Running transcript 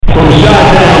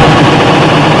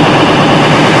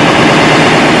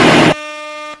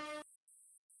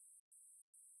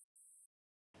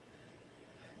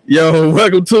Yo,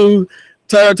 welcome to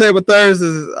Turntable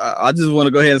Thursdays. I just want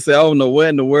to go ahead and say, I don't know what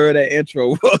in the world that intro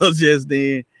was just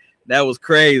then. That was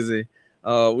crazy.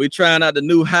 We trying out the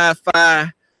new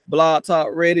hi-fi blog talk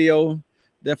radio.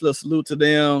 Definitely a salute to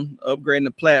them, upgrading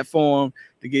the platform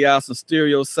to get y'all some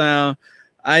stereo sound.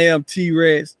 I am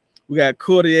T-Recx. We got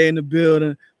Cordea in the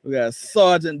building. We got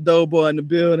Sergeant Doughboy in the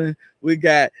building. We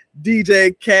got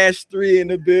DJ Cash 3 in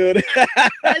the building.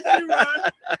 That's you,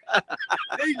 Ron.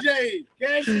 DJ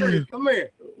Cash 3, come here.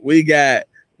 We got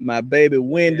my baby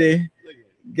Wendy.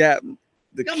 Got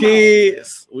the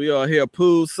kids. We are here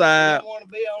poolside. I want to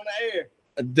be on the air.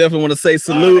 I definitely want to say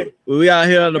salute. Right. We out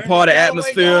here in the party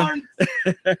atmosphere.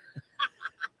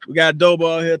 We got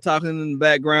Doughboy out here talking in the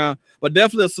background. But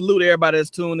definitely a salute to everybody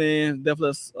that's tuned in.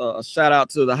 Definitely a shout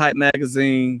out to the Hype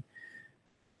Magazine.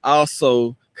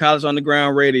 Also, College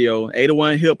Underground Radio,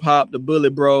 801 Hip Hop, the Bully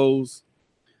Bros.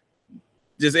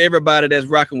 Just everybody that's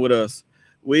rocking with us.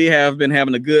 We have been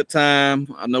having a good time.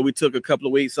 I know we took a couple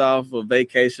of weeks off of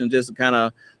vacation just to kind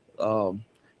of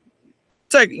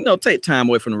take time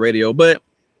away from the radio. But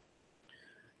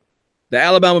the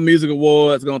Alabama Music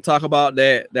Awards, going to talk about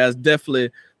that. That's definitely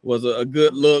was a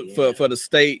good look for the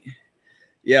state.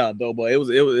 Yeah, Doughboy. It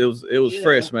was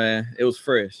fresh, man. It was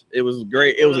fresh. It was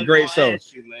great. It was a great show.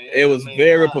 It was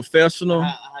very professional.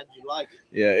 How'd you like it?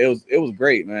 Yeah, it was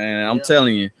great, man. I'm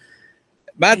telling you.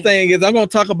 My thing is, I'm gonna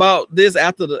talk about this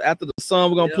after the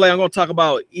song we're gonna play. I'm gonna talk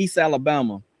about East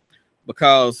Alabama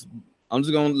because I'm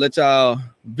just gonna let y'all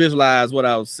visualize what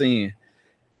I was seeing.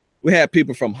 We had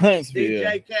people from Huntsville.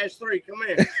 DJ Cash 3, come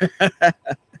here.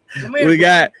 Come here, we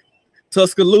got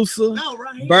Tuscaloosa,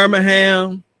 right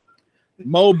Birmingham,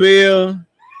 Mobile,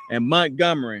 and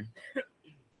Montgomery.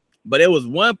 But there was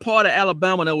one part of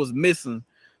Alabama that was missing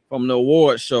from the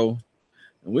award show,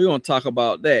 and we're gonna talk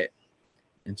about that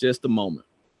in just a moment.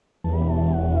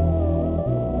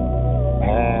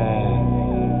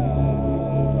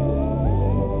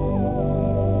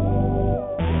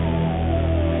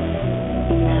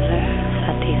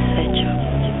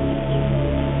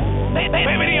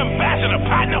 Baby, the ambassador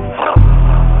partner.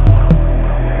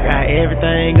 Got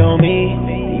everything on me.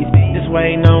 These bitches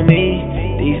waiting on me.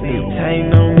 These niggas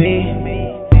hating on me.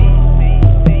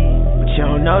 But you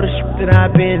don't know the shit that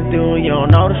I've been through. You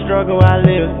don't know the struggle I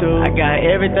lived through. I got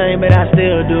everything, but I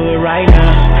still do it right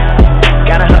now.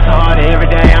 Gotta hustle hard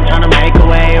every day. I'm trying to make a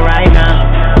way right now.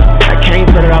 I can't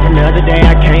put it off another day.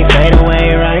 I can't fade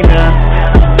away right now.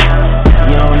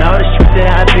 You don't know the shit that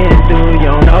I've been through. You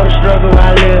don't know the struggle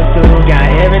I lived through.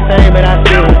 Got everything, but I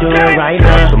still do it right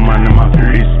now. The money, my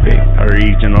respect, a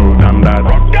regional dandada.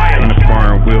 In the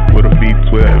foreign whip with a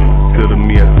V12, to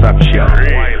me a top shot.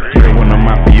 Straight when I'm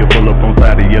out, you pull up on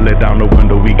side and yell it down the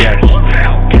window, we got you.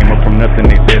 Came up from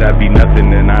nothing, they said I'd be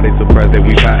nothing, and now they surprised that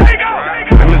we hot.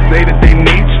 Women say that they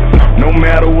need you, no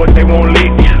matter what they won't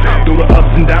leave you. Through the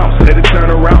ups and downs, let it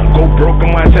turn around, go broke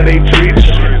and watch how they treat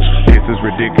you. This is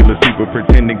ridiculous, people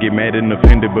pretend to get mad and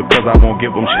offended because I won't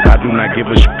give them shit. I do not give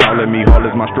a shit, calling me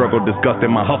heartless, my struggle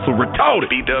disgusting, my hustle retarded.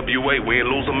 BWA, we ain't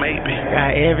losing maybe.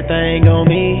 Got everything on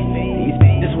me, these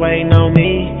bitches waiting on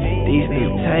me, these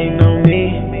niggas hating on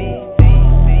me.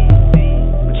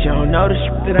 But you don't know the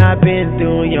shit that I've been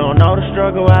through, you don't know the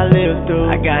struggle I lived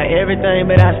through. I got everything,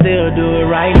 but I still do it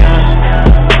right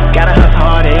now. Gotta hustle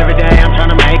hard every day, I'm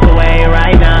trying to make a way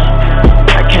right now.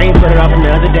 I can't put it off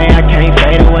another day, I can't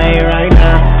fade away right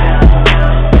now.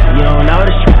 You don't know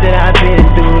the shit that I've been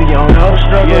through, you don't know the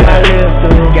struggle I lived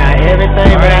through. Got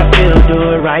everything, but I still do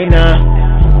it right now.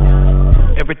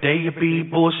 Every day it be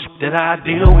bullshit that I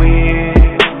deal with.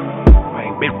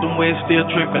 I ain't been through it, still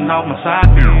tripping off my side.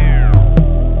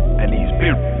 And these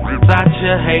bitches out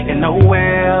here hating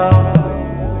nowhere.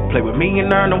 Play with me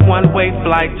and earn a one-way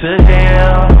flight to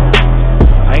hell.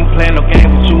 I ain't playing no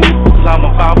game with you, cause I'm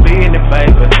about business,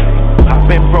 baby. I've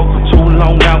been broke for too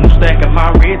long, now I'm stacking my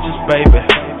riches, baby.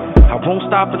 I won't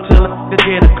stop until I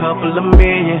get a couple of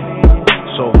million.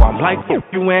 So I'm like, fuck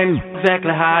you and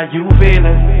exactly how you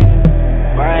feeling.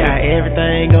 Right. Got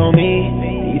everything on me,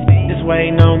 these bitches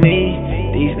waiting on me,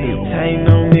 these niggas hating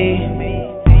on me.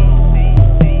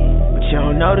 But you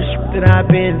don't know the shit that I've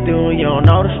been through, you don't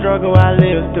know the struggle I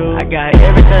lived through. I got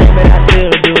everything, but I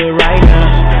still do it right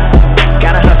now.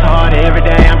 Gotta hustle hard every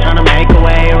day, I'm trying to make a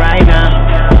way right now.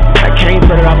 I can't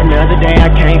put it off another day,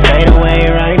 I can't fade away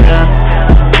right now.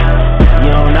 You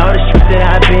don't know the shit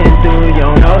that I've been through, you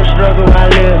don't know the struggle I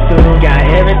lived through. Got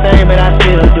everything, but I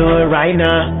still do it right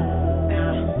now.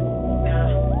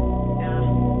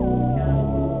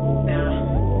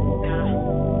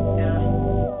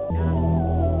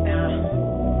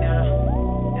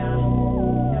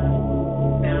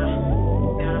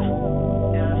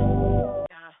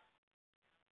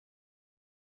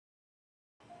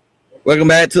 Welcome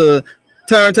back to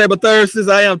Turntable Thursdays.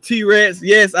 I am T-Recx.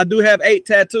 Yes, I do have 8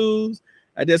 tattoos.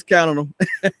 I just counted them.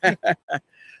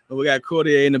 We got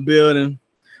Cordea in the building.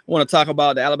 I want to talk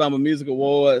about the Alabama Music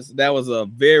Awards. That was a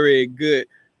very good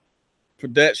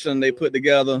production they put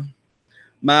together.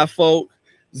 My folk,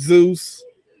 Zeus,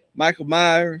 Michael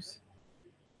Myers,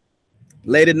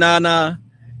 Lady Nana,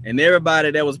 and everybody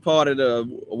that was part of the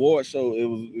award show. It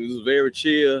was very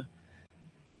chill,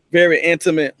 very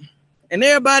intimate. And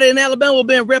everybody in Alabama was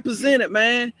being represented,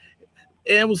 man.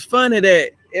 And it was funny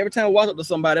that every time I walk up to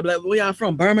somebody, they'd be like, "Where y'all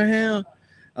from, Birmingham?"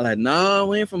 I'm like, "No,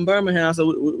 we ain't from Birmingham.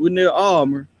 So we're near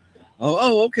Auburn."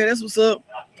 Oh, okay, that's what's up.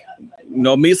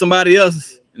 Meet somebody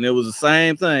else. And it was the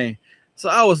same thing. So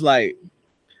I was like,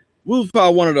 we was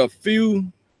probably one of the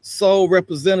few sole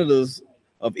representatives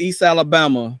of East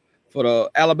Alabama for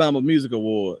the Alabama Music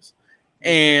Awards.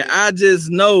 And I just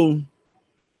know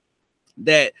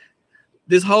that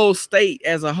this whole state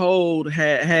as a whole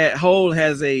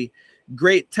has a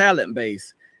great talent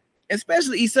base,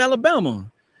 especially East Alabama.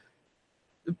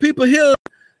 The people here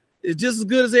is just as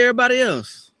good as everybody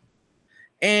else.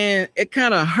 And it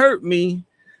kind of hurt me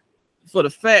for the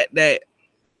fact that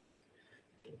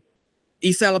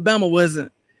East Alabama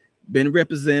wasn't been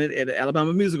represented at the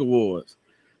Alabama Music Awards.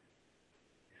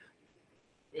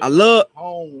 I know.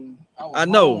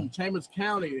 Chambers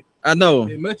County. I know.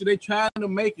 As much as they trying to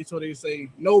make it, so they say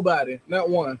nobody, not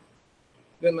one.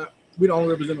 Then we don't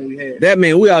represent what we had. That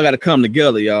means we all got to come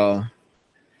together, y'all.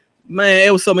 Man,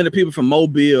 it was so many people from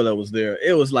Mobile that was there.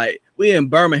 It was like we in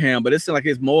Birmingham, but it seemed like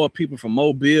it's more people from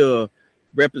Mobile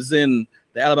representing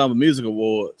the Alabama Music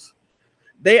Awards.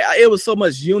 It was so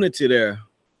much unity there,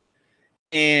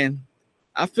 and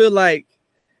I feel like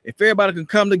if everybody can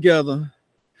come together,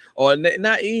 or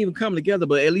not even come together,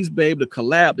 but at least be able to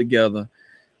collab together,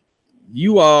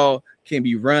 you all can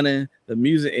be running the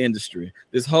music industry.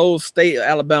 This whole state of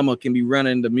Alabama can be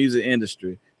running the music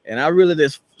industry. And I really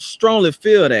just strongly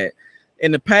feel that.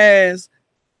 In the past,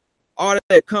 artists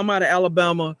that come out of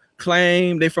Alabama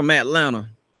claim they're from Atlanta.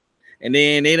 And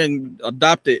then they done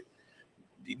adopted,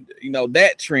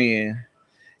 that trend.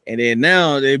 And then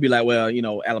now they'd be like, well,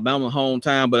 Alabama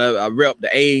hometown, but I rep the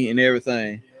A and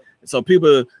everything. So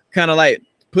people kind of like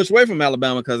push away from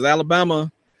Alabama because Alabama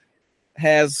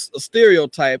has a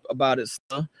stereotype about it,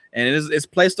 and it's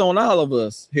placed on all of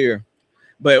us here.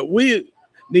 But we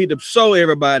need to show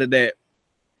everybody that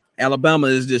Alabama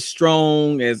is just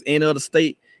strong as any other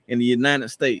state in the United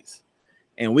States.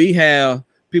 And we have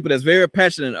people that's very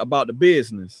passionate about the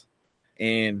business.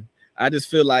 And I just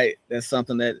feel like that's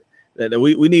something that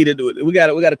we need to do. We got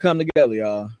to come together,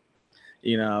 y'all.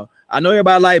 I know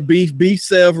everybody like beef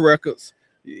self records.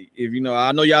 If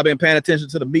I know y'all been paying attention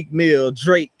to the Meek Mill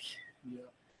Drake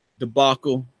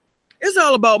debacle. It's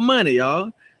all about money,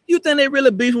 y'all. You think they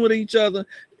really beefing with each other?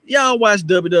 Y'all watch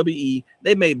WWE.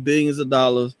 They make billions of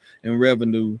dollars in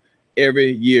revenue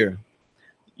every year.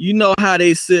 You know how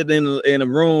they sit in a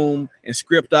room and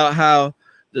script out how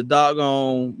the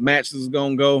doggone matches is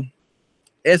gonna go.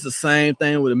 It's the same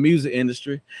thing with the music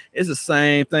industry. It's the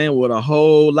same thing with a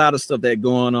whole lot of stuff that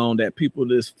going on that people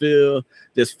just fail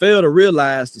to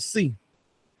realize, to see.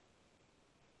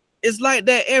 It's like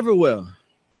that everywhere.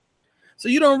 So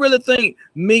you don't really think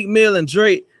Meek Mill and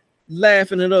Drake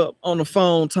laughing it up on the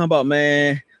phone, talking about,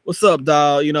 man, what's up,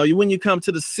 dog? When you come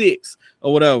to the 6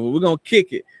 or whatever, we're gonna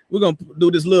kick it. We're gonna do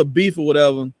this little beef or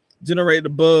whatever, generate the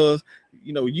buzz.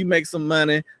 You make some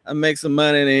money, I make some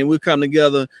money, and we'll come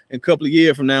together in a couple of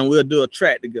years from now and we'll do a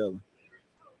track together.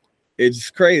 It's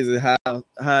just crazy how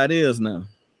it is now.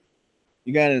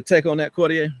 You got any take on that,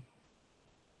 Cordea?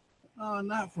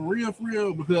 Not for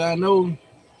real, because I know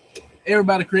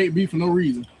everybody create beef for no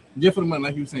reason. Just for the money,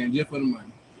 like you were saying, just for the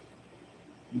money.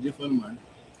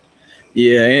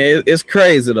 Yeah, it's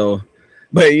crazy though.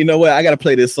 But you know what? I gotta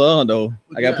play this song though.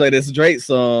 I gotta play this Drake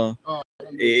song. I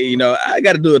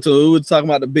gotta do it too. We were talking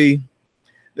about the B.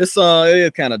 This song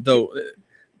is kind of dope.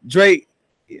 Drake,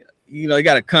 he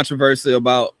got a controversy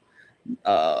about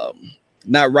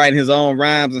not writing his own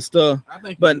rhymes and stuff.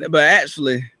 But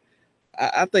actually,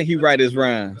 I think he write his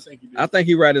rhymes. I think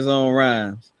he write his own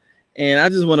rhymes. And I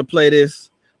just want to play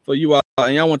this for you all,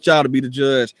 and I want y'all to be the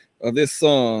judge of this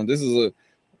song. This is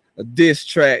a diss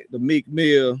track, the Meek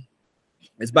Mill.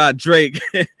 It's by Drake.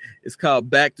 It's called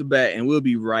Back to Back, and we'll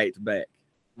be right back.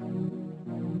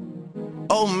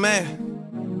 Oh man.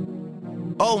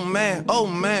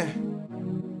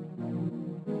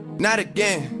 Not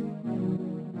again.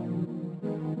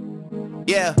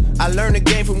 Yeah, I learned the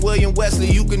game from William Wesley,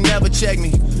 you can never check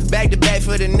me. Back to back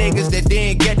for the niggas that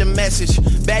didn't get the message.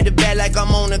 Back to back like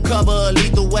I'm on the cover of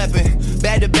Lethal Weapon.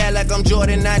 Back to back like I'm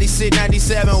Jordan 96,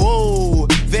 97. Whoa,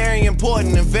 very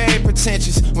important and very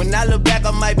pretentious. When I look back,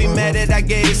 I might be mad that I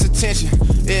gave this attention.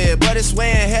 Yeah, but it's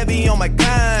weighing heavy on my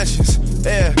conscience.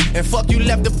 Yeah, and fuck you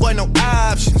left the boy no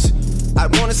options. I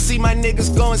wanna see my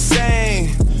niggas go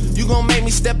insane. You gon' make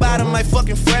me step out of my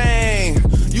fucking frame.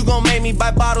 You gon' make me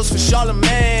buy bottles for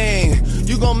Charlemagne.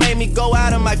 You gon' make me go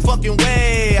out of my fucking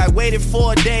way. I waited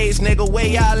 4 days, nigga, where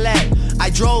y'all at? I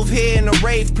drove here in a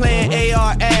rave playing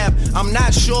AR app. I'm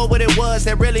not sure what it was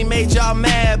that really made y'all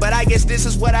mad, but I guess this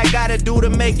is what I gotta do to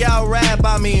make y'all rap.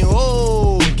 I mean,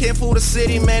 oh, can't fool the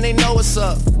city, man, they know what's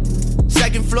up.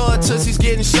 Second floor, Tootsie's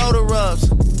getting shoulder rubs.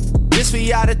 This for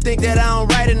y'all to think that I don't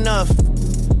write enough.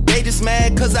 They just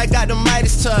mad cause I got the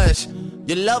Midas touch.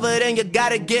 You love her, then you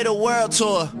gotta get a world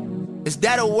tour. Is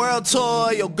that a world tour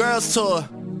or your girl's tour?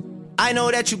 I know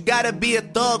that you gotta be a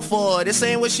thug for her. This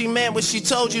ain't what she meant when she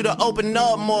told you to open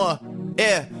up more.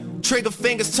 Yeah, trigger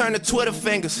fingers turn to Twitter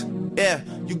fingers. Yeah,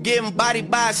 you getting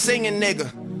bodied by a singing nigga.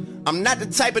 I'm not the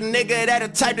type of nigga that a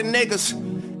type of niggas.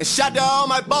 And shout to all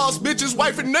my boss bitches,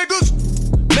 wife and niggas.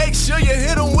 Make sure you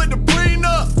hit them with the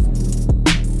prenup.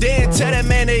 Then tell that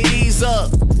man to ease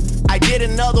up. I did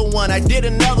another one,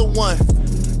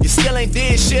 You still ain't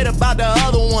did shit about the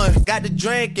other one. Got the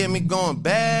drink in me going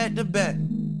back to back.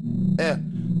 Yeah,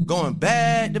 going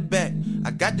back to back.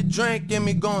 I got the drink in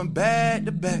me going back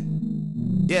to back.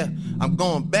 Yeah, I'm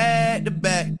going back to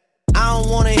back. I don't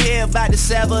wanna hear about this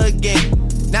ever again.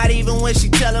 Not even when she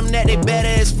tell them that they better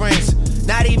as friends.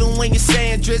 Not even when you're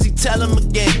saying Drizzy, tell them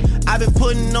again. I've been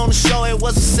putting on the show, it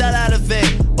was a sellout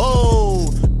event.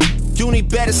 Oh, you need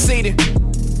better seating.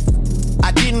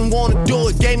 I didn't wanna do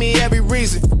it, gave me every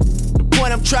reason. The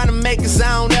point I'm trying to make is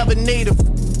I don't ever need them.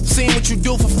 Seen what you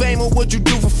do for fame or what you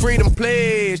do for freedom,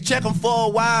 please. Check them for a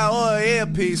while or an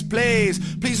earpiece, please.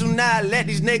 Please do not let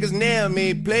these niggas near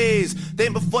me, please.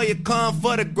 Think before you come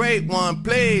for the great one,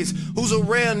 please. Who's a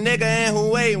real nigga and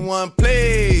who ain't one,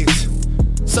 please.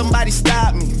 Somebody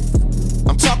stop me.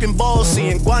 I'm talking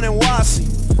Bolsey and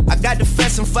Guanawasi. I got the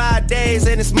fest in 5 days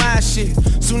and it's my shit.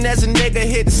 Soon as a nigga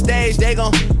hit the stage, they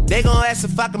gon' ask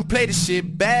if I can play the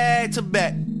shit back to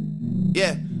back.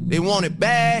 Yeah, they want it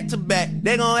back to back.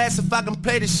 They gon' ask if I can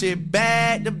play the shit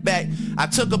back to back. I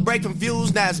took a break from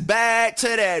views, now it's back to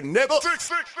that, nigga.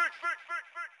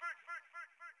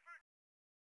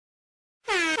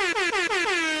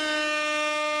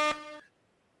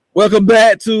 Welcome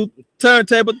back to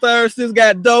Turntable Thursdays.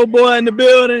 Got Doughboy in the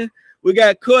building. We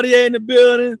got Cordea in the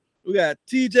building. We got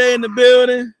TJ in the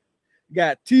building.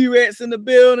 Got T-Rex in the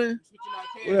building.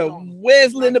 We have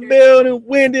Wesley in the building.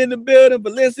 Wendy in the building.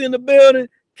 Valencia in the building.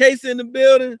 Casey in the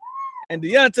building. And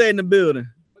Deontay in the building.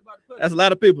 That's a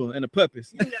lot of people. And the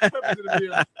puppies.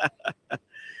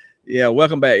 Yeah,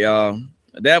 welcome back, y'all.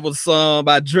 That was a song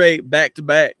by Drake, Back to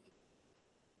Back.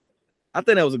 I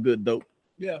think that was a good dope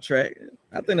track.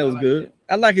 I think that was good.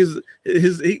 I like his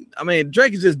I mean,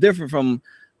 Drake is just different from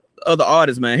other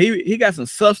artists, man. He got some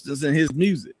substance in his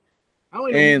music. I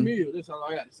went on Meek Mill. That's all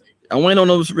I got to say. I went on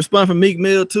those response from Meek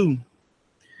Mill too.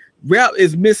 Rap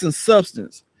is missing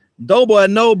substance. Doughboy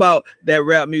know about that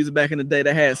rap music back in the day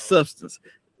that had substance.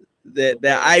 That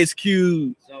Ice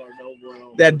Cube,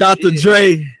 that Dr.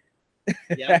 Dre.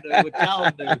 Yeah, what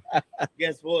y'all do.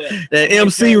 Guess what? That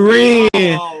MC Ren.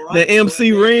 The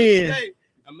MC Ren.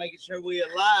 I'm making sure we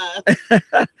alive.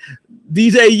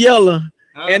 DJ Yella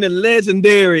and the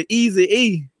legendary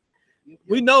Eazy-E.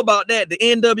 We know about that. The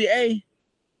NWA.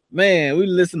 Man, we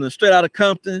listen to Straight Outta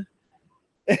Compton.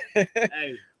 Hey,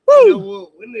 woo! You know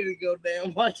what? We need to go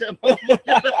down. Watch that.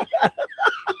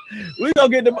 We gonna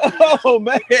get the man. No,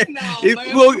 man.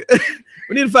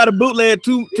 We need to find a bootleg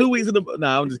 2 weeks in the.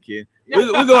 Nah, I'm just kidding.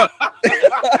 We're going.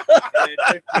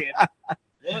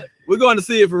 We're going to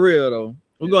see it for real though.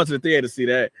 We're going to the theater to see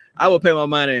that. I will pay my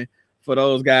money for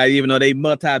those guys, even though they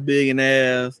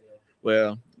multi-billionaires.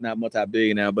 Well, not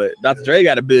multi-billionaire, but Dr. Dre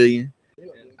got $1 billion.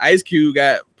 Ice Cube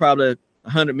got probably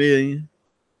 100 million.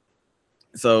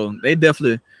 So they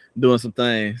definitely doing some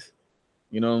things,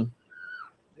 you know.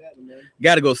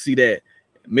 Got to go see that.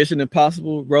 Mission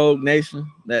Impossible, Rogue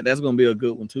Nation. That's gonna be a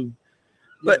good one too.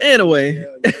 But anyway,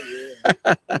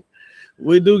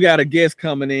 we do got a guest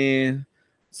coming in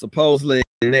supposedly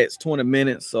in the next 20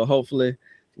 minutes. So hopefully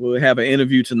we'll have an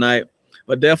interview tonight.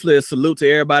 But definitely a salute to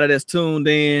everybody that's tuned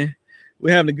in.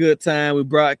 We're having a good time. We're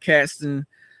broadcasting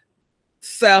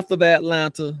south of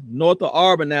Atlanta, north of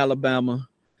Auburn, Alabama.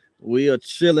 We are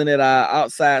chilling at our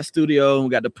outside studio. We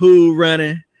got the pool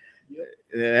running.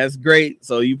 Yeah, that's great.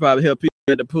 So you probably help people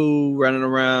at the pool, running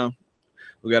around.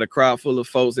 We got a crowd full of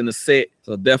folks in the set.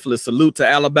 So definitely salute to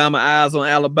Alabama. Eyes on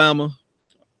Alabama.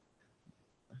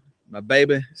 My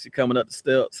baby, she coming up the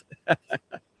steps.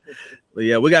 But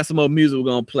yeah, we got some more music we're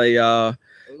gonna play, y'all.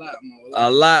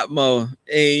 A lot more.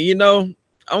 And you know,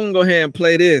 I'm gonna go ahead and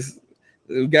play this.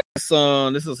 We got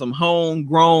some. This is some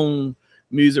homegrown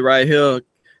music right here.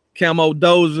 Camo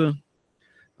Doja.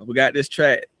 We got this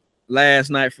track last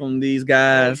night from these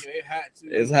guys. Oh, yeah, it's hot too.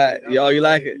 It's hot. Y'all, you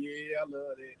like it? Yeah, I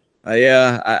love it.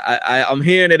 Yeah, I'm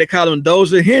hearing that they call him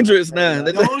Doja Hendrix now.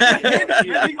 Doja Hendrix.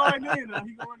 He going in.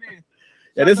 He going in.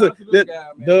 Yeah, this is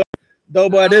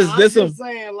boy. This I'm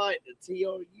saying like the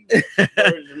TOU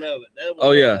version of it.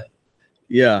 Oh yeah,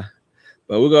 yeah.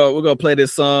 But we're gonna play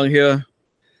this song here.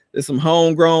 There's some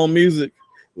homegrown music.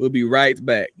 We'll be right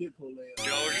back. Yeah,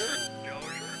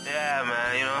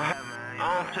 man, you know,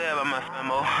 I don't play about my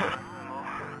famo.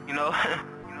 You know,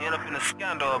 you end up in a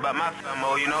scandal about my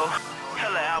famo, you know.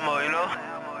 Hella ammo, you know.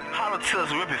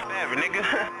 Politics ripping fabric, nigga.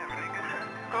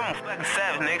 Come on, fucking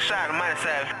savage, nigga. Shout out to Mighty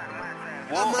Savage.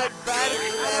 I might ride him,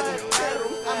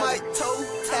 I might toe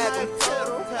tag him.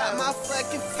 I'm my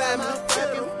fucking family,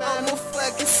 I'm a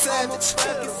fucking savage.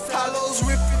 Hollows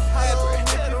ripping fabric,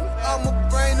 I'ma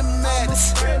bring the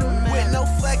madness with no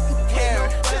fucking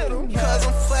care, cause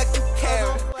I'm fucking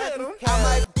caring. I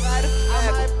might ride him,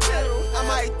 I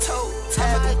might toe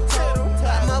tag him.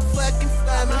 I'm a fucking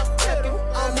family,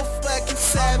 I'm a fucking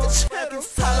savage.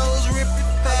 Hollows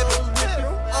ripping fabric,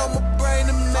 I'ma bring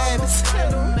the madness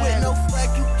with no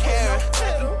fucking care,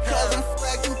 cause I'm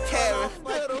fucking caring.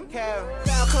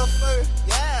 Down come first,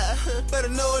 yeah. Better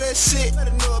know that shit.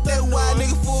 That white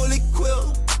nigga fully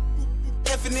equipped.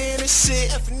 Effing in the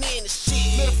shit.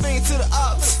 Middle finger to the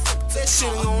ops. That shit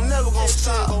ain't never gon'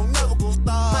 stop.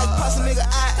 Might pass a nigga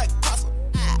eye.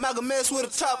 Malcolm X with a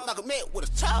top.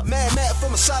 Mad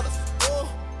from a shopper.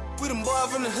 We them boy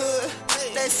from the hood.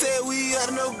 They said we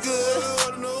oughta no good.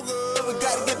 But we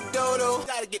gotta get the dodo.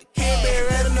 Can't be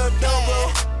ready no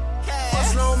dobo.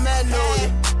 What's on Magnolia?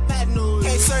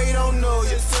 Can't say you don't know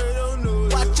you.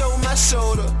 Watch over my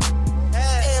shoulder.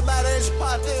 Everybody is your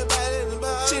partner.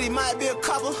 Shit, he might be a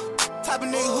couple. Type of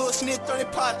nigga who'll snitch on their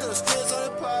partners.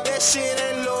 That shit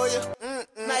ain't lawyer.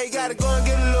 Now you gotta go and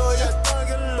get a lawyer.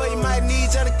 But you might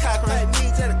need Johnny Cochran.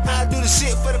 I do the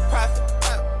shit for the profit.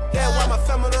 That's why my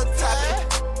family on top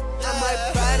it. I might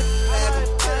ride it,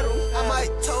 I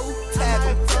might toe tag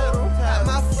him. I'm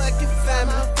my fucking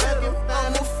family,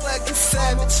 I'm a fucking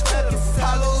savage.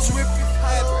 Hollows ripping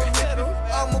fabric,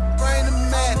 I'ma bring the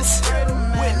madness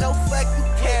with no fucking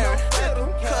care,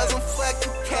 cause I'm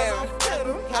fucking caring.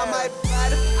 I might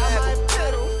ride it,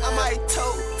 I might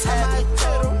toe tag him.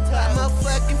 I'm a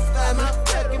fucking family,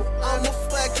 I'm a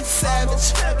fucking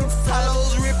savage.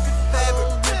 Hollows ripping fabric,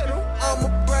 I'ma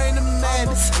bring the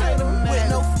madness with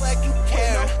no fucking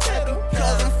care,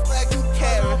 cause I'm fucking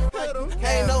caring.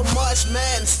 Ain't no much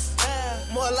madness,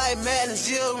 more like madness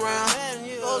year round.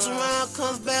 Goes around,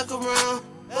 comes back around.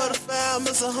 Butterfly,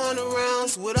 miss 100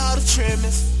 rounds with all the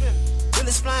trimmings.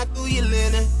 Bullets flying through your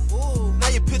linen. Now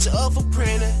your picture up for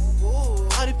printing.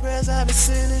 All the prayers I've been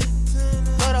sending,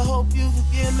 but I hope you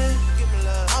forgive me.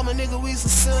 All my niggas, we some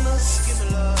sinners.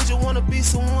 We just wanna be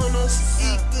some winners.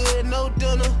 Eat good, no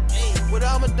dinner. With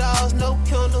all my dogs, no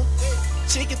kennel.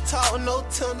 Chicken talk, no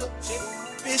tender.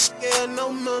 Fish scale,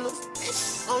 no minnow.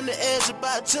 On the edge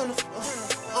about Jennifer.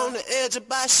 On the edge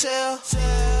about Shell.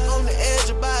 On the edge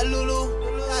about Lulu.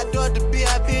 I thought the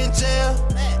B.I.B. in jail.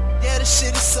 Yeah, this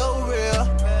shit is so real.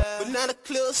 Banana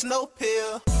clips, no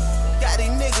pill. Got these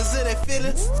niggas in their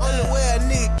feelings. Only way a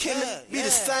nigga killin' be the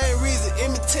same reason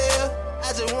Emmett tell.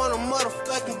 I just want a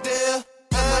motherfucking deal.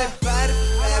 I might ride it,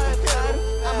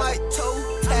 I might toe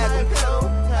tag him.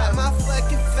 I'm my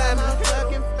fucking family,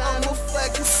 I'm a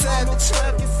fucking savage.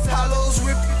 Hollows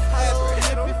ripping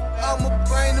fabric, I'ma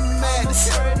bring the madness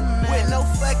with no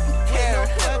fucking care,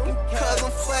 cause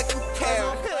I'm fucking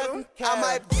caring. I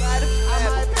might ride it,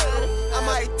 I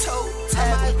might toe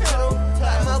tag him.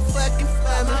 I'm a fucking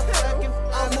family,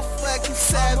 I'm a fucking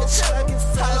savage.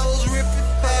 Hollows ripping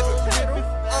fabric,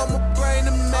 I'ma bring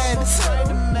the madness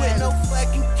with no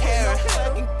fucking care,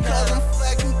 cause I'm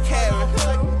fucking caring.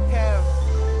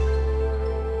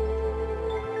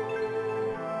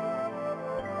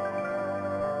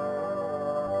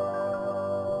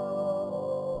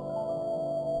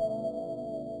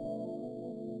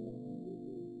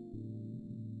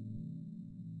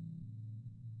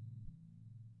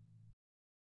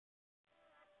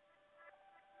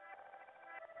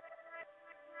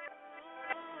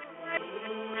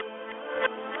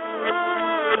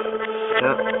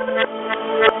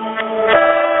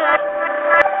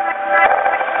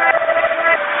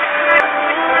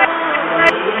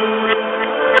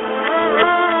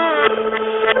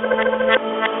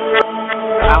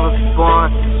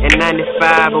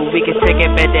 95, but we can take it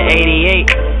back to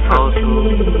 88. Old school.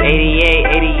 88,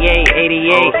 88,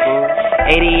 88.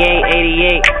 88,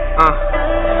 88.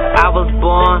 I was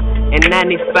born in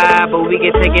 95, but we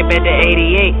can take it back to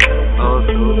 88. Old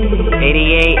school.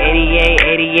 88, 88,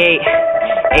 88.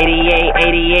 88,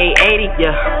 88, 80,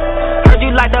 yeah. Heard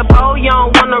you like the pole, you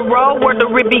don't wanna roll. Where the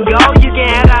ribbon go, you can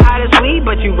have the hottest weed,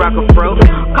 but you rock a fro.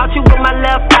 Caught you with my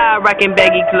left eye, rocking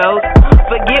baggy clothes.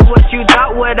 Forget what you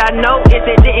thought, what I know is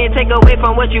it didn't take away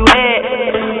from what you had.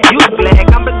 You glad,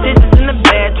 competition's in the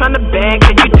bed, trying to bag.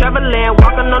 Cause you traveling,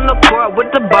 walking on the court with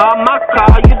the ball. My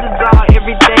car, you dissolve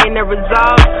everything that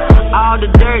resolves all the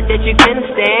dirt that you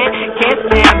couldn't stand. Can't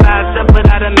stand by yourself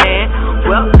without a man.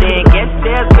 Well then, guess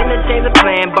there's been a change of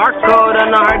plan. Barcode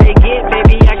on the hard to get,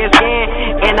 baby, I can scan.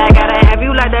 And I gotta have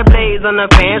you like that blaze on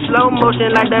the fan. Slow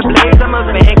motion like that blaze, I'm a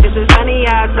fan. Cause it's sunny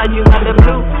outside, you got the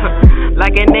blue.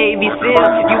 Like a Navy SEAL,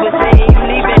 you was saying you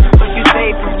leaving, but you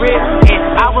stayed for real. And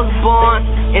I was born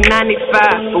in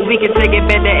 95, but we can take it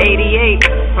back to 88.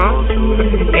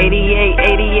 88,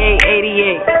 88,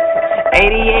 88.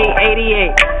 88,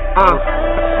 88.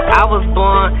 I was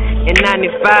born in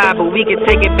 95, but we can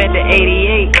take it back to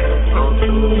 88.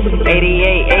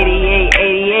 88, 88,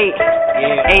 88.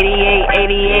 88,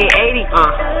 88, 80.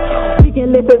 We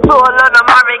can listen to a little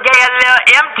Marvin Gaye, a little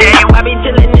MJ. I be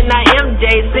chillin' in that MJ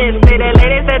since say that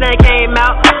lady said that came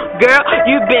out. Girl,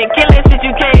 you been killin' since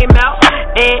you came out.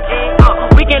 And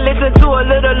we can listen to a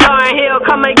little Lauryn Hill,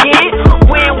 come again.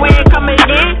 When, come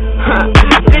again.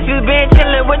 Since you been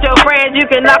chillin' with your friends, you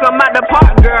can knock 'em out the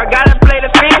park, girl. Gotta play the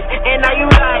fence, and now you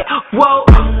like, whoa,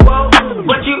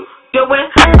 what you doing?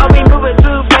 Oh, we moving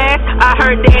too fast. I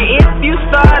heard that if you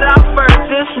start off first,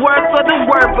 it's worth for the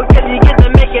work because you get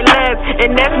to make it last.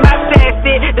 And that's my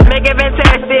tactic to make it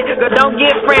fantastic. But don't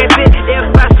get frantic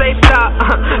if I say stop.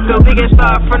 So we can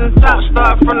start from the top,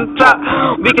 start from the top.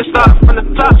 We can start from the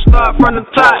top, start from the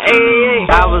top. Hey,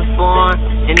 I was born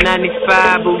in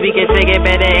 95, but we can take it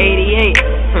back to 88.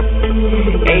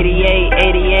 88,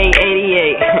 88,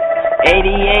 88.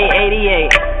 88, 88,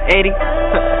 80.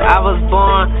 I was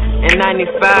born in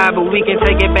 95, but we can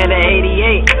take it back to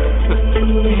 88.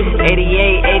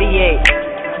 88, 88.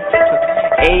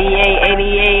 88,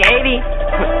 88, 80.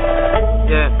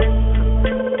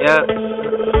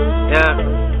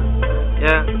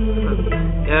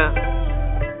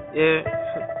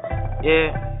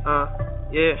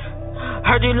 Yeah.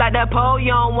 Heard you like that pole,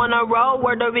 you don't wanna roll.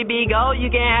 Where the BB go, you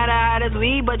can have the hottest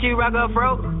weed, but you rock a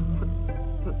fro.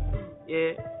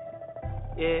 Yeah.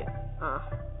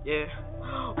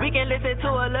 We can listen to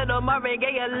a little Marvin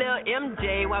Gaye, a little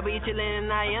MJ while we chillin' in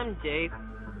IMJ.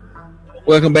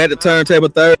 Welcome back to Turntable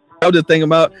Third. I was just thinking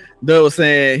about Doug was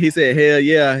saying, he said, hell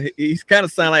yeah. He kind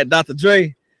of sound like Dr.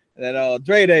 Dre, that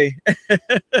Dre Day.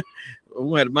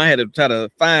 I had to try to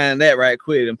find that right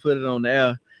quick and put it on the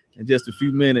air in just a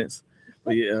few minutes.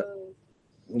 But yeah,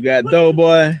 we got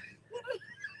Doughboy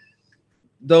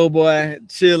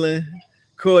chilling,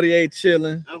 Cordea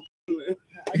chilling.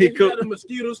 He got the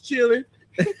mosquitoes chilling.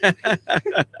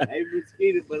 Hey,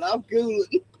 mosquito, but I'm cool.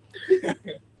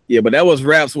 Yeah, but that was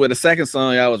Raps with the second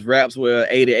song. Y'all was Raps with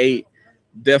 88.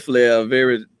 Definitely a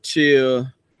very chill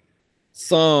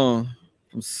song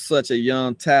from such a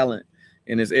young talent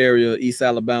in this area, East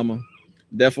Alabama.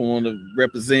 Definitely want to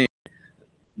represent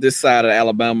this side of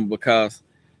Alabama because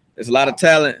there's a lot of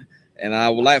talent, and I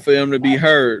would like for them to be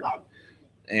heard.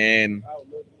 And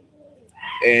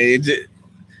it's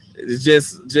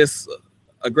just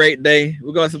a great day.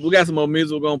 We got some more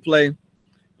music we're gonna play.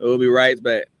 We'll be right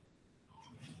back.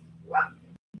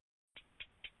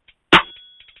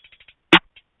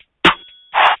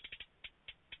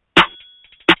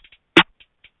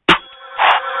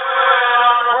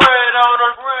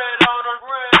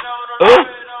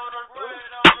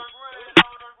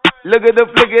 Look at the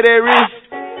flick of that wrist.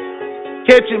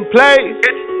 Catching plays.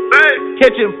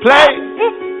 Catching plays.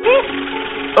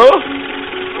 Oh.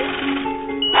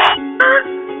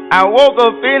 I woke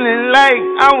up feeling like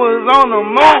I was on the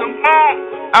moon.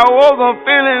 I woke up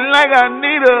feeling like I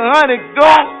need 100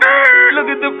 gold. Look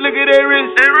at the flick of that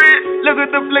wrist. Look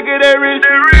at the flick of that wrist.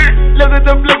 Look at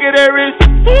the flick of that wrist.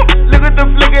 Look at the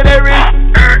flick of that wrist.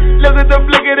 Look at the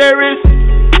flick of that wrist.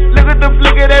 Look at the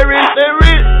flick of that wrist.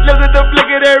 Look at the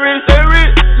flick of that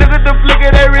wrist. Look at the flick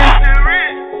of that wrist.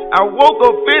 I woke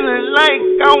up feeling like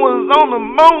I was on the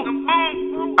moon.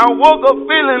 I woke up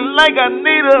feeling like I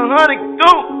need 100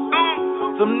 gold.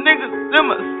 Some niggas in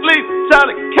my sleep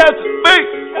trying to catch a beat.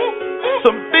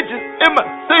 Some bitches in my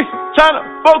seats trying to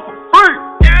fuck for free.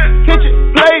 Kitchen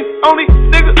plays on these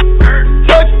niggas.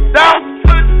 Touchdown.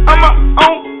 I'm my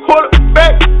own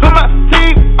quarterback. Put my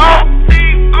team on.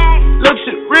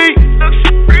 Luxury.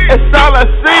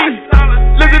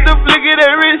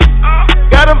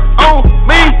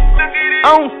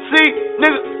 On C,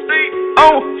 nigga.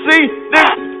 On C,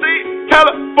 nigga.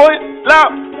 California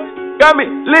loud. Got me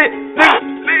lit,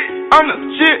 nigga. I'm the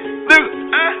shit, nigga.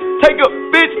 Take a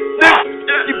bitch,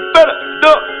 nigga. You better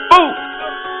duck, fool.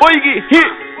 Before you get hit,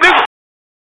 nigga.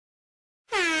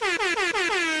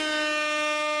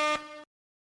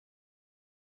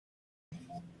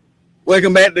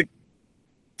 Welcome back to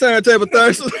Turntable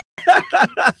Thursday.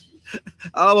 I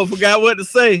almost forgot what to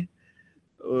say.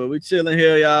 We chilling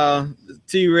here, y'all.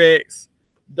 T-Recx,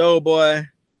 Doughboy,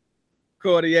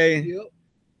 Cordea.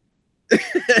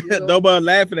 Yep. Doughboy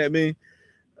laughing at me.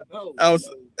 No, I was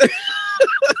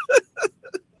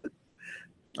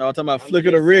talking about flick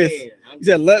of the wrist. You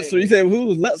said Lutzer. You said who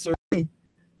was Lutzer?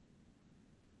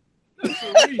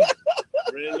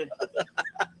 Really?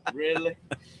 Really?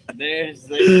 There's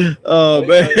Oh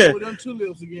man. With them two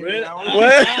lips again. Really?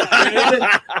 Really?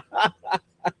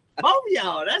 Both of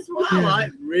y'all. That's what I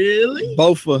like. Really?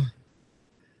 Both of.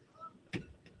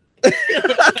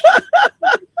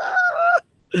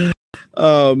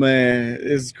 Oh man,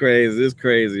 it's crazy. It's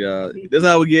crazy, y'all. This is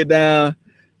how we get down.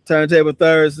 Turntable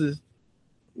Thursdays.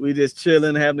 We just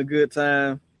chilling, having a good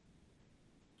time.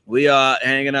 We are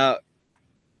hanging out.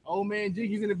 Old man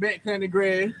Jiggy's in the back cutting the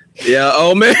grass. Yeah,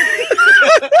 old man.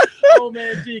 Old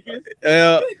man Jiggy.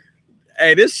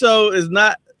 Hey, this show is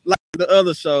not like the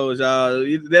other shows, y'all.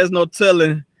 There's no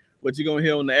telling what you're gonna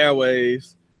hear on the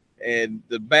airwaves and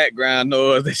the background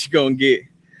noise that you're gonna get.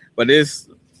 But this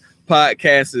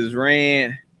podcast is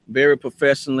ran very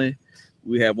professionally.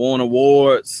 We have won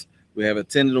awards. We have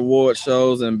attended award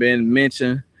shows and been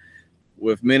mentioned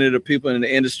with many of the people in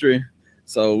the industry.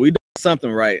 So we did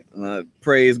something right.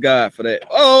 Praise God for that.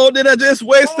 Oh, did I just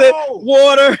waste that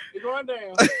water? You're going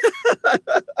down.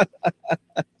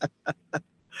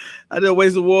 I just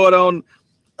wasted water on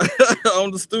on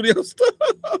the studio stuff.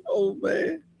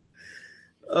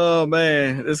 Oh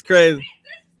man, it's crazy.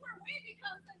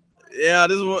 Yeah,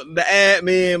 this is what the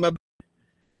admin,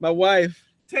 my wife.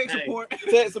 Tech support.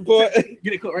 Tech support.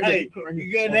 Get it cut right Hey, there. you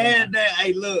couldn't have that.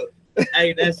 Hey, look.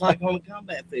 Hey, that's like on the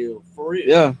combat field, for real.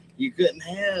 Yeah. You couldn't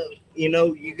have, you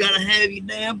gotta have your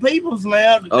damn peoples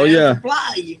now to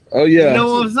supply you. Oh yeah. You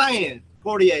know what I'm saying?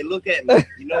 Cordea, look at me.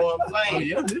 You know what I'm saying?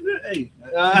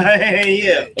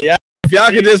 Hey. Yeah. If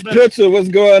y'all can just picture what's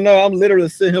going on, I'm literally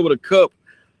sitting here with a cup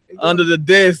under the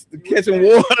desk catching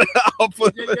water off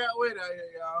of Got wet out here,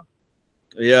 y'all.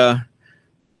 Yeah.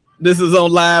 This is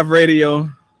on live radio.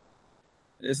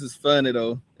 This is funny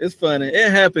though. It's funny.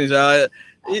 It happens, y'all.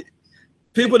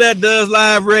 People that does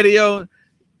live radio,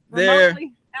 there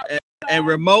and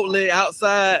remotely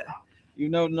outside, you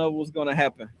don't know what's gonna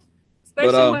happen.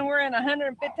 Especially when we're in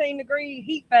 115-degree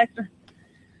heat factor.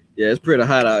 Yeah, it's pretty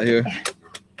hot out here.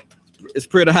 It's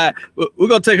pretty hot. We're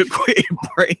gonna take a quick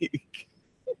break.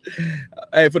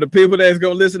 Hey, for the people that's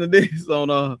gonna listen to this on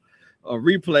a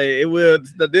replay,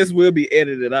 this will be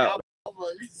edited out.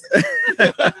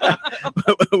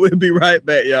 We'll be right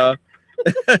back, y'all.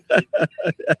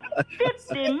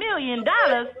 $50 million.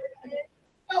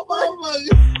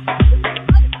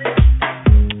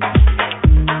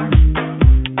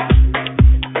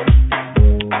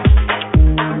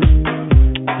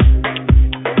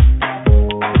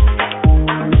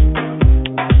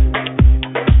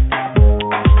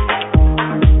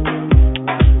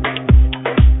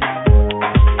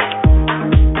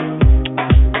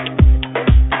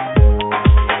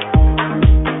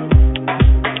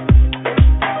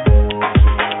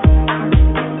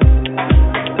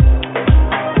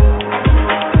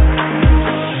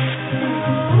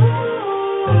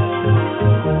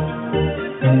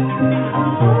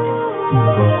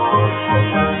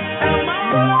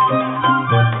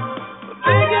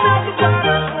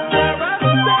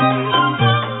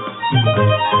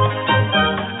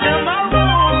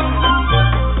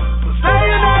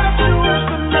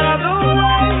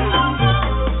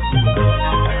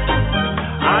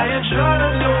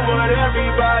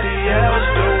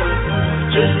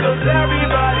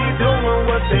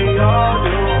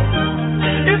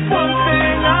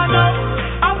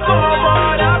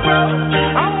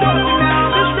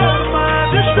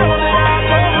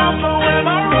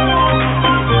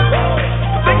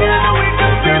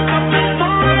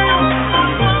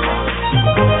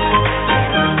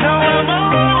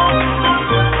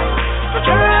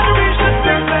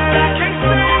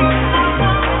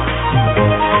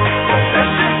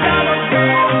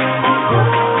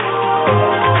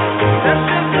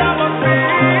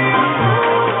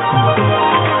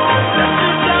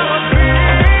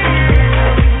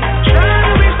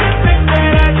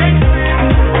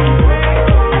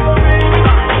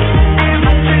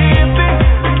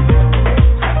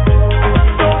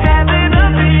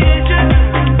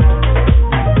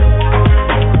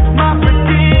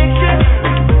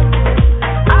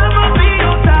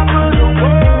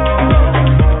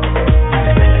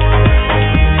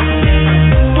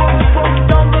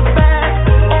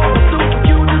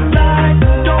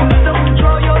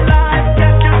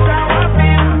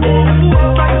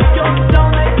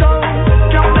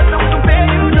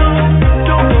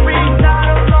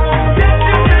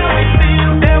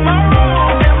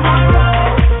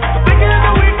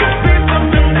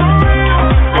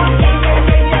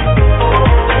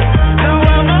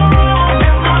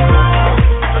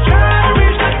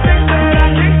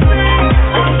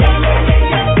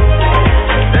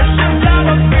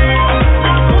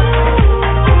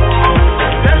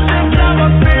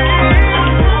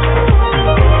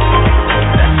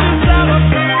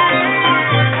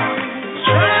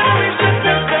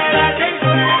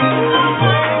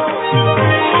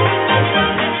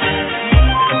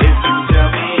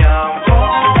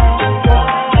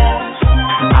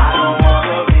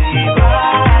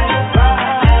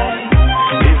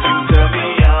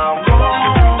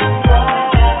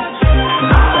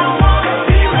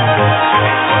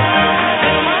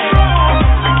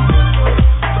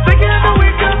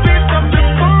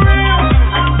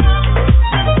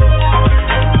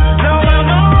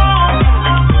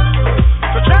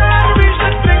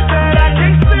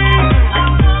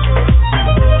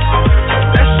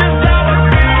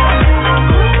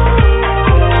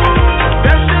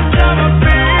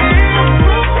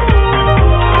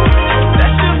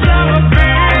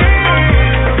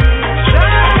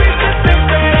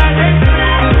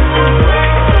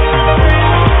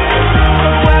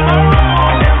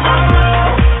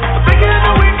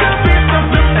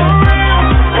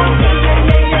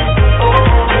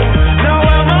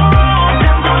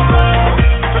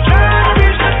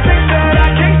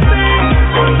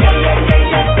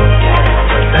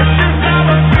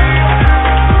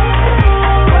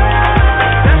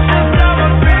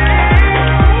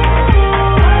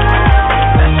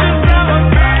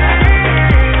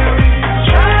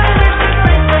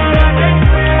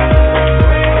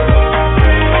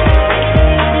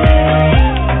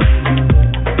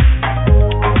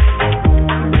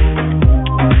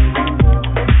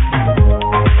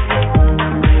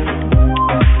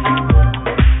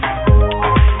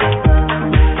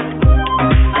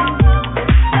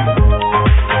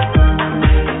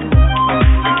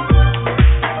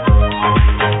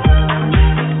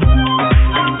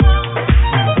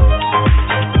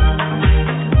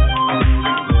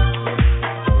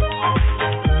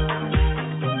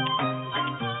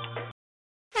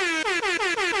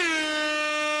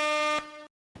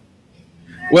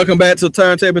 Welcome back to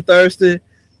Turntable Thursday.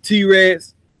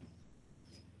 T-Recx,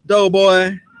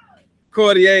 Doughboy,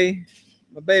 Cordea,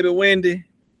 my baby Wendy.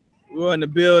 We're in the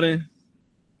building.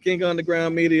 King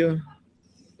Underground Media.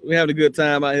 We having a good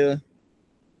time out here.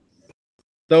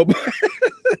 Doughboy.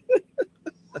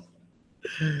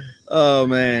 Oh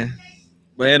man.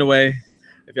 But anyway,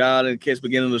 if y'all didn't catch the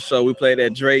beginning of the show, we played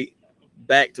that Drake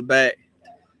back to back.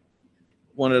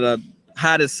 One of the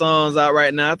hottest songs out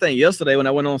right now. I think yesterday when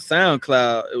I went on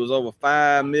SoundCloud, it was over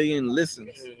 5 million listens.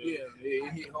 Yeah,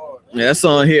 it hit hard. Yeah, that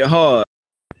song hit hard.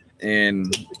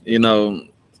 And you know,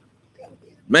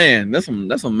 man, that's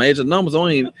some major numbers.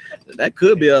 That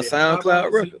could be a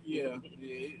SoundCloud record. Yeah,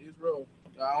 it's real.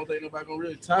 I don't think nobody gonna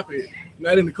really top it.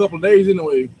 Not in a couple of days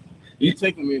anyway. You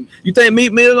take them in. You think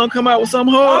Meek Mill gonna come out with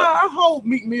something hard? I hope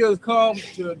Meek Mill's come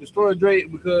to destroy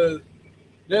Drake because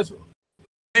that's what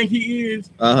I think he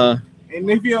is. Uh-huh. And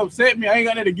if he upset me, I ain't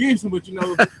got that against him, but you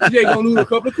know, he just gonna lose a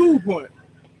couple of cool points.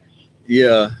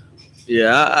 Yeah.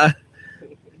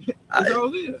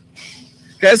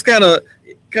 That's kind of,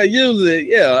 cause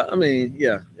usually, yeah. I mean,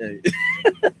 yeah.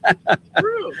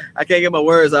 I can't get my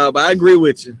words out, but I agree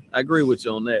with you. I agree with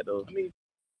you on that, though. I mean,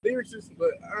 lyrics, but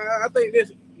I think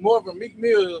that's more of a Meek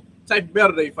Mill type of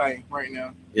Better Day thing right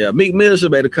now. Yeah, Meek Mill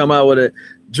should be able to come out with a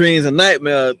dreams and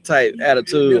nightmare type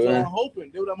attitude. That's what I'm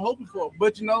hoping. That's what I'm hoping for.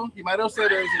 But you know, he might have said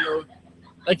that, you know,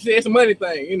 like you said, it's a money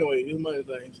thing. Anyway, it's a money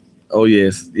thing. Oh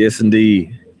yes,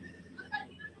 indeed.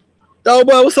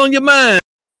 Doughboy, what's on your mind?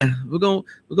 We're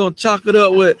gonna chalk it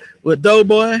up with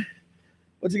Doughboy.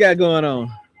 What you got going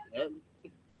on?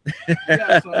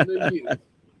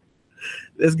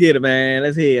 Let's get it, man.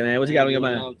 Let's hear it, man. What you got on your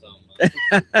mind?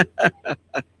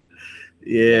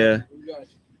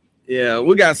 Yeah,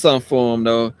 we got something for him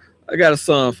though. I got a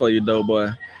song for you,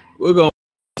 Doughboy. We're gonna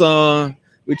song.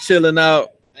 We chilling out.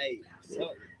 Hey,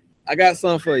 I got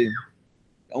something for you.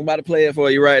 I'm about to play it for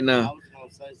you right I now. was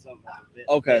gonna say something about the vet.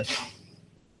 Okay.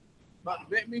 About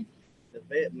the vet meeting? The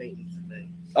vet meetings today.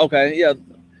 Okay, yeah.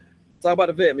 Talk about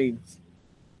the vet meetings.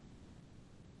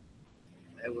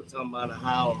 They were talking about a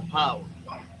higher power.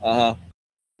 Uh-huh.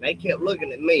 They kept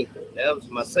looking at me. That was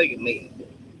my second meeting.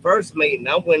 First meeting,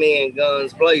 I went in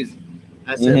guns blazing.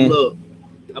 I said, look,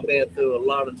 I've been through a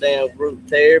lot of damn group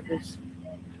therapies,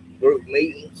 group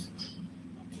meetings.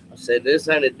 I said, this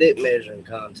ain't a dick measuring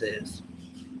contest.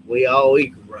 We all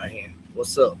equal right here.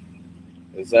 What's up?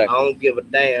 Exactly. I don't give a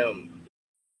damn.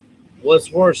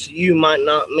 What's worse to you might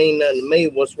not mean nothing to me.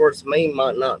 What's worse to me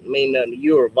might not mean nothing to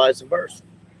you, or vice versa.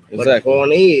 Exactly. But the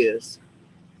point is,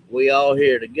 we all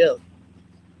here together.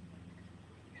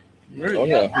 Right. Oh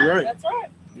yeah, You're right. That's right.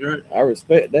 You're right. I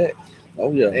respect that.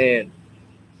 Oh yeah. And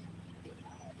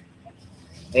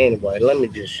anyway, let me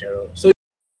just shut up. So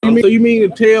you mean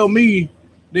to tell me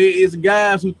there is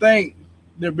guys who think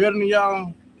they're better than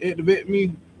y'all at the vet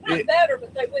meeting? Not better,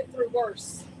 but they went through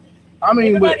worse. I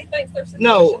mean, everybody thinks their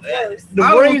no,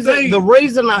 situation's worse. the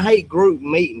reason I hate group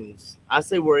meetings, I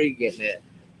see where you getting at.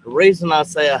 The reason I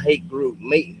say I hate group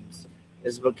meetings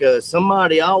is because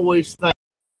somebody always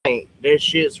think their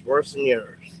shit's worse than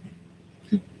yours.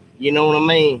 You know what I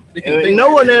mean? And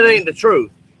knowing that ain't the truth,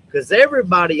 because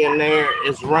everybody in there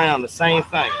is around the same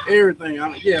thing. Everything,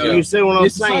 yeah. You see what I'm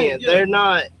It's the saying? same, yeah. They're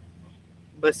not.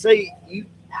 But see,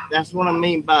 that's what I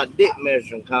mean by dick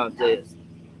measuring contest.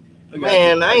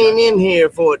 Man, I ain't in here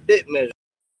for a dick measure.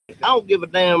 I don't give a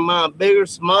damn am I bigger,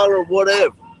 smaller,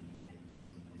 whatever.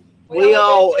 We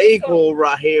all equal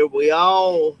right here. We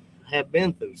all have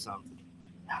been through something.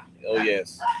 Oh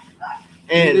yes.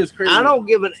 It And is crazy. I don't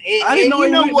give an. I didn't know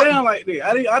you it went what? down like that.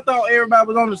 I thought everybody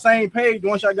was on the same page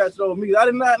once I got to those meetings. I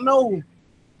did not know.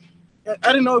 I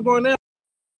didn't know it going down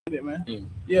like that, man.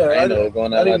 Yeah, I know it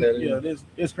going down like that. Yeah,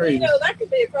 it's crazy. You know, that could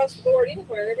be across the board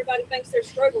anywhere. Everybody thinks their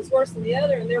struggle's worse than the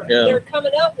other, and they're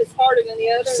coming up is harder than the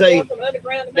other. See, and from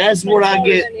underground to that's mainstream what I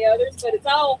harder get. Than the others, but it's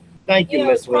all Thank you, know,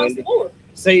 Miss across Wendy. the board.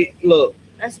 See, look,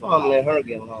 that's why I'm letting her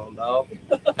get along, dog.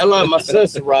 I like my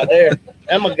sister right there.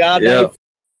 That's my goddamn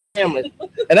family.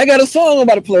 And I got a song I'm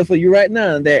about to play for you right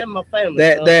now. That's my family.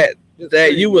 That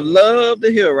you would love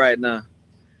to hear right now.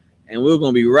 And we're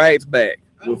gonna be right back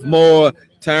with more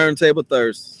Turntable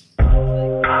Thirst. My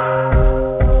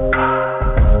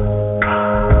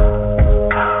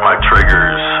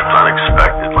trigger's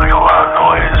unexpected, like a loud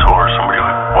noise or somebody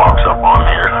walks up on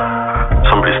me or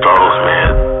somebody startles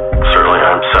me. Certainly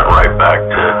I'm sent right back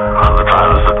to the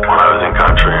times when I was in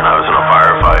country and I was in a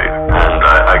firefight, and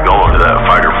I go into that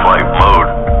fight or flight mode.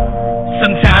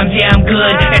 Sometimes, yeah, I'm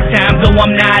good. At times, though,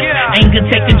 I'm not. Anger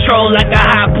take control like a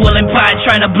hot boiling pot.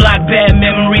 Trying to block bad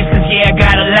memories, cause, yeah, I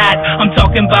got a lot. I'm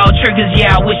talking about triggers triggers,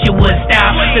 yeah, I wish it would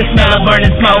stop. The smell of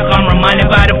burning smoke, I'm reminded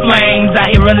by the flames.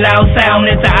 I hear a loud sound,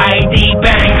 it's an IED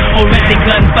bang. Or is it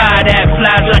gunfire that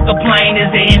flies like a plane?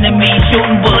 Is the enemy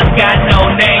shooting bullets, got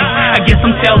no name? I guess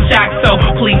I'm shell-shocked, so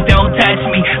please don't touch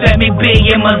me. Let me be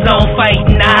in my zone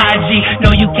fighting IG.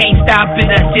 No, you can't stop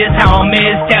it, that's just how I'm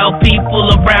is. Tell people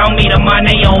around me to mind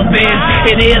their own biz.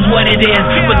 It is what it is,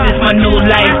 but this my new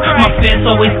life. My fists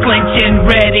always clenching,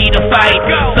 ready to fight.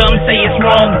 Some say it's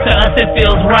wrong, to us it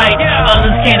feels right.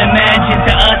 Others can't imagine,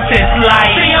 to us it's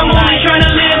life. See, I'm only trying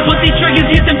to live, but these triggers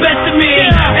get the best of me.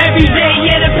 Every day,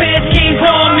 yeah, the past keeps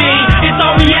on me. It's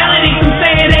all reality, some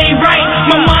say it ain't right.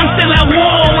 My mind's still at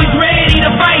war, always ready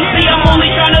to fight. See, I'm only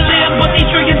trying to live, but these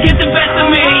triggers get the best of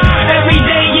me. Every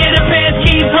day, yeah, the past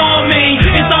keeps on me.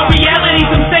 It's all reality,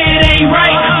 some say it ain't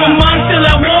right. My mind's still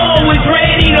at war, always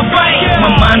ready to fight.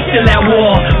 My mind's still at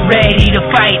war, ready to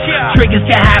fight. Triggers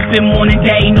can happen morning,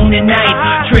 day, noon, and night.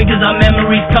 Triggers are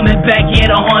memories coming back,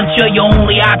 yeah, to haunt you. Your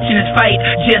only option is fight,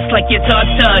 just like you're taught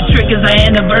to. Triggers are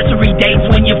anniversary dates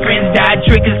when your friends die.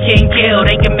 Triggers can kill,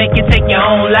 they can make you take your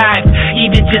own life.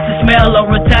 Even just a smell or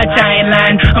a touch, I ain't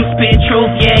lying. I'm spitting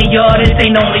truth, yeah, y'all, this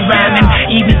ain't only rhyming.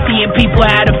 Even seeing people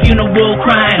at a funeral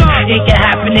crying. It can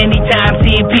happen anytime,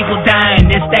 seeing people dying.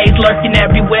 This day's lurking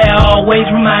everywhere, always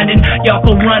reminding. Y'all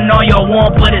can run all y'all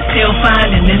want, but it's still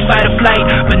finding. This fight or flight,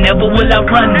 but never will I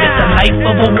run. It's the life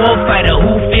of a war fighter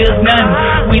who feels none.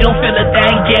 We don't feel a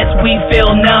thing, yes, we feel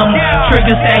numb.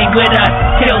 Triggers stay with us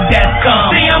till death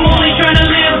comes. See, I'm only trying to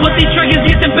live, but these triggers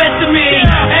get the best of me.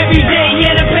 Every day,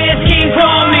 yeah, the past keeps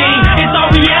on me. It's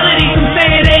all reality, some say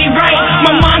it ain't right.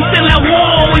 My mind's still at war,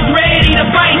 always ready to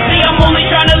fight. See, I'm only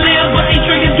trying to live, but these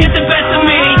triggers get the best of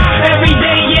me. Every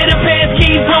day, yeah, the past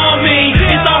keeps on me.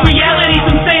 It's all reality,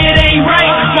 some say it ain't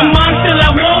right. My mind's still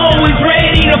at war, always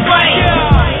ready to fight.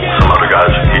 Some other guys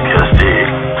with PTSD,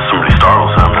 somebody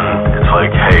startles them and it's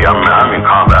like, hey, I'm in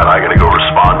combat, I gotta go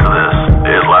respond to this.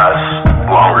 It lasts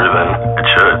longer than it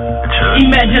should.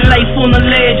 Imagine life on the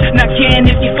ledge, not caring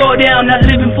if you fall down. Not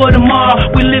living for tomorrow,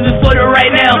 we living for the right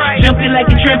now. Jumping like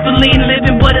a trampoline,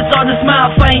 living but it's hard to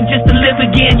smile. Fighting just to live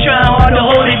again, trying hard to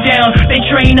hold it down. They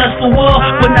train us for war,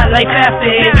 but not life after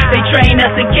it. They train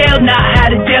us to kill, not how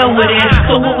to deal with it.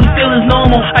 So what we feel is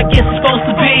normal, I guess it's supposed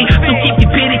to be. So keep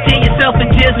your pity to yourself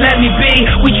and just let me be.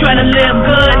 We try to live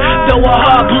good, though our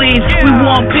heart bleeds. We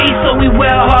want peace, so we wear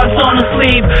our hearts on the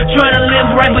sleeve. Trying to live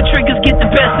right, but triggers get the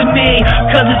best of me.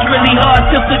 Cause it's really hard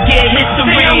to forget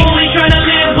history. See, I'm only trying to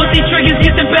live, but these triggers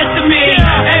get the best of me.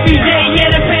 Every day, yeah,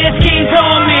 the past keeps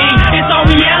on me. It's all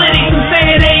reality, some say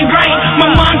it ain't right. My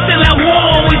mind's still at war,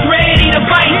 always ready to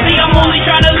fight. See, I'm only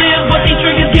trying to live, but these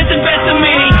triggers get the best of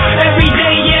me. Every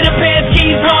day, yeah, the past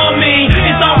keeps on me.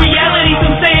 It's all reality,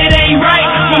 some say it ain't right.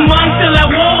 My mind's still at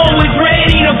war, always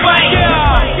ready to fight.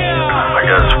 I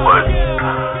guess what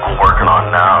I'm working on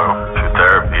now through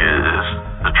therapy is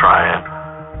to try and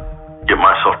get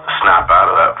myself to snap out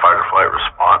of that fight or flight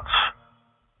response.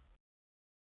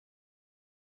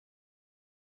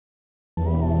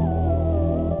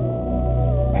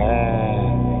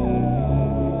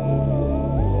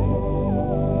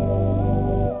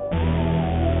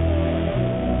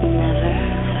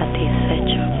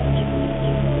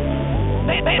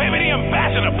 Baby, the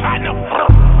ambassador partner.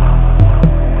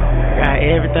 Got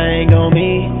everything on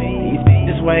me. These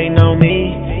bitches waiting on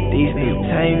me. These niggas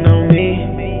hating on me.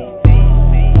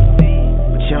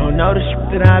 But you don't know the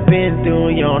shit that I've been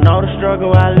through. You don't know the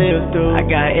struggle I lived through. I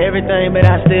got everything, but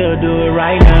I still do it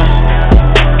right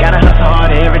now. Gotta hustle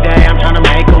hard every day. I'm trying to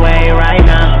make a way right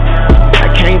now.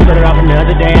 I can't put it off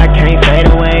another day. I can't fade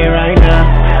away right now.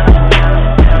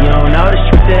 You don't know the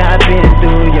shit that I've been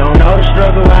through. You don't know the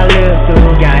struggle I lived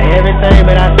through. Got everything,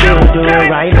 but I still do it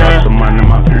right now. Some money,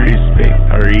 my respect,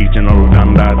 original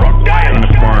gandad. In the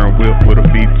foreign whip with a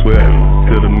B12,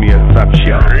 still to me a top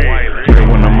shot. Straight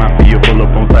when I'm out, you pull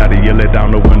up on side and yell it down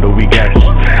the window, we got it.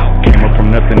 Came up from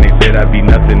nothing, they said I'd be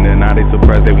nothing, and now they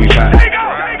surprised that we hot.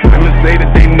 Women say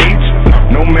that they need you,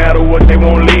 no matter what they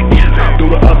won't leave you.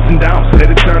 Through the ups and downs, let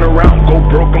it turn around, go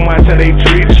broke and watch how they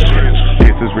treat you.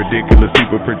 This is ridiculous,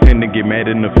 people pretend to get mad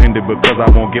and offended because I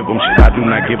won't give them shit. I do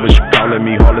not give a shit, calling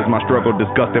me hard as my struggle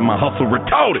disgusting, my hustle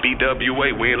retarded.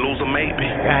 BWA, win, lose, or maybe.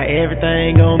 Got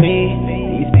everything on me.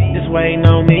 These bitches waiting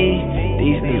on me.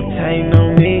 These niggas hating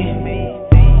on me.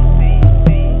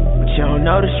 But you don't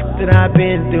know the shit that I've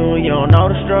been through. You don't know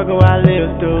the struggle I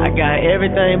lived through. I got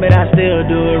everything, but I still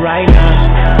do it right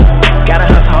now. Gotta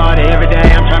hustle hard every day.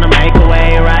 I'm trying to make a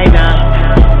way right now.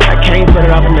 I can't put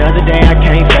it off another day. I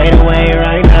can't fade away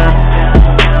right now.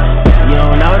 You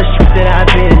don't know the shit that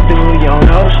I've been through. You don't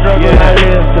know the struggle I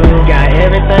lived through. Got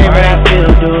everything, but I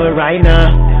still do it right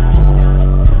now.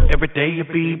 Every day you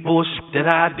be bullshit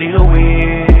I deal with.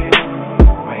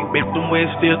 Ain't been through it,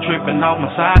 still tripping off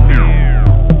my side view.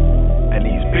 And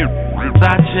these bitches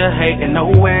out here hating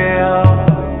nowhere.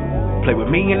 Play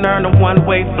with me and earn a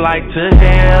one-way flight to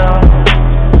hell.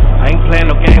 I ain't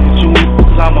playing no game with you,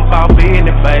 I'm about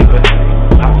business, baby.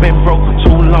 I've been broke for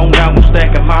too long, now I'm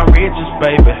stacking my riches,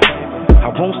 baby. I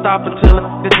won't stop until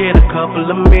I get a couple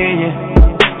of million.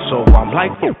 So I'm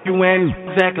like, fuck you and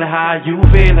exactly how you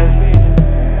feeling.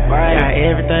 Right. Got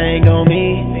everything on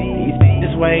me, these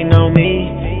bitches waiting on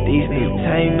me, these niggas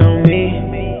hating on me.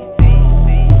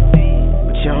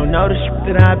 But you don't know the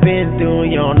shit that I've been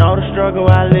through, you don't know the struggle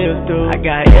I lived through. I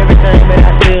got everything, but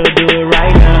I still do it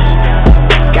right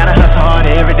now. Gotta hustle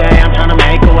hard every day, I'm tryna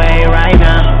make a way right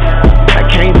now. I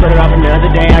can't put it off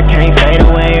another day, I can't fade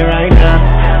away right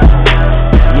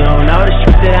now. You don't know the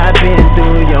shit that I've been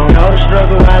through, you don't know the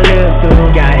struggle I lived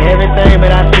through. Got everything,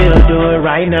 but I still do it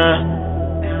right now.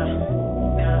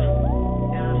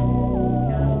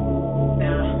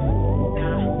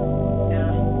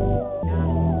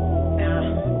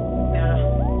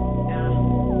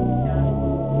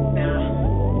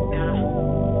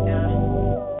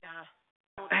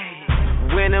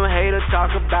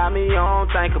 Talk about me, I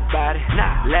don't think about it.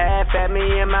 Nah. Laugh at me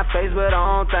in my face, but I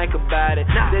don't think about it.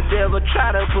 Nah. The devil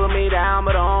try to put me down,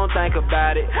 but I don't think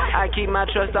about it. I keep my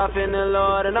trust off in the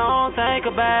Lord and I don't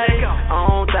think about it. I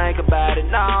don't think about it,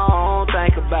 no, I don't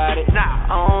think about it.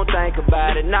 Nah. I don't think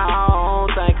about it, no, I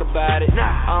don't think about it.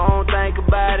 Nah. I don't think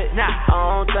about it, nah. I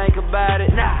don't think about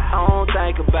it, nah. I don't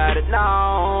think about it, no,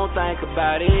 I don't think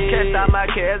about it. Cast all my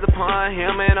cares upon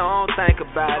him and I don't think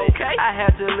about it. Okay. I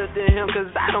have to look to him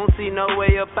cause I don't see no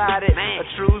way about it. Man. A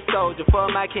true soldier for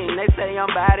my king, they say I'm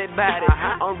bout it.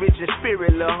 I'm rich in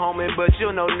spirit, little homie, but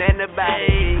you know nothing about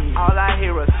it. All I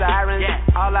hear are sirens,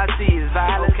 all I see is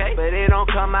violence. But it don't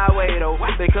come my way though,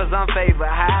 because I'm favored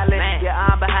highly. Yeah,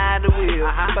 I'm behind the wheel,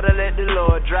 but I let the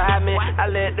Lord drive me. I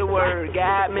let the word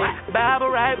guide me, Bible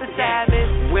right beside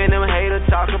me. When them haters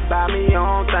talk about me, I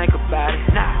don't think about it.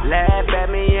 Laugh at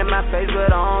me in my face,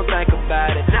 but I don't think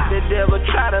about it. The devil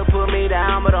try to put me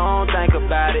down, but I don't think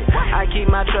about it. I keep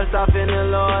my trust off in the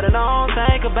Lord and I don't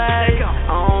think about it. I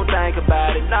don't think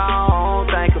about it, no, I don't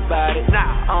think about it.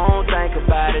 I don't think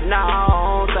about it, no, I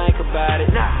don't think about it.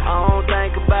 I don't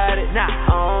think about it, I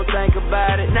don't think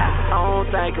about it. I don't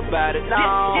think about it, no,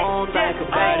 I don't think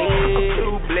about it. I'm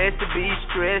too blessed to be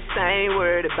stressed, I ain't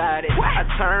worried about it. I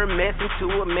turn mess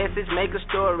into a message, make a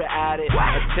story out of it.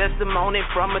 A testimony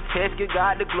from a test, give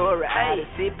God the glory out of it.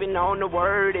 Sipping on the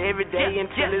word every day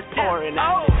until it's pouring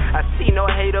out. I see no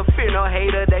hater, fear no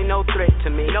hater, they no threat to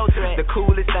me. No threat. The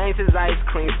coolest things is ice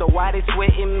cream, so why they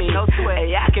sweating me? No sweat.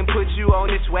 Hey, I can put you on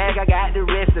this swag, I got the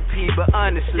recipe, but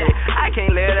honestly, I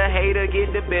can't let a hater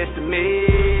get the best of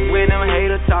me. When them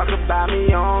haters talk about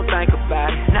me, I don't think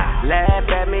about it. Laugh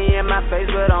at me in my face,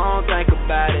 but I don't think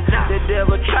about it. The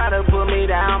devil try to put me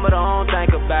down, but I don't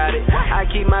think about it. I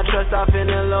keep my trust off in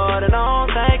the Lord and I don't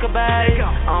think about it.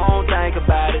 I don't think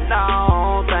about it, no, I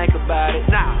don't think about it.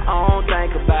 I don't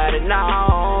think about it, no, I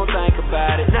don't think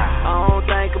about it. I don't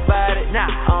think about it, I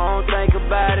don't think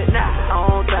about it. I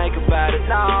don't think about it,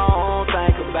 no, I don't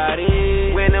think about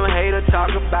it. When them haters talk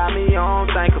about me, I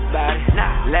don't think about it.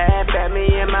 Laugh at me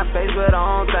in my face, but I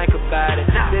don't think about it.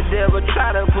 The devil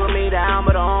try to put me down,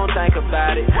 but I don't think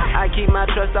about it. I keep my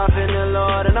trust off in the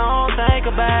Lord and I don't think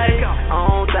about it. I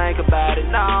don't think about it,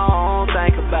 no, I don't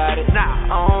think about it. I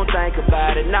don't think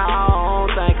about it, no, I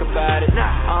don't think about it. I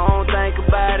don't think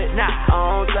about it, I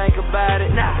don't think about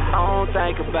it. I don't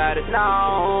think about it, no,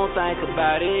 I don't think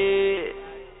about it.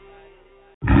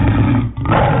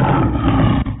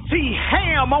 See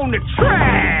Ham on the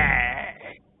track.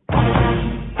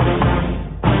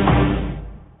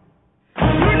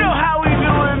 You know how we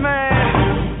do it, man.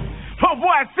 Oh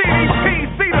boy, CDP,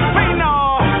 see the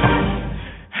phenom.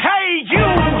 Hey, you.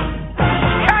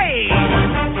 Hey.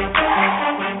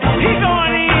 He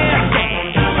going in.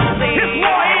 It's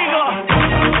War Eagle.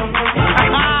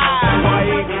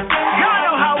 Y'all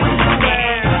know how we do,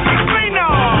 man.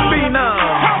 Phenom.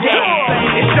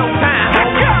 Yeah, it's showtime.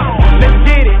 Let's go. Let's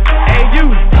get it.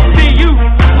 A-U-C-U.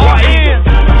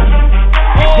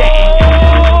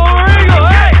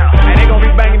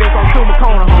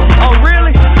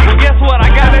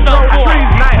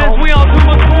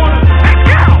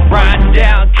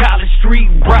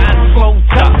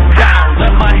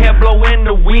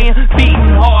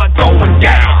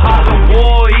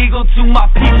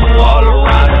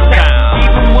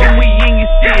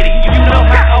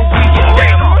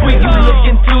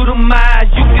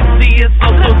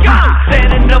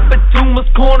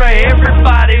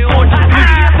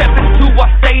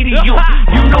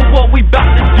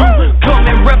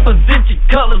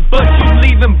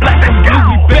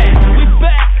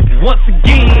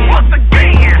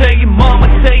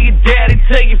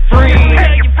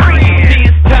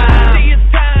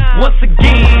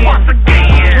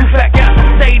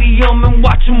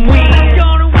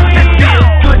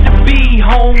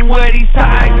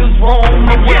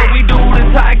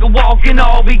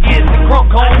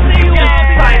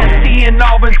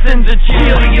 Auburn sends a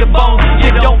chill to your bones.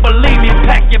 You don't believe me?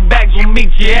 Pack your bags, we'll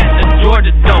meet you at the Georgia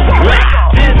Dome.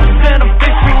 This is an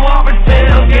official Auburn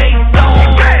tailgate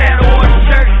zone. Wear that orange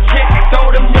shirt, check, throw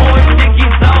them orange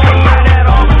stickies on. Wear that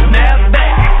Auburn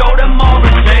snapback, throw them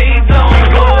Auburn shades on.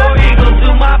 War Eagles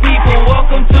to my people,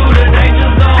 welcome to the danger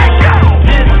zone.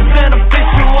 This is an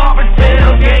official Auburn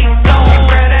tailgate zone.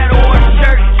 Wear that orange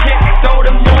shirt, check, throw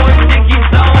them orange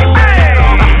stickies on. Wear that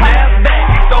Auburn snapback,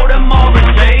 throw them Auburn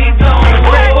shades on.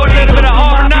 War Eagles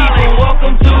to my people,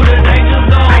 welcome to the danger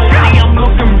zone. See, I'm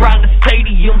looking round the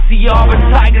stadium, see Auburn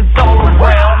Tigers all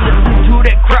around. Listen to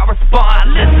that crowd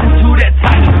respond, listen to that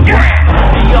Tigers ground.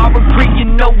 The Auburn Creek, you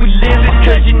know we live it,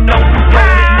 cause you know we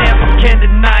roll it. Never can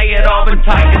deny it, Auburn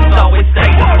Tigers always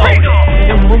stay devoted.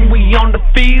 And when we on the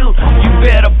field, you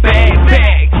better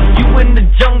bag. You in the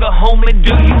jungle, homie,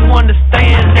 do you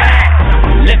understand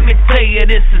that? Let me tell you,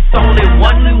 this is only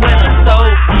one winner, so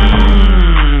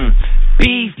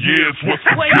beef. Yes, what's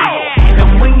Where you at?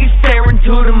 And when you stare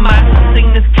into the mic, the thing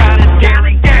that's kinda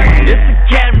scary. It's a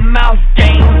cat and mouse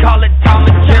game, call it Tom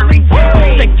and Jerry.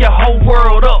 Shake your whole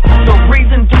world up, no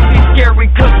reason to be scary,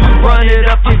 cause we run it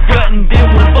up your gut and then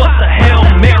we bust a Hail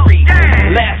Mary.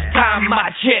 Last time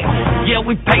I checked, yeah,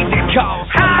 we paid the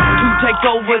cost to take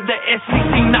over the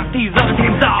SEC, knock these other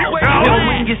teams off. And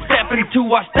when you step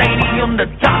into our stadium, the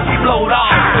top float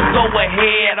off. So go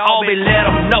ahead, Aubrey, let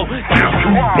them know. This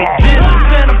is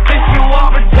an official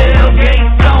Auburn tailgate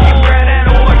zone. Wear that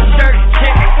orange shirt,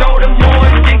 check, throw them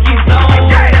orange stickies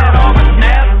on. Wear that Auburn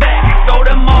snapback, throw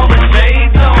them Auburn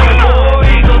shades on. War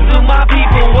Eagles to my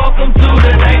people, welcome to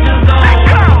the danger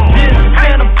zone. This is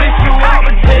an official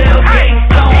Auburn tailgate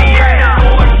zone. Wear that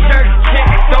orange shirt, check,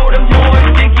 throw them orange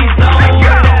stickies on.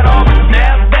 Wear that Auburn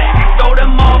snapback, throw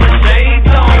them Auburn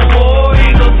shades on. War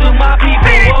Eagles to my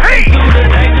people, welcome to the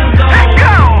danger zone.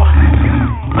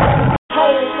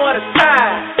 Home for the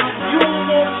tide. You don't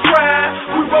wanna try.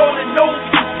 We rolling those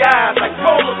guys like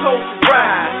roller coaster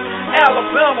rides.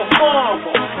 Alabama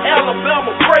mama,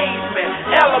 Alabama praise me,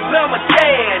 Alabama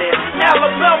daddy,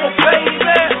 Alabama baby.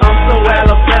 I'm so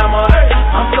Alabama,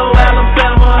 I'm so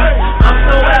Alabama, I'm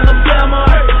so Alabama,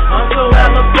 I'm so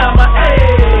Alabama.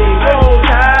 Hey, roll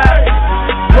tide,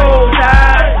 roll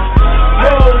tide,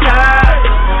 roll tide,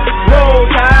 roll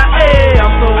tide. Hey,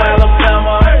 I'm so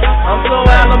Alabama, I'm so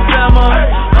Alabama,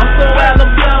 I'm so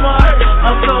Alabama,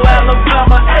 I'm so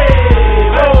Alabama. Hey,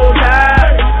 roll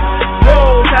tide,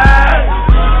 roll tide,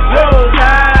 roll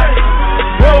tide,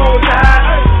 roll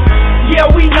tide. Yeah,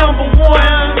 we number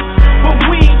one, but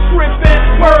we ain't tripping.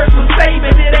 Words from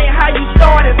Saban, it ain't how you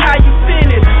start, it's how you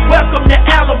finish. Welcome to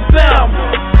Alabama,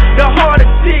 the heart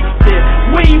addicted.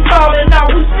 We ain't falling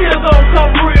out, we still gon'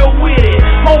 come real with it.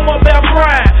 Home of Bell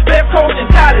Bryant, best coach in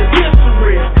college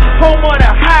history. Home of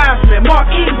the Heisman, Mark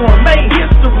Ingram made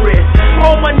history.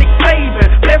 Home of Nick Saban,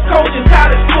 best coach in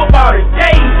college football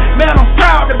today. Man, I'm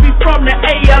proud to be from the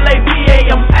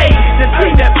ALABAMA, the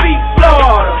team that beat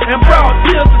Florida and brought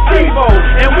tears to Tebow.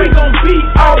 And we gon' beat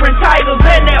Auburn Tigers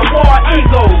and that War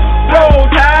Eagle. Roll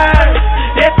Tide,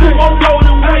 that's who I'm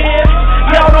rolling with.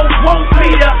 Y'all don't want me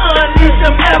to unleash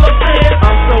them elephants.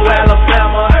 I'm so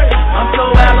Alabama, I'm so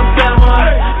Alabama,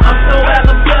 I'm so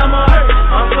Alabama,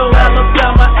 I'm so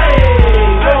Alabama. Hey,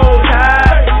 roll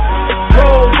tide,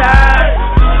 roll tide,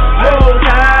 roll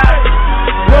tide,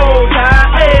 roll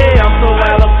tide. Hey, I'm so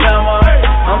Alabama,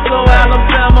 I'm so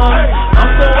Alabama,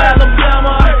 I'm so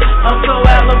Alabama, I'm so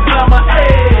Alabama.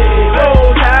 Hey,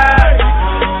 roll tide,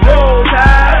 roll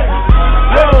tide,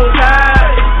 roll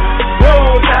tide,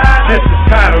 roll tide. This is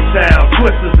Title Town,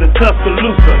 Twisters and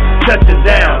Tuscaloosa, touching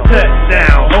down,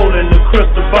 touchdown, holding the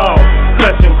crystal ball,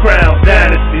 clutching crown,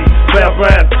 dynasty. Bell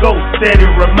Bryant's ghost steady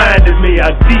reminded me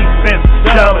our defense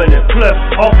dominant, plus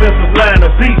offensive line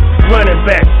of beats, running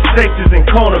back, safeties and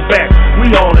cornerbacks.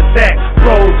 We on attack,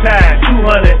 roll tide,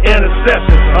 200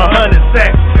 interceptions, 100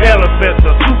 sacks. Elephants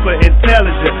are super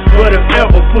intelligent, but if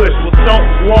ever push, will stomp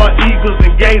War Eagles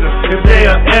and Gators if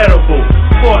they are edible.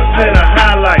 Sports Center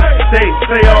highlights,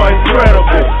 they are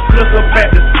incredible. Look up at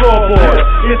the scoreboard,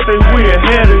 if they we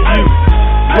ahead of you.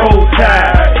 Roll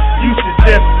Tide, you should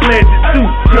just pledge it to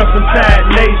Crimson Tide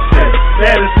Nation.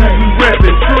 That is who we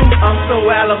reppin' to. I'm so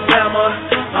Alabama,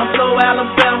 I'm so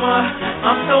Alabama,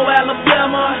 I'm so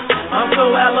Alabama, I'm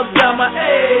so Alabama.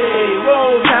 Hey,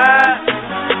 roll tide,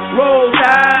 roll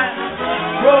tide,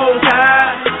 roll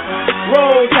tide,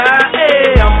 roll tide.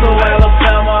 Hey, I'm so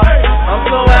Alabama, I'm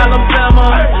so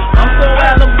Alabama, I'm so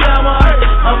Alabama,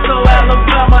 I'm so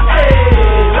Alabama. Hey,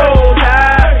 roll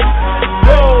tide,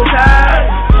 roll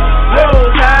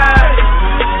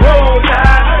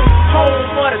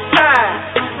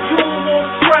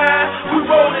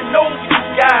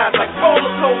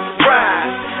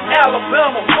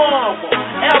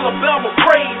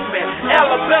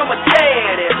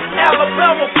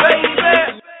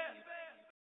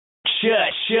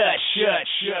One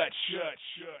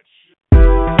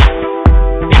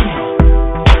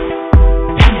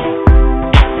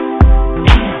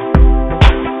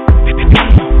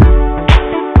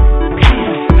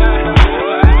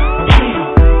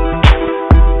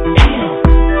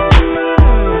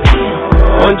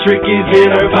trick is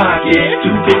in her pocket,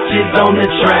 2 bitches on the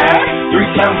track.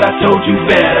 3 times I told you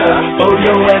better, hold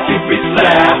your ass if it's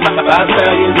slap. 5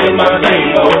 stallions in my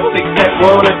table, 6 that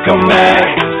wanna come back.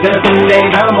 7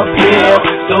 days I'm a pimp,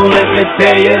 so let me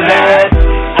tell you that.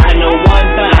 I know one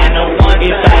thing,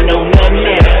 if I know nothing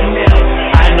else.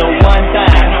 I know one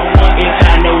thing, if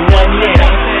I know nothing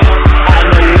else. I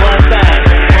know one thing,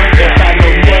 if I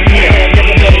know nothing else.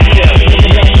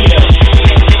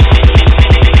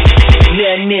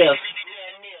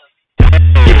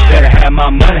 Bitch better have my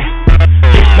money.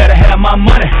 Bitch better have my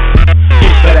money.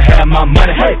 Bitch better have my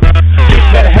money. Hey, bitch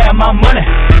better have my money.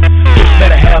 Bitch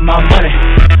better have my money.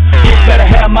 Bitch better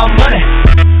have my money.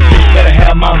 Bitch better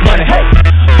have my money. Hey,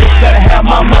 bitch better have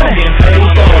my money.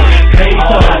 Pay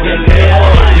for it.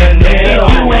 If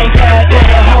you ain't got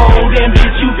that hoe, then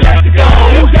bitch you got to go.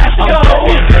 You got to go.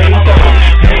 Pay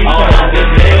for it.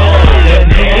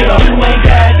 If you ain't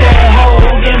got that hoe,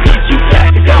 then bitch you got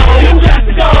to go. You got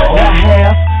to go. Not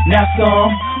half, not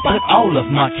some, but all of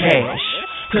my cash.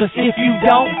 Cause if you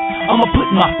don't, I'ma put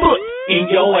my foot in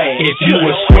your ass. If you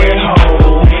a square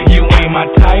hoe, you ain't my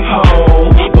type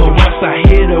hoe. But once I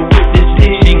hit her with this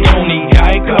dick, she gon' need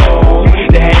Geico.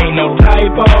 There ain't no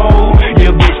typo,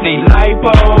 your bitch need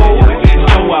lipo.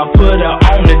 So I put her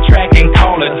on the track and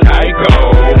call her Tycho.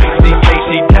 She say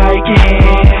she Tykin,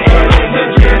 and the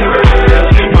general.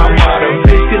 My water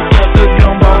bitch can suck the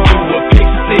gumbo to a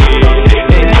pixie.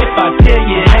 And if I tell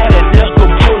you how to duck or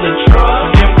pull a truck,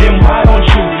 then why don't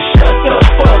you shut the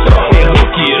fuck up and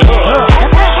hook it up?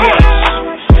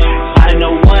 I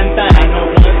know one thing,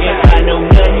 if I know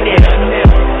nothing else.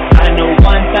 I know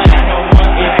one thing,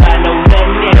 if I know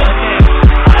nothing else.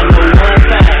 I know one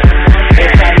thing,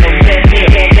 if I know nothing else.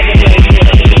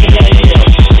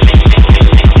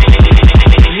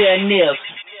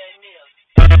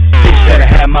 Bitch better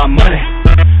have my money.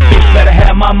 Bitch better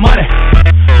have my money.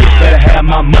 Bitch better have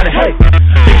my money. Hey,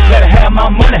 bitch better have my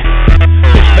money.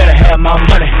 Bitch better have my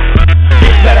money.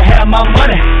 Bitch better have my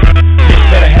money. Bitch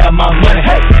better have my money.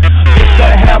 Hey, bitch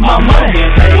better have my money.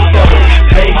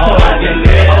 Pay for it.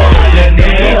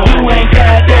 If you ain't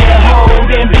got that hoe,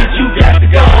 then bitch you got to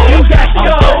go. You got to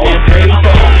go. Pay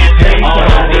for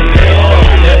it.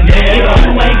 If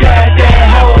you ain't got that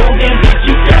hoe, then bitch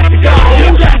you got to go. You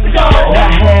got to go.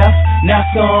 Not half, not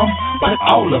some, but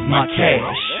all of my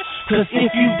cash. Cause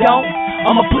if you don't,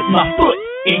 I'ma put my foot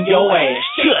in your ass.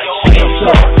 Hands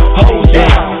up, hold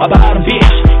down, about a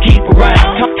bitch, keep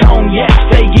around. Cognac,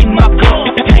 stay in my cup.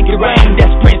 Tanky rain,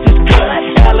 that's princess cut.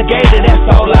 Alligator, that's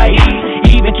all I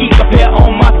eat. Even keep a pair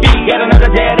on my feet. Got another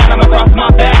dead animal across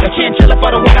my back. A chinchilla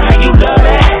for the winter, how you love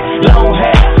that? Long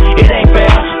hair, it ain't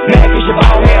fair. Black is your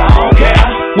bald hair, I don't care.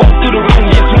 Walk through the room,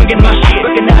 just swinging my shit.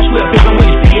 Recognize real different when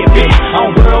you see it, bitch.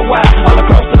 I'm worldwide, all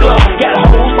across the globe. Got a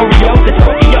hoes from Rio to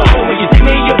Tokyo. When you see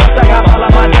me, you bust, I got all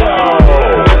of my dough.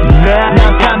 Now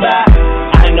I'm talking about,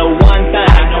 I know one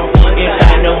thing, if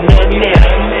I know nothing else.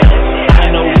 I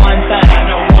know one thing,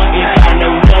 if I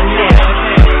know nothing else.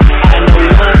 I know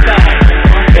one thing,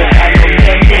 if I know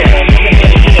nothing else.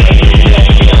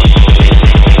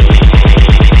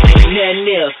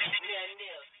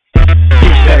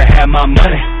 bitch better have my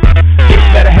money.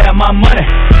 Bitch better have my money.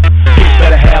 Bitch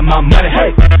better have my money.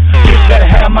 Hey, bitch better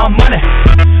have my money.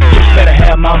 Bitch better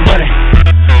have my money.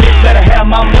 Bitch better have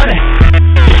my money.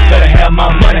 Bitch better have my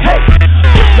money. Hey,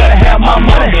 bitch better have my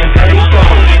money.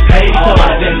 Pay for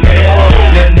it.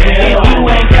 If you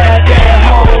ain't got that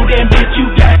hoe, then bitch you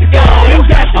got to go. You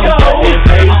got to go.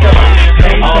 Pay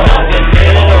for it.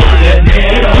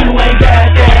 If you ain't got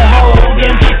that hoe,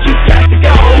 then bitch you got to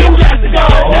go. You got to go.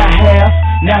 Not half,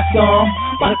 not some,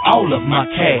 but all of my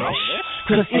cash.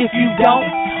 Cause if you don't,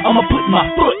 I'ma put my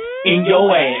foot in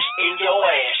your ass. In your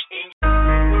ass.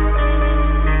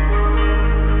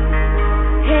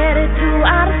 Headed to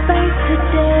outer space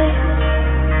today.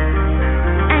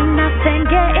 Ain't nothing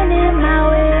getting in my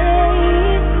way.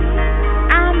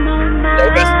 I'm on my They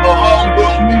got some more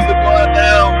homegrown music going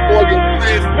down. Morgan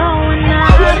Cliff. going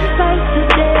out outer space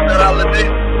today. That holiday.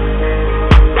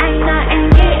 Ain't nothing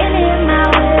getting in my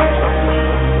way.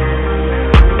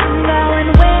 I'm going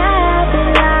where I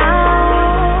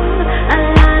belong.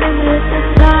 Aligning with the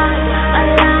stars.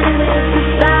 Aligning with the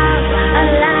stars.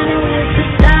 Aligning with the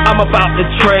stars. I'm about to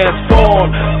transform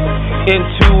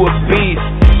into a beast.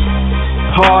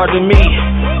 Pardon me,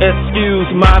 excuse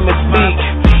my mistake.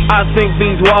 I think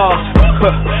these walls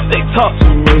They talk to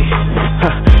me.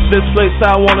 This place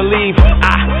I wanna leave.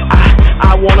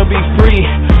 I wanna be free.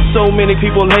 So many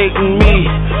people hating me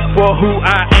for who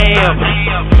I am.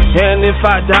 And if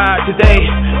I died today,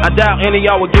 I doubt any of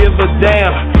y'all would give a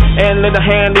damn. And lend a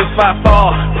hand if I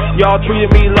fall. Y'all treated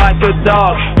me like a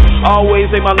dog. Always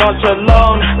ate my lunch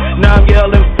alone. Now I'm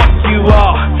yelling, fuck you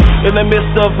all. In the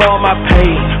midst of all my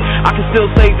pain, I can still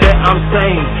say that I'm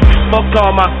sane. Fuck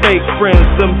all my fake friends,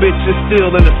 them bitches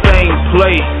still in the same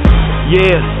place.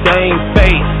 Yeah, same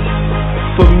face,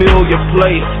 familiar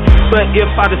place. But if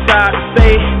I decide to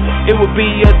stay, it would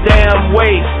be a damn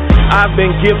waste. I've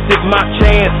been gifted my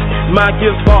chance, my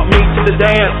gifts brought me to the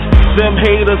dance. Them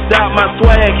haters doubt my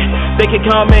swag, they can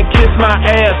come and kiss my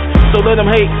ass. So let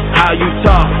them hate how you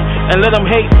talk, and let them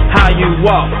hate how you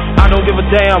walk. I don't give a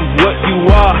damn what you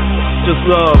are, just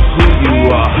love who you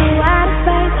are. You out of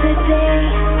sight today,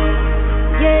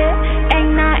 yeah,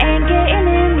 ain't nothing getting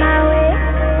in my way.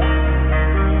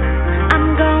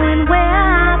 I'm going where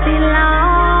I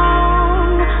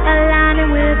belong,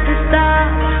 aligning with the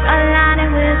stars,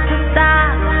 aligning with the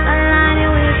stars,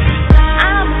 aligning with the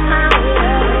stars.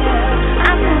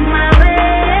 I'm on my way,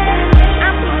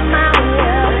 I'm on my way, I'm on my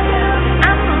way,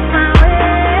 I'm on my way,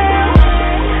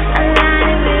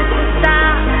 aligning with the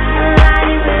stars,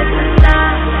 aligning with the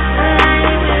stars,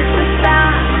 aligning with the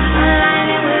stars,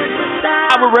 aligning with the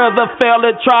stars. I would rather fail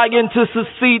at trying to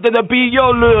succeed than to be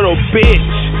your little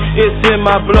bitch. It's in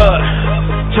my blood,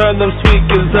 turn them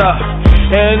speakers up.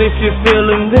 And if you're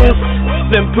feeling this,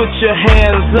 then put your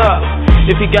hands up.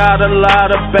 If you got a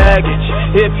lot of baggage,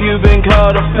 if you've been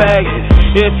called a faggot,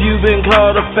 if you've been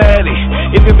called a fatty,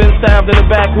 if you've been stabbed in the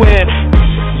back when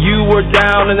you were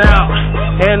down and out,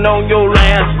 and on your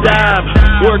last dime,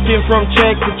 working from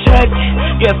check to check,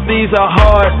 yes, these are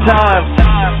hard times.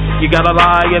 You got a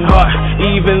lying heart,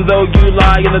 even though you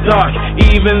lie in the dark.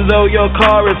 Even though your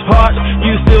car is parked,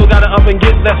 you still gotta up and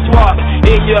get that swap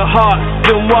in your heart.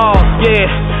 Them walls, yeah,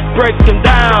 break them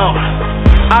down.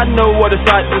 I know what it's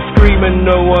like to scream and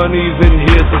no one even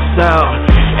hears the sound.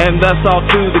 And that's all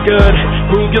to the good.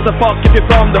 Who gives a fuck if you're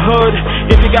from the hood?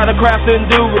 If you got a craft and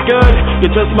do it good, you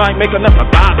just might make enough to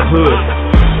buy the hood.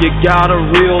 You got a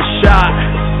real shot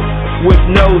with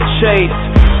no chase.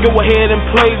 Go ahead and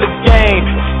play the game.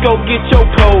 Go get your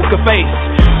poker face.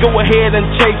 Go ahead and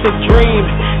chase a dream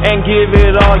and give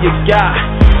it all you got.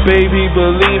 Baby,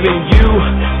 believe in you,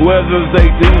 whether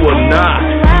they do or not.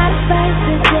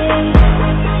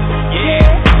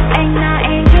 Yeah. Ain't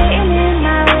nothing getting in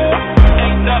my way.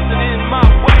 Ain't nothing in my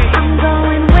way. I'm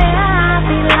going where I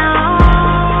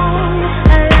belong,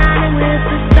 aligning with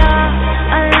the stars,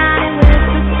 aligning with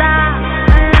the stars,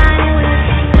 aligning with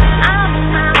the stars.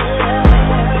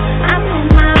 I'm on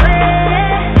my way,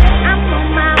 I'm on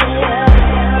my way, I'm on my way,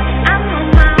 I'm on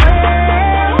my way,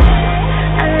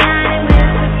 aligning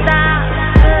with the stars,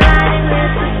 aligning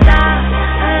with the stars,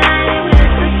 aligning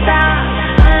with the stars,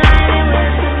 aligning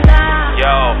with the stars.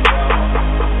 Yo,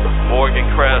 Morgan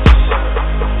Crest,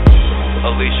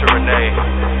 Alicia Renee,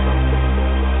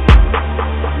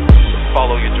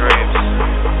 follow your dreams.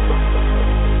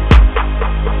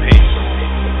 Peace.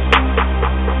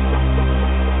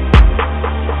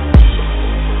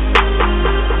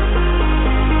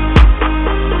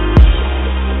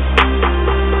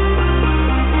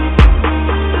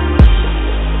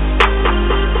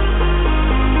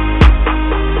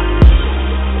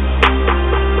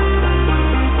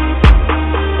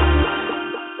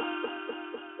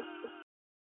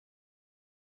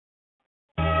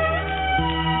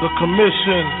 The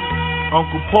Commission,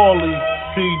 Uncle Paulie,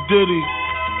 P. Diddy,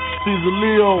 Caesar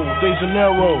Leo, De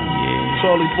Janeiro,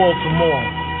 Charlie Baltimore,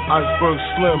 Iceberg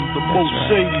Slim, The Most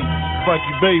Shady,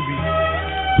 Frankie Baby.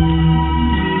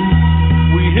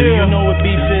 We here. Do you know what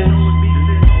beef is?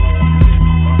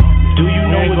 Do you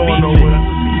know what beef is?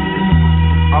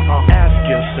 Ask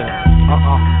yourself.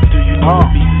 Do you know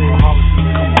what beef is?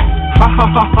 Ha ha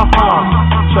ha ha ha.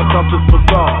 Check out this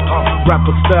bizarre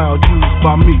rapper style used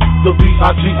by me. The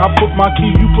V.I.G. I put my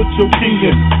key, you put your key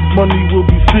in. Money will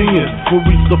be seeing, we'll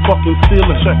reach the fucking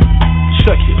ceiling.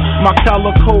 Check it. My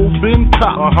calico been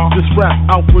cop. This rap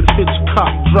Alfred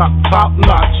Hitchcock drop top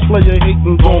notch. Player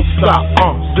hating gon' stop.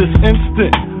 This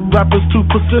instant, rappers too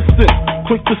persistent,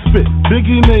 quick to spit.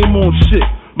 Biggie name on shit.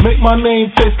 Make my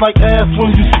name taste like ass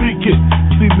when you speak it.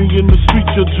 See me in the street,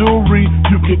 your jewelry,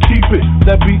 you can keep it.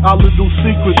 That be our little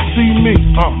secret. See me,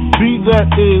 B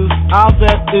that is, I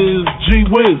that is, G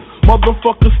Wiz.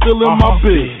 Motherfuckers still in my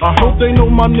biz. Hope they know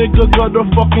my nigga got a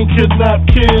fucking kidnap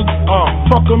kids.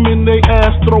 Fuck them in they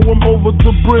ass, throw them over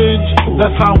the bridge.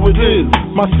 That's how it is.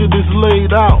 My shit is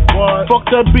laid out. Fuck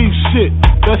that beef shit.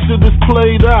 That shit is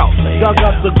played out. Y'all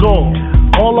got to go.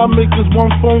 All I make is one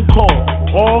phone call.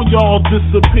 All y'all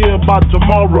disappear by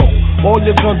tomorrow. All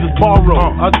your guns is borrowed.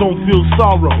 I don't feel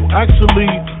sorrow.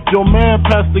 Actually, your man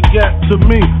passed the gap to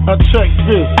me. Now check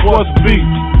this. What's beef?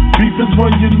 Beef is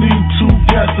when you need 2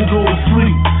 cats to go to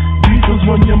sleep. Beef is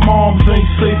when your moms ain't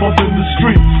safe up in the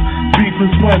streets. Beef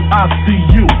is when I see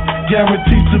you,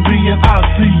 guaranteed to be in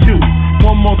ICU.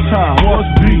 One more time, what's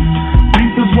beef?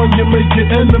 Beef is when you make your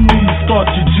enemies start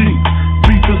your Jeep.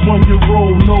 Beef is when you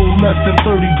roll no less than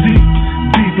 30 deep.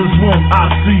 Beef is when I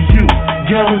see you,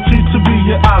 guaranteed to be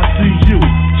in ICU.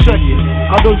 Check it,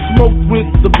 I done smoked with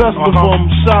the best of them,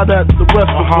 shot at the rest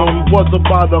of them. Was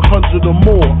about 100 or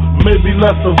more, maybe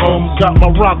less of them. Got my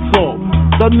rocks off.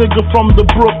 That nigga from the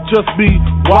brook just be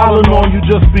wildin' on you,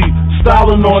 just be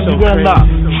styling on you. And I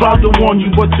tried to warn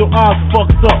you, but your eyes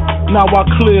fucked up. Now I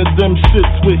cleared them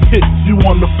shits with hits, you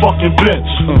on the fucking bench.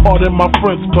 Pardon my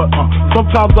French, but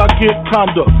sometimes I get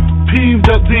kinda peeved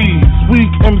at these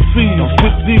weak MCs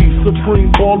with these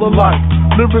supreme baller like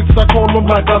lyrics. I call them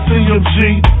like I see them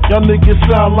G. Y'all niggas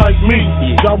sound like me.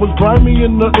 Y'all was grimy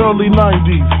in the early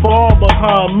 90s, far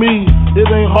behind me. It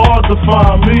ain't hard to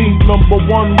find me. Number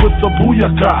 1 with the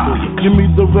booyaka. Give me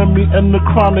the Remy and the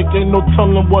Chronic. Ain't no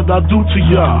telling what I do to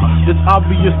y'all. It's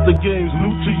obvious the game's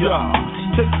new to y'all.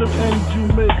 Take the ends you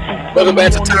make. Welcome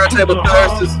back to Turntable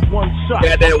Thursdays.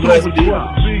 Got that West beat.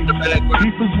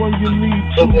 Beef is when you need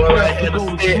 2 cats to go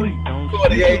to sleep.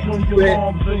 Beef is when your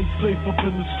moms ain't safe up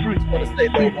in the street.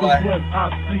 Beef is when I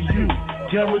see you,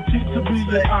 guaranteed to be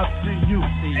in ICU.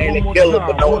 Ain't a killer,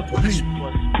 but no one push.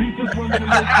 Beef is when you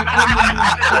make your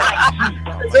enemies start your Jeep.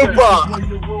 Super. When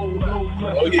you roll no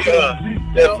less Oh than yeah, 30 deep.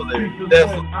 definitely, Beef is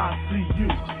definitely. when I see you,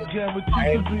 guaranteed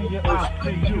to be in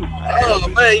ICU. Oh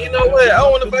man, you know what? I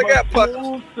wonder if I got pockets.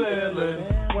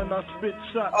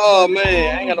 Oh man, I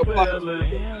ain't got no pockets.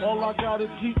 All I got is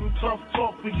heat and tough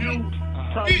talk for you.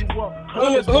 Tell you what, Who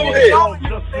hit?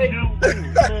 hit?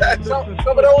 Some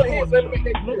of those hits, let me make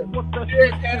it clear.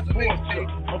 Derek has a name.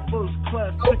 A first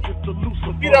class ticket to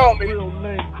Lucifer. Get on me. Real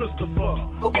name Christopher.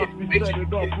 Okay, We set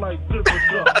it off like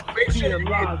Vivica. Make sure you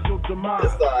Realize your demise.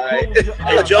 It's alright. Close your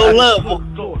Hey, eyes. Joe Love.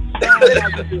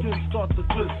 Start to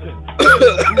glisten.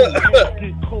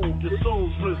 Get cold, your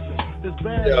soul's risen. It's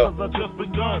bad Yeah. cause I just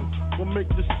begun. What make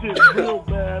the shit real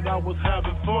bad, I was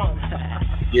having fun.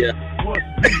 Yeah. What's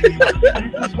beef?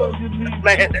 Beef is what you need.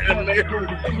 Man, that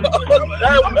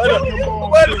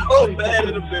was so bad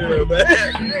in the mirror, man.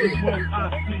 When I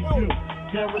see you,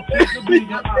 guaranteed to be in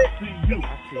ICU.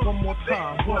 One more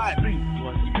time, what's beef?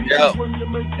 Beef Yo, is when you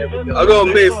make your enemies I'm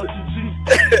gonna miss start it. your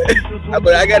Jeep.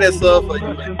 But I got that song for you,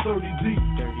 Less man. than 30 deep.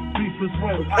 Beef is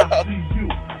when I see you,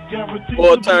 guaranteed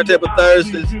More to be Turntable in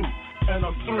Thursdays. ICU. And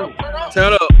I'm through.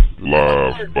 Turn up.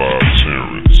 Live Bob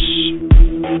Series.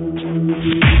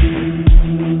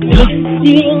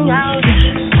 Looking out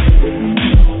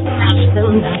across the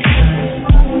night,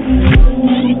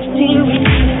 mysterious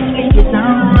is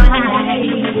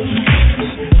alright.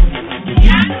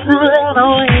 Will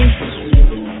always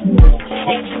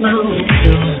take my own.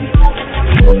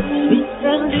 We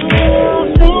can do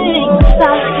things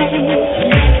right.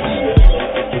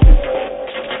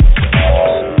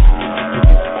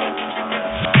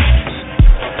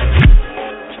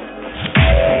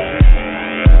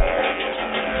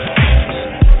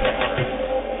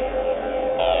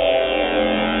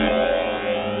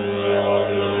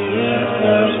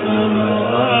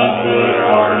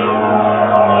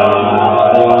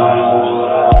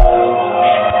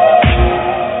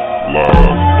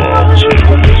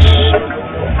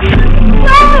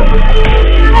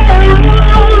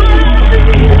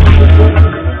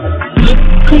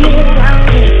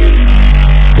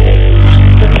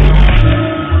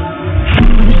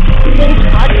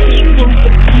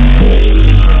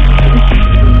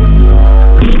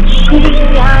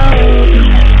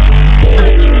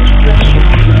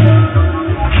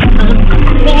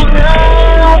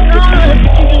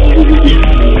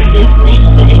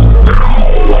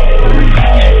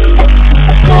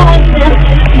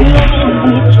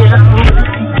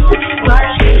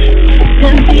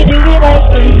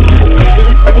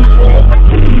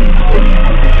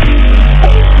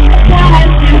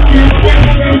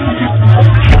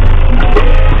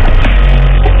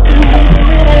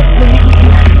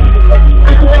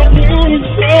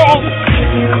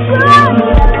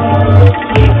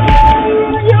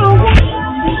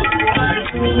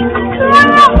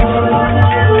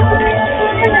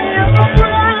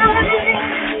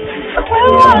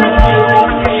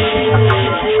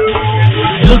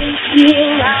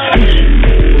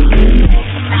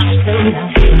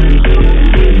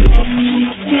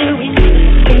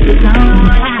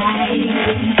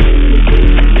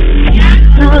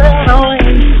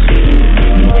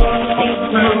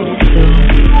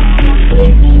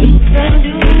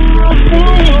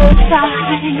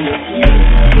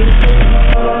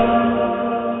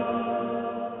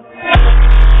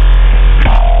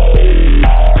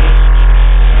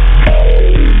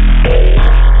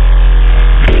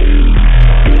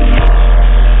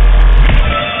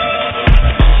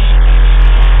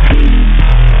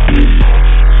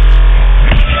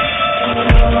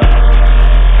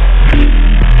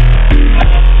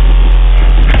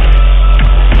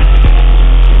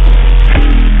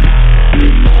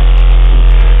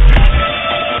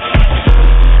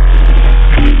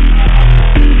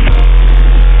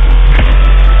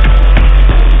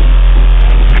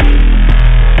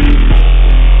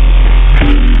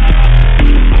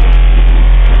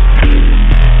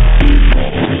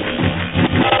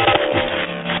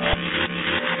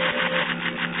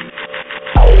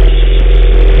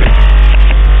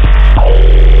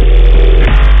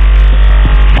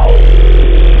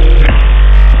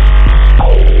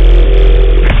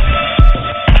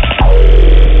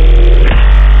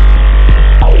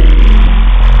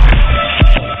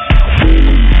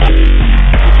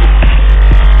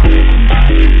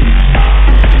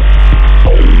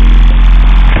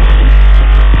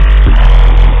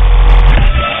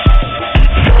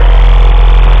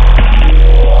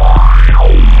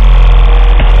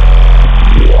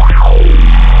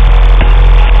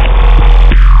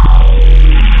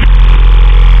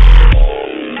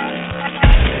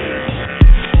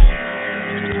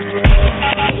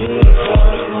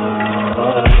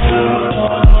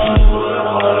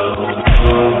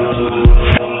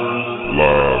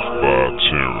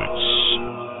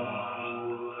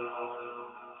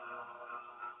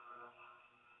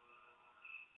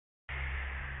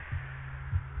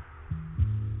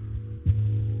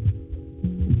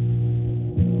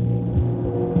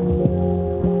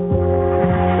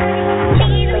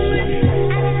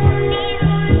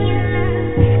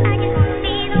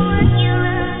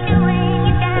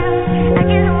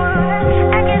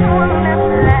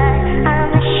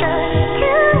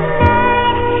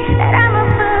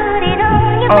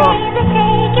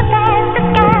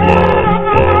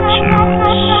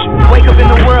 Wake up in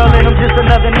the world and I'm just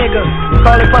another nigga.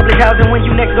 Call it public housing when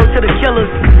you next door to the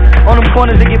killers. On them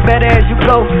corners it get better as you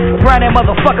go. Grind that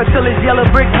motherfucker till it's yellow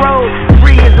brick road.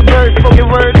 Free as a bird,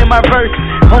 spoken word in my verse.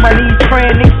 On my knees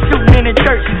praying, niggas shooting in the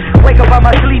church. Wake up out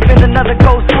my sleep in another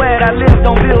cold sweat. I lived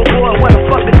on Billboard, what the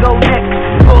fuck to go next?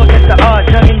 Go against the odds,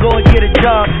 young and go and get a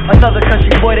job. Another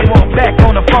country boy, they want back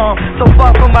on the farm. So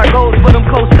far from my goals, but I'm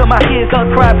close to my kids. I'll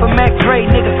cry for Mac Dre,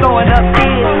 niggas throwing up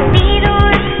kids.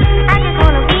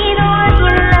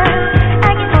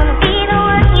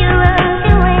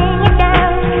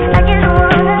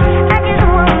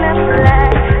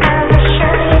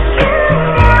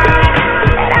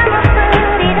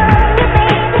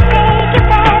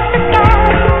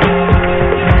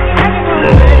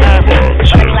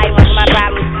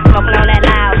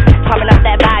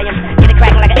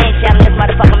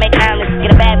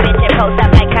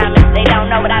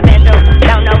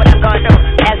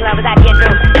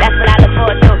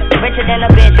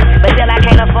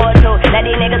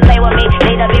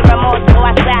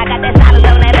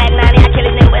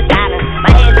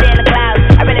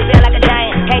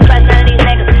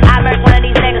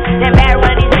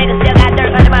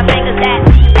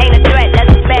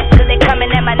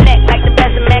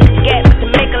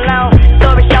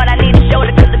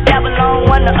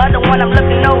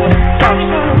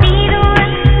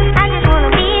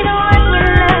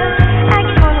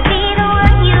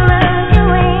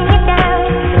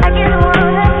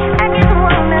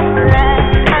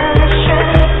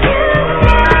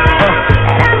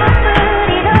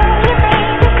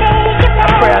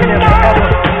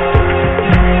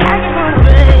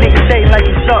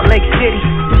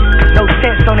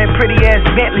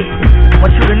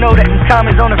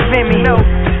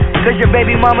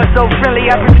 Mama so friendly,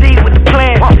 I proceeded with the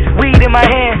plan. Weed in my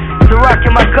hand, Ciroc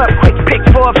in my cup, quick pick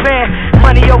for a fan.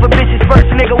 Money over bitches first,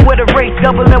 nigga with a race.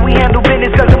 Double and we handle business,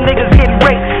 cause them niggas getting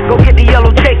raped. Go get the yellow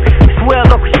tape, swell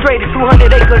orchestrated,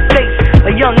 200 acre estates.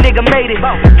 A young nigga made it,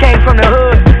 came from the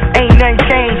hood, ain't nothing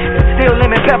changed. Still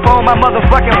lemon pepper on my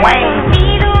motherfucking wang.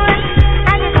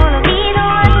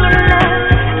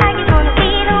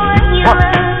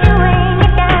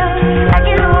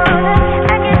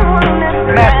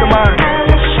 Mastermind.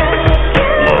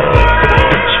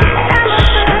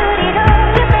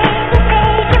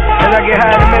 I get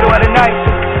high in the middle of the night.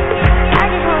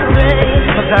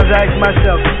 Sometimes I ask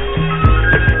myself,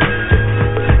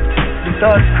 do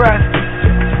thugs cry?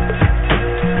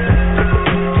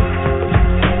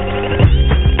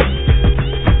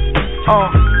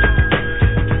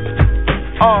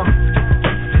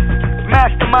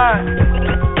 Mastermind.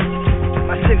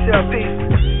 My 6 LP.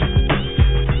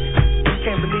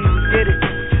 Can't believe we did it.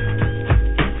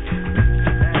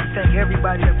 Man, I thank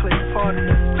everybody that played a part in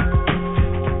this.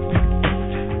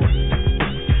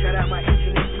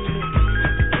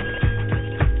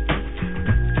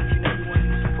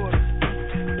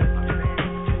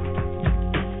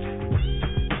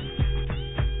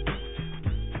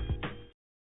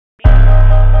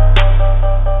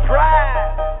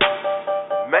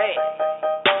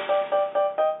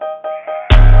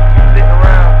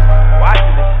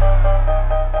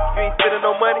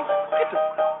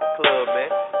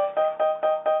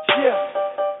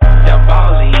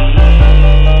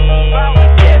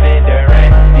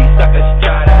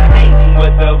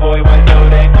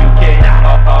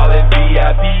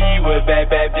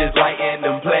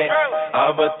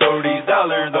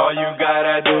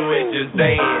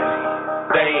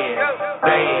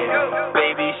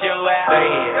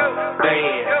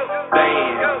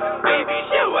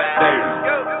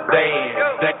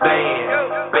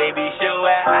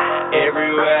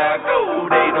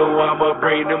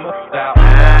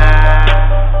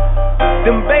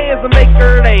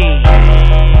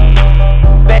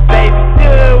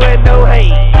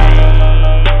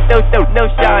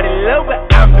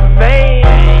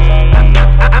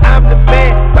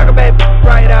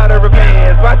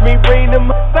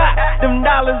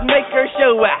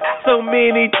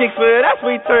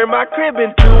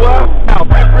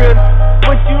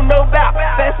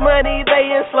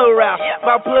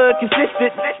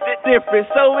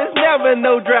 So it's never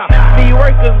no drought. The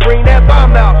workers bring that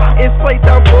bomb out. It's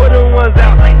playtime for the ones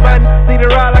out. My see the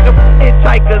ride like a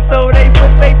hitchhiker, so they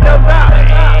put their thumbs out.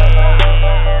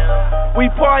 We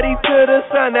party to the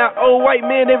sun out. Old white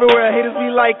men everywhere. Haters be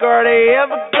like, are they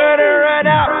ever gonna run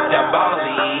out?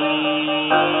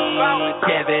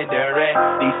 Kevin Durant.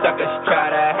 These suckers try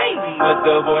to hate me, but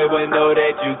the boy would know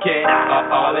that you can't.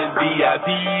 All in VIP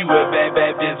with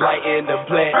bad just lighting them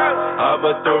plants.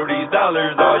 I'ma throw these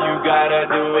dollars, all you gotta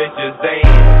do is just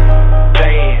dance,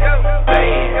 dance,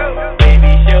 dance.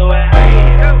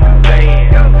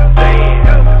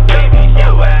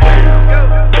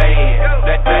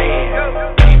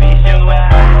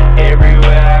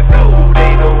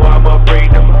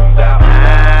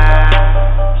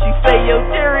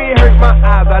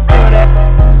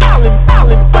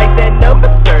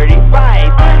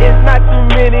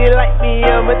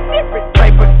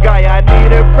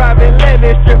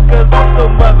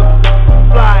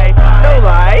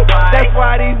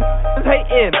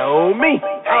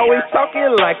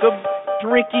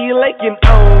 Frankie Lakin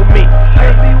on me.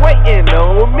 They be waiting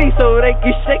on me so they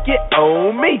can shake it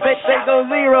on me. They go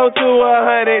 0 to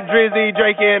 100, Drizzy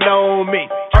drinking on me.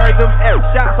 Heard them F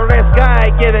shots, so that's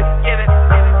God given.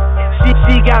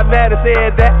 She got mad and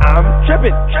said that I'm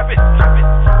tripping.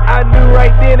 I knew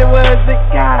right then it was the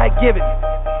God given.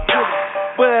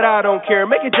 But I don't care,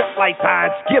 make it just like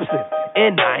Todd Gibson.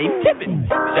 And I ain't tipping.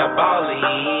 Jambali,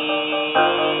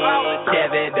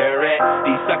 Kevin Durant.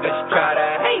 These suckers try to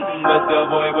hate me, but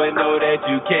the boy would know that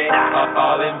you can't.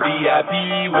 All in VIP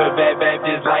with bad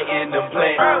just lighting them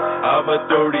plants. I'ma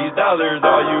throw these dollars,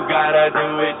 all you gotta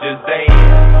do is just dance.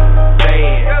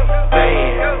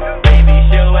 Baby,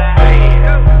 show out.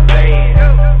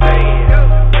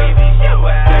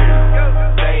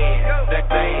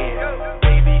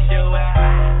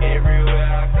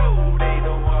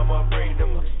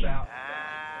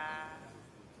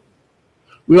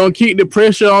 We're going to keep the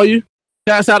pressure on you.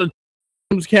 Shouts out to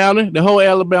James County, the whole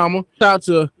Alabama. Shout out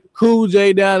to Cool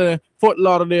J down in Fort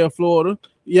Lauderdale, Florida.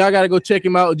 Y'all got to go check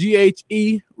him out.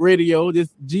 GHE Radio. This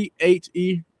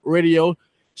GHE Radio.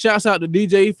 Shouts out to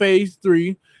DJ Phase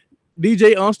 3,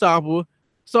 DJ Unstoppable,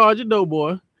 Sergeant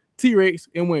Doughboy, T-Rex,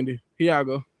 and Wendy. Here y'all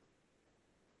go.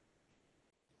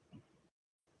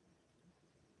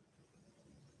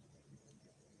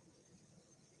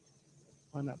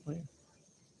 Why not playing?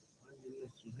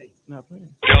 Not playing.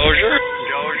 Dozier.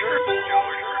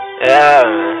 Yeah,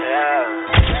 man.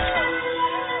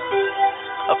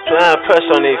 Applying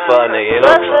pressure on these fuck niggas, you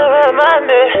know? Pressure around my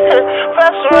neck,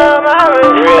 pressure around my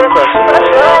wrist, real pressure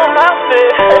around my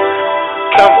feet.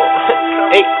 Come on,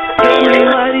 hey. Tell me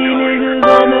why these niggas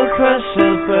on the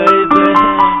pressure, baby.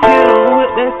 Hit 'em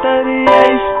with that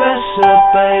 38 special,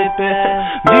 baby.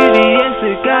 BDS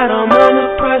got 'em on the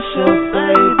pressure,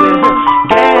 baby.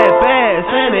 Gas bags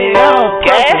and they all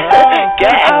gas.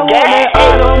 I want that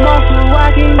auto muscle, I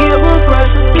can give 'em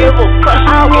pressure.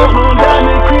 I want no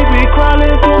diamond creepy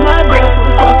crawling through my breath.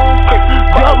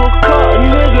 Double cut,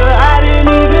 nigga, I didn't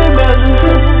even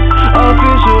measure.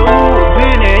 Official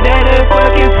business, that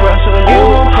fucking pressure.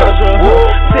 Give 'em pressure.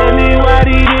 Tell me why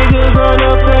these niggas on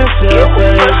the pressure,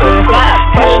 baby.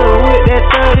 Hit 'em with that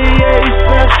 38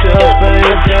 special,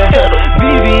 baby.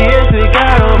 BBS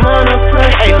got 'em on the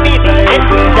pressure,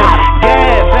 baby.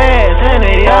 Gas bags and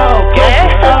they all gas.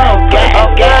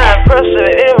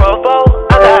 Pressure in my boat,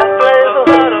 I got flavor.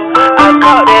 I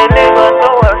caught that nigga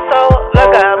throwing soul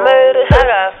like I made it.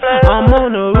 I'm on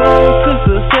the road to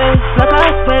success like I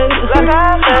said.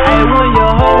 Hey, when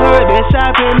your hoe heard that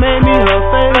shopping made me her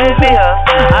favorite.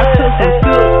 I took some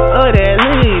sips of that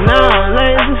lean, now I'm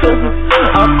lazy.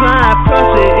 Applying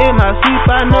pressure in my sleep,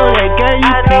 I know that game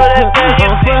you teach.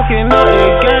 I'm fucking up the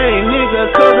game, nigga,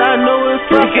 cause I know it's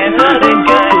freaking up the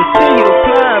game. Continue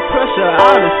applying pressure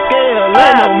on the scale,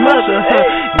 ain't no measure.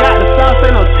 Got the sauce,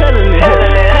 ain't no telling it.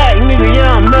 Pack nigga,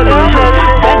 yeah, I'm melting it.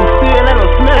 Back and still, ain't no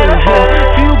smelling it.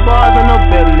 Few bars, ain't no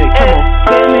better it. Come on,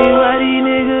 tell me why these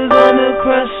niggas on the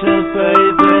pressure,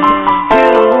 baby.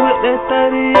 Hit 'em with that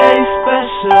 38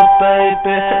 special,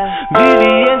 baby.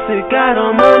 BDS got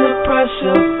 'em on the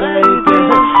pressure, baby.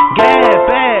 Gas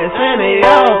bags and they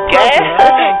all gas.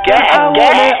 I want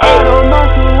that auto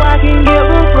muscle, I can give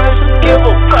 'em pressure.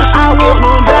 I want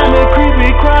no diamond creepy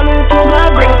crawling through my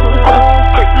breath.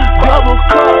 Double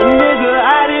cut, nigga,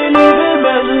 I didn't even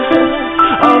measure.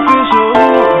 Official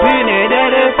business,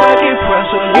 that fucking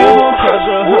pressure. Give 'em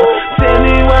pressure. Tell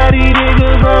me why these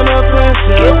niggas on the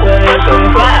pressure, baby.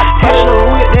 Hit 'em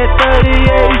with that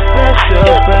 38 special,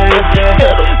 baby.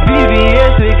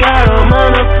 BBS got 'em on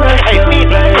the pressure, baby.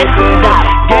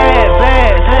 Gas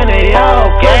bags and they all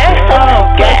gas.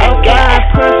 Applying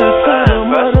pressure to the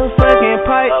motherfucking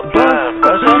pipe bust.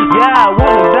 Yeah, I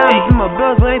want them diamonds in my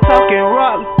bills, but ain't talking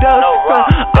rock dust.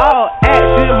 All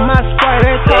active, my sprite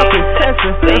ain't talking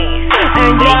testing.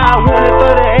 And yeah, I want it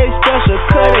 38 special,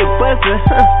 cut it bustin'.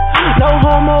 No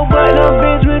homo, but no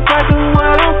bitch with fucking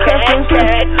what I'm catching.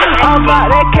 I'm about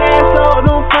that cash, so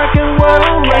don't fucking what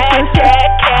I'm resting.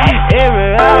 Every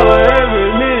hour, every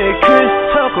minute, Chris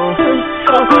Tucker.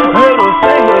 Little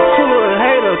finger to a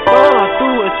hater, throwing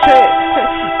through a check.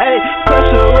 Hey,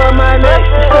 pressure on my neck,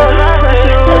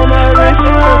 pressure on my wrist,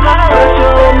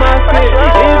 pressure on my feet,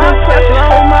 even pressure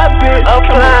on my bitch.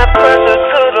 Applying pressure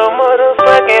to the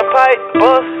motherfucking pipe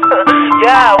bust.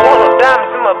 Yeah, I want them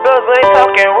diamonds in my bills, ain't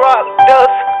talking rock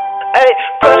dust. Hey,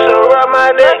 pressure around my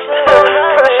neck,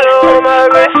 pressure on my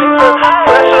wrist,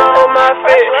 pressure on my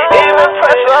feet, even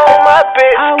pressure on my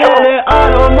bitch. I want that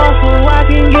auto muscle, I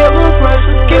can give 'em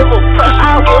pressure.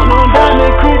 I want no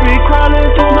diamond creepy crawling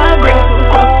through my breath.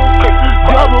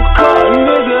 Double cut,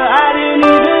 nigga, I didn't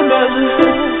even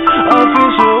measure.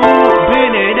 Official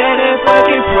business, that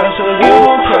fucking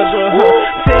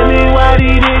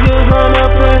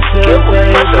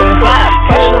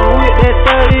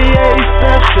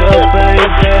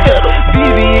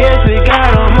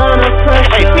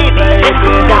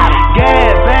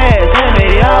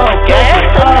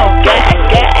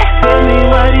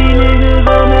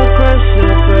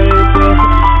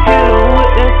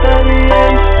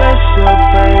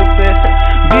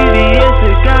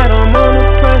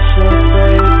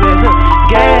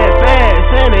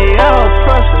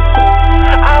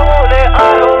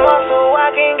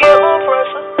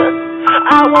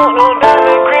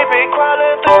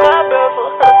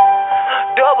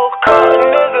Caught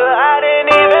nigga, I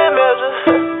didn't even measure.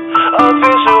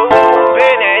 Official,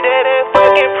 Benny, that ain't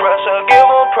fucking pressure. Give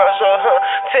 'em pressure, huh?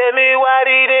 Tell me why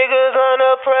these niggas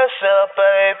under pressure,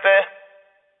 baby.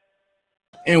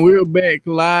 And we're back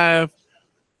live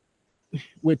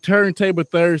with Turntable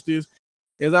Thursdays.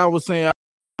 As I was saying, I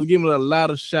was giving a lot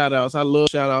of shout outs. I love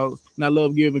shout outs and I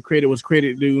love giving credit what's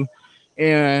credit due.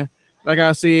 And like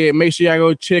I said, make sure y'all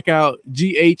go check out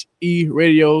GHE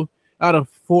Radio out of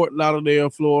Fort Lauderdale,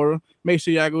 Florida. Make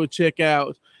sure y'all go check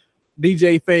out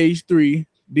DJ Phase 3,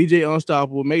 DJ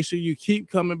Unstoppable. Make sure you keep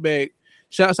coming back.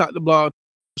 Shouts out to Blog,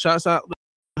 shouts out to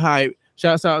Hype,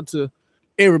 shouts out to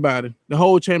everybody, the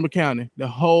whole Chamber County.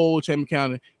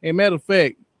 And matter of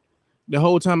fact, the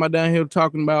whole time I'm down here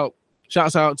talking about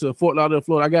shouts out to Fort Lauderdale,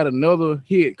 Florida, I got another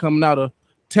hit coming out of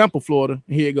Tampa, Florida.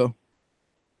 Here you go.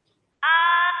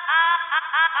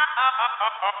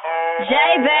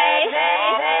 J-Bay,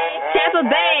 Tampa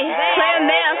Bay, Claire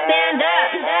Mail, stand up.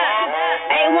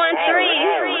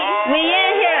 813, we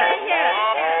in here.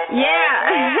 Yeah.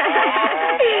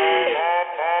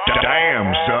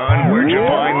 Damn, son, where'd you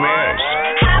find this?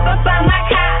 Hop up on my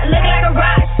car, look like a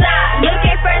rock star.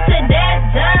 Looking fresh to death,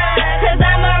 done. Cause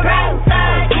I'm a rock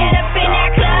star. Get up in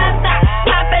that club, stop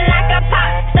popping like a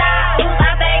pop star. Ooh,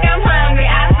 I think I'm hungry,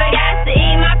 I forgot to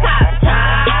eat my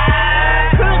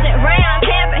Pop-Tart. Cruising round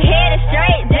Tampa, headed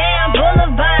straight down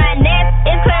Boulevard. Next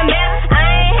is Clement, I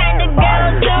ain't had to go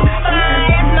too far.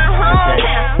 That's my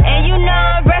hometown, and you know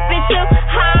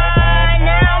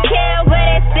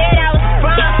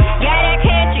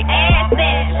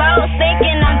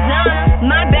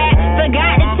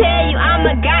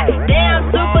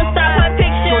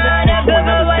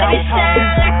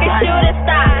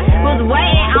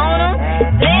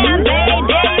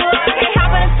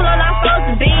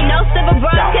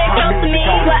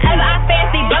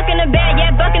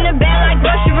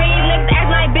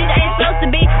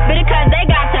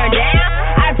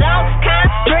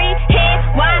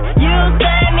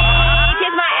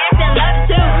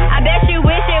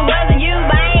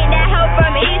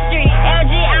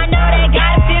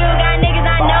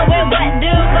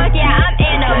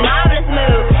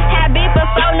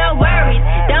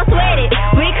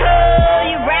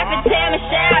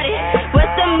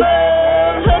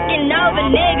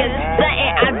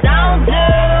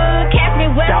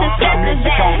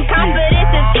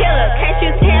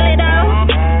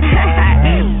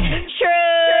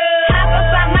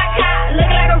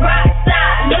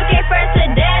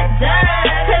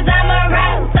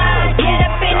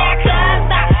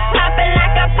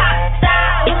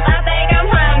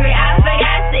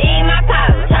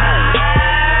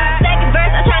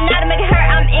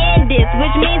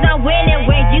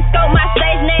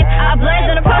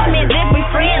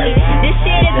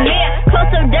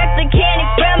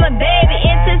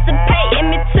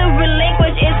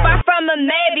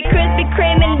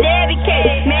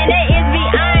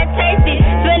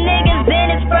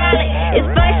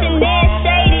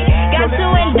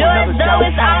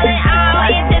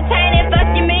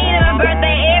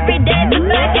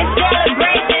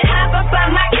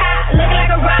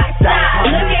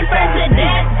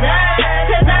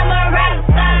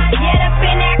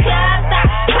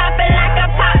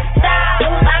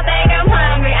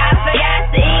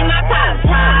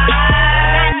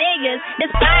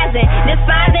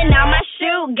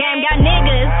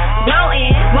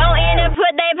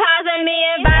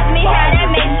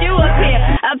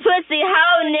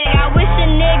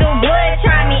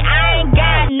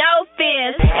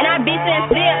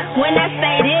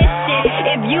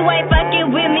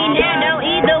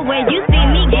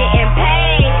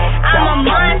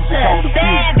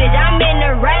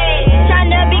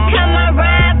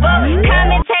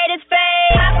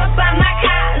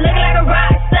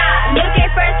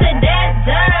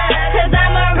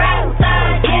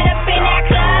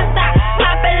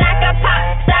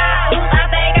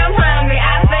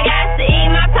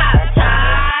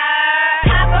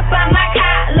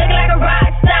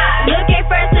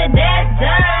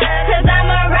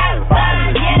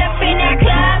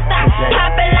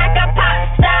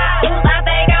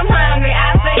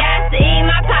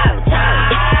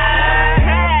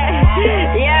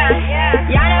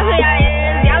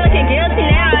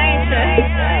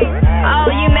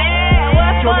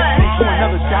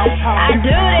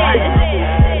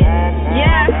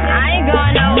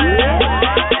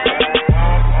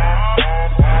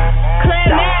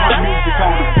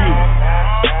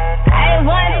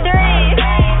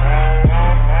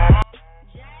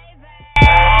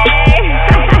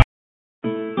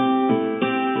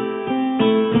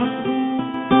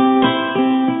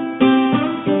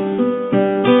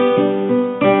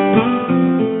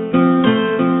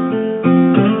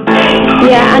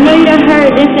I know you done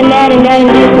heard this and that and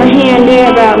this one here and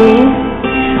there about me,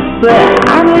 but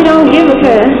I really don't give a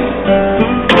care.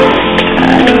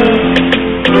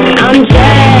 I'm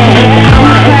jazzed, I'm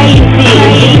crazy.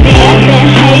 Even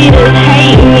haters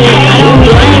hate me. I don't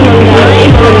blame them though,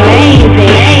 it's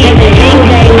amazing. And they think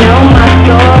they know my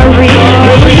story.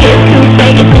 Really it's too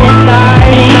fake, it's in the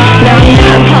starting. No, I'm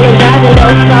not apologizing, no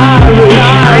sorry.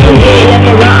 I ain't getting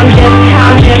nothing wrong, I'm just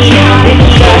cocky. This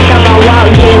is just how I walk,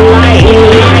 getting lightning.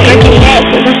 Breaking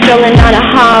necks as I'm strolling down the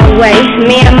hallway.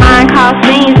 Me and mine call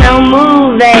scenes, no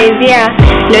movies, yeah.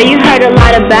 Know you heard a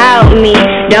lot about me.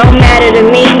 Don't matter to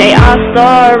me, they all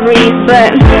stories.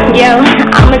 But, yo,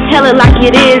 I'ma tell it like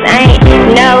it is, ain't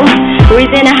no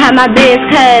reason to hide my biz,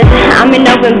 cause I'm an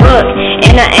open book,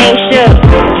 and I ain't shook.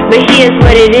 But here's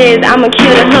what it is, I'ma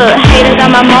kill the hook. Haters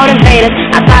are my motivators,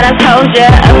 I thought I told ya.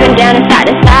 Up and down and side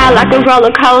to side like a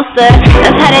roller coaster.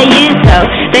 That's how they use though,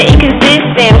 they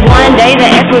inconsistent. One day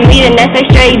they F with me, the next they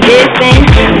straight dissing.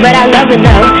 But I love it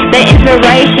though, the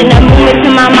inspiration, the movement to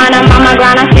my mind. I'm on my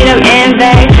grind, I see them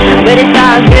envy. But it's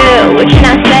all good, what can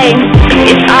I say?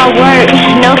 It's all work,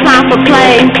 no time for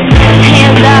play.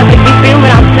 Hands up if you feel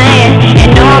what I'm saying.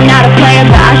 And no, I'm not a player,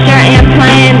 but I sure am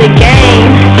playing the game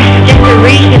just to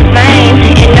reach this fame.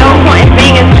 And no pointing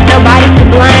fingers, nobody to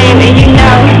blame. And you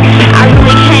know, I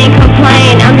really can't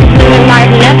complain. I'm just living life,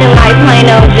 nothing like plain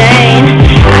old Jane.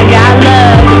 I got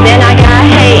love, then I got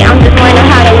hate. I'm just learning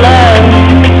how to love.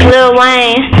 Lil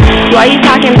Wayne, while you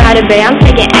talking about it, babe, I'm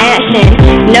taking action.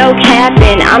 No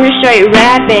capping, I'm just straight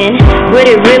rapping. What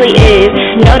it really is,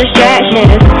 no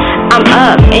distractions. I'm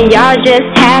up and y'all just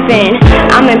tapping.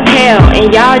 I'm impaled and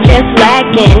y'all just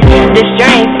lacking the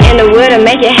strength and the will to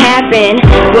make it happen.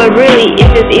 What really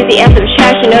is this easy as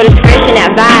subtraction? No description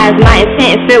advised. My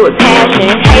intent is filled with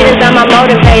passion. Haters are my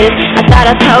motivators. I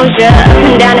thought I told ya. Up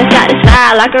and down and side to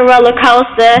side like a roller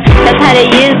coaster. That's how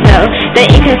they use though. They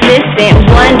inconsistent.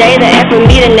 One day they F with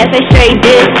me, the next they straight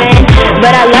dissing.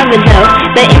 But I love it though.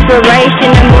 The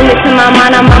inspiration, the movement to my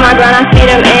mind. I'm on my grind, I see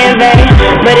them envy.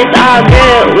 But it's all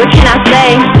good. What can I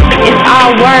say? It's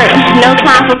all work, no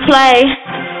time for play.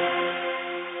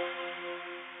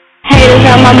 Haters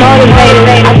are my motivators.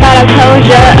 I thought I told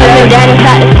ya. Up and down and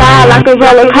side to side like a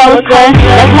roller coaster.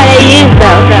 That's how they use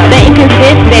though. They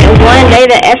inconsistent. One day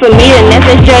they F with me, the next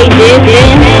they straight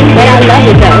dissing. But I love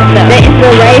it though. The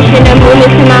inspiration, the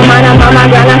movement to my mind. I'm on my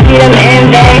grind, I see them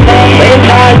envy. But it's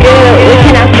all good. What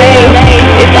can I say?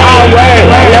 It's all work,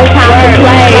 no time for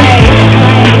play.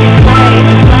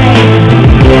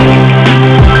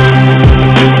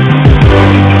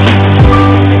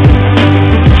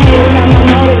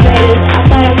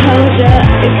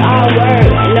 It's all work,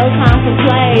 no time for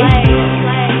play.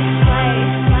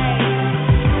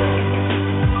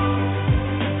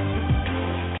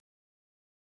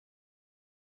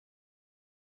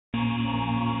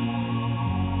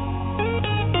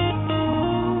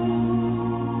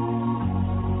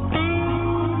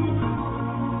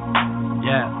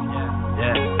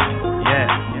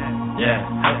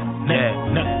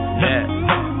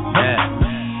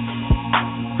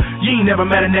 Never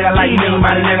met a nigga like me,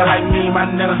 my nigga like me, my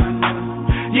nigga.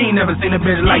 You ain't never seen a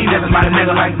bitch like this, my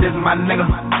nigga like this, my nigga.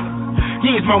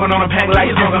 You ain't smoking on a pack like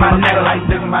this, my nigga like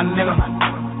this, my nigga.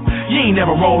 You ain't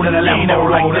never rolled in a Lambo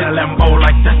like this, a Lambo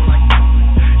like this.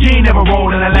 You ain't never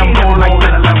rolled in a Lambo like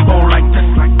this, a Lambo like this,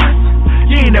 like this.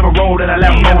 You ain't never rolled in a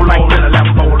Lambo like this, a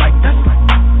Lambo like this.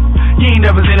 You ain't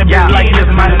never seen a bitch like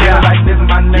this, my nigga like this,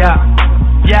 my nigga.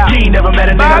 You ain't never met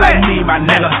a nigga like me, my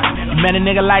nigga. You met a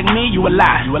nigga like me, you a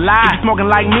lie. You a lie. If you smoking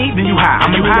like me, then you high.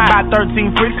 I'm high. About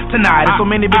 13 freaks tonight. There's so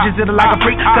many bitches that are like a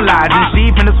freak collide. Just she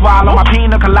finna swallow my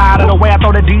pina colada. The way I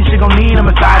throw the D, she gon' need a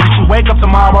massage. If she wake up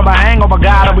tomorrow, the hangover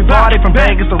got her. We party from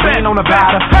Vegas to rain on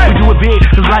Nevada. We do it big,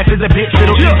 cause life is a bitch.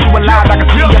 It'll eat you alive like a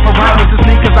CF around with the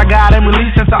sneakers I got and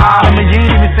released since the autumn. And you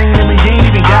ain't even seen them, and you ain't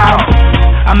even got them.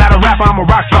 I'm not a rapper, I'm a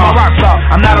rock star.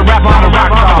 I'm not a rapper, I'm a rock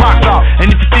star.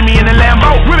 And if you see me in the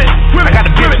Lambo, I got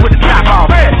the bitch with the top off.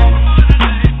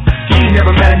 You ain't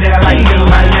never met a nigga like you,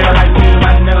 my nigga like me,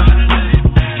 my nigga.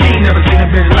 You ain't never seen a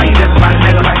bitch like this, my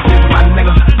nigga like this, my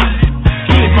nigga.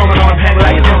 You ain't smoking on a pack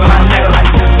like this, my nigga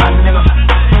like this, my nigga.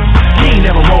 You ain't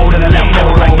never rolled in a Lambo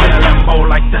like this, a Lambo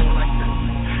like this.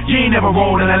 You ain't never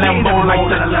rolled in a Lambo like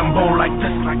this, a Lambo like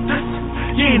this, like this.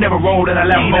 You ain't never rolled in a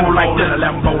Lambo like this, a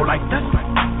Lambo like this.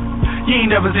 You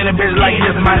ain't never seen a bitch like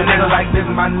this, my nigga like this,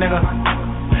 my nigga.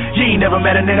 You ain't never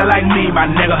met a nigga like me,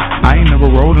 my nigga. I ain't never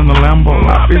rode in a Lambo.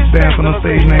 I bitch dance on a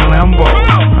stage named Lambo.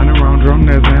 100 round drum,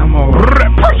 there's ammo.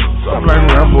 I'm like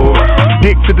Rambo.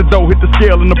 Dick to the dough, hit the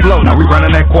scale in the blow. Now we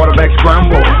running that quarterback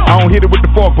scramble. I don't hit it with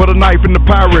the fork, but a knife in the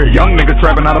pirate. Young nigga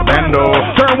trapping out of bando.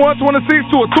 Turn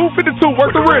 126 to a 252.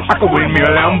 Work the the rich. I could win me a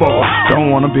Lambo.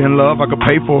 Don't wanna be in love, I could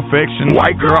pay for affection.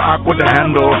 White girl, awkward to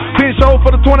handle. 10 shows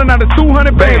for the 20, now it's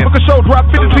 200 bands. Book a show, drop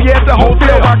 50 to you at the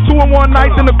hotel. Rock 2 in one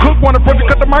night, then the cook wanna front to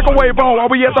cut the microwave on while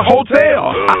we at the hotel.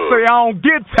 I say I don't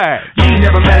get tired. You ain't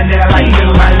never met a nigga like you,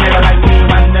 my nigga, like me,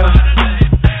 my nigga.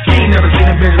 You ain't never seen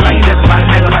a bitch like this, my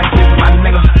nigga, like this, my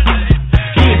nigga.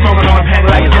 You ain't smoking on a pack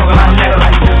like you smoking, my nigga,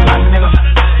 like this, my nigga.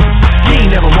 You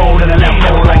ain't never rolled in a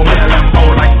Lambo like this, Lambo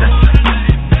like this.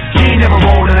 You ain't never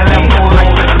rolled in a Lambo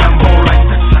like this, Lambo like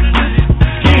this.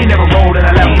 You ain't never rolled in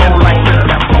a Lambo like this,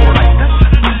 Lambo like this.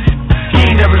 You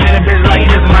ain't never seen a bitch like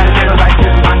this, my nigga, like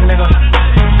this, my nigga.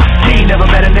 You ain't never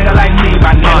met a nigga like me,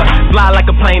 my nigga. Fly like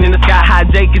a plane in the sky, high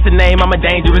Jake is the name, I'm a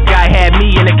dangerous guy. Had me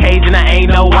in a cage and I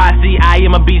ain't know why. See, I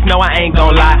am a beast, no I ain't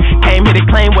gon' lie. Came here to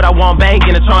claim what I want, bang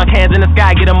in the trunk, hands in the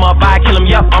sky, get 'em up, I kill 'em,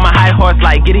 yup. On my high horse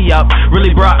like giddy up.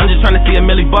 Really bro, I'm just trying to see a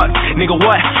 $1,000,000. Nigga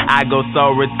what? I go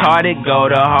so retarded,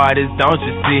 go the hardest, don't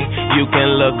you see? You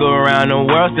can look around the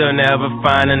world, still never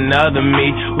find another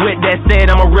me. With that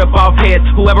said, I'ma rip off heads.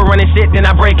 Whoever running shit, then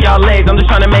I break y'all legs. I'm just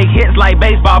trying to make hits like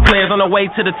baseball players. On the way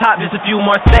to the top, just a few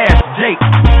more stairs. Jake.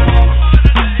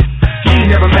 You ain't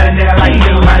never met a nigga like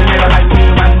you, my nigga, like me,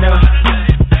 my nigga.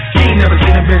 You ain't never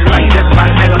seen a bitch like this, my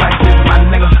nigga, like this, my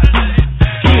nigga.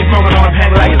 You ain't smoking on a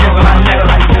pack like you smoking, my nigga,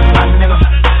 like this, my nigga.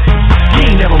 You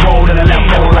ain't never rolled in a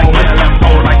Lambo like this,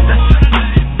 Lambo like this.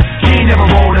 You ain't never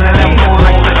rolled in a Lambo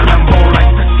like this, Lambo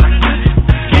like this.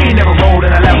 You ain't never rolled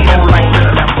in a Lambo like this,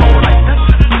 Lambo like this.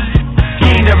 You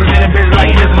ain't never seen a bitch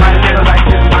like this, my nigga, like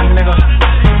this, my nigga.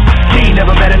 You ain't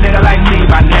never met a nigga like me,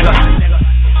 my nigga.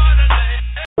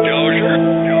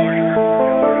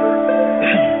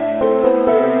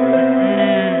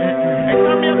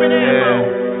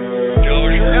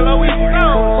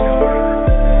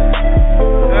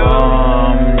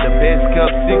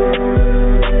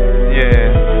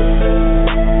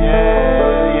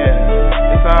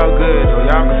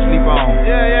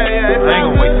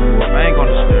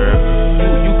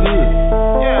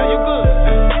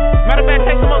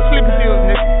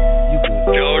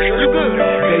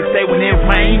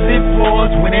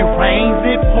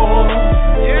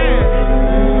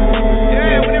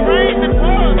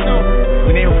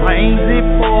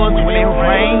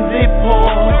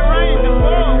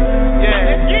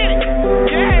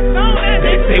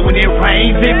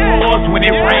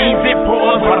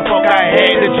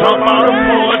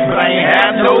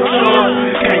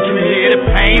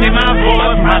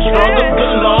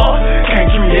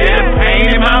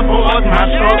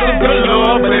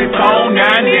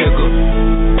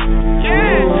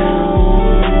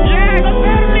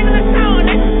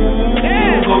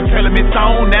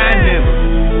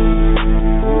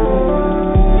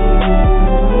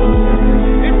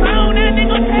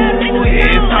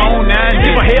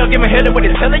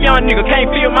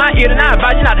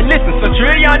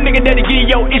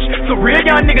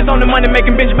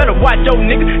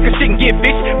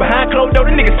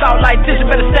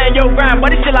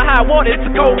 It's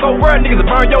a cold world, niggas will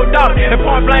burn your daughter. And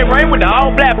point blank rain with the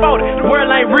all black photo. The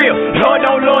world ain't real. Lord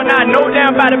don't Lord, now I know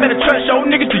damn about it. Better trust your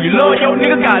niggas. Do you love your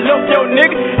niggas? Gotta love your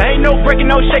niggas. Ain't no breaking,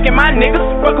 no shaking my niggas.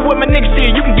 Fuckin' with my niggas,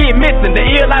 shit, you can get missing. The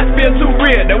ill I feel too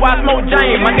real. That's why I smoke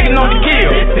James, my niggas know the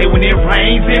kill. They say when it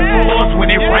rains, it pours. When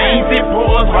it rains, it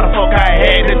pours. Why the fuck I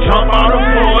had to jump on the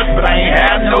porch? But I ain't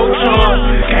have no choice.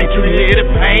 Can't you hear the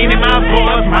pain in my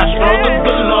voice? My struggle's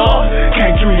galore.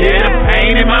 Can't you hear the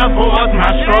pain in my voice?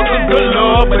 My struggle's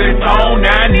galore. But it's on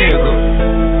now, nigga.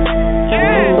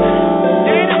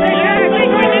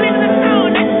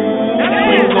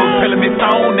 Who's gon' tell him it's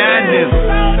on now, nigga?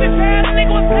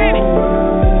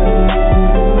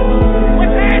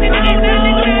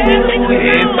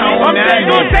 I'm saying,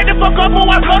 don't take the fuck up, or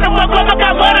I blow the fuck up. I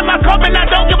got mud in my cup and I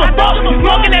don't give a fuck.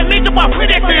 Smoking that meat, I free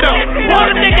that shit up. All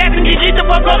them niggas asking me, eat the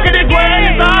fuck up, cause it's where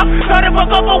it's all. Turn the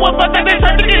fuck up, or what fuck that they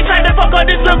trying to get tried to fuck up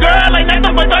this little girl. Like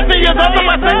nothing but 13 years old, so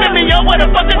my son to me, yo, what the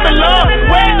fuck is the love?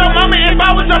 Where's your mama? If I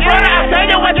was your brother, I'd tell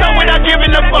you what's up without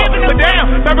giving a fuck. But damn,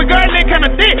 baby girl, they kinda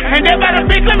thick. Ain't that about a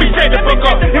bitch, let me shake the fuck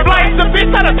up. If life's a bitch,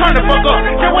 try to turn the fuck up.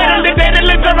 Can't wait to live there, then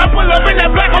live there. I pull up in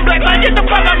that black on black line, get the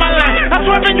fuck out my line. I'm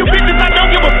swerving you bitches, I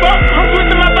don't give a fuck. I'm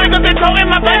twisting my fingers and toe in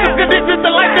my fingers, cause this is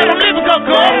the life that I'm living, cause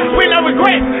we no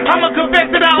regrets. I'ma confess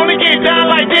that I only get down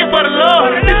like this for the love.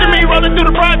 This is me rolling through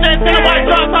the projects in the white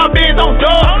trucks, all bins on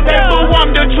doors. That fool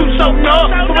want the truth so up.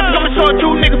 So I'm gonna show you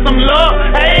niggas some love.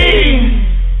 Hey.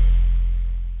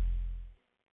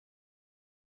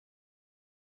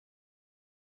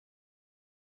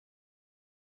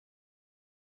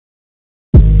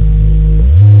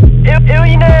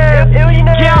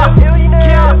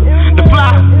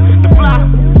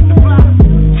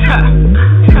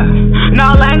 No,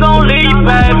 I ain't gon' leave you,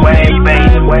 baby.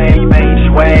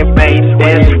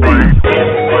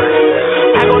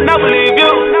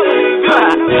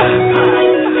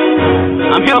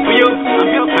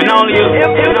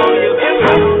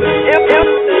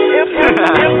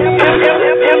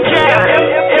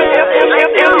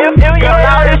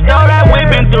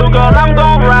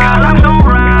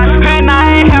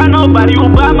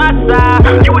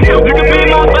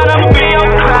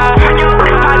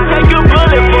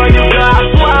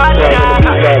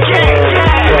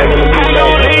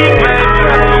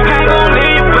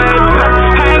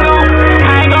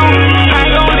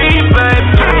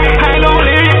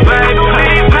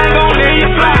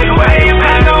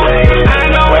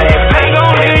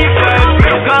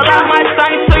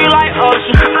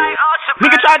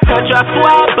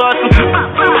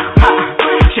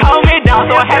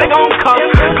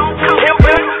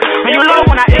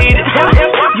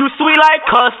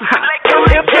 Girl, I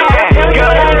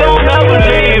ain't gon' never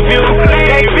leave you.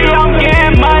 They see I'm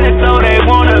getting money, so they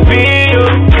wanna be you.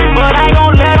 But I ain't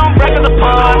gon' let them break us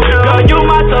apart. Girl, you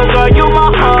my soul, girl, you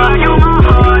my heart.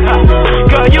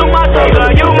 Girl, you my soul, girl,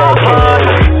 you my heart.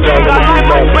 Girl, I ain't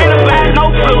gon' bring it back, no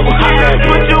clue.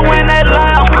 Put you in that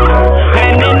loud,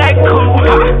 and then that cool.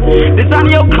 Design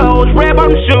your clothes, red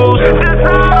bottom shoes.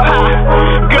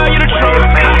 Girl, you the truth.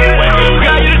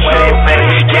 Girl, you the truth.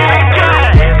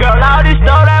 Yeah, girl, all this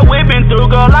stuff that we been through,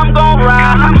 girl, I'm gon'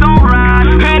 ride.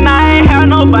 And I ain't have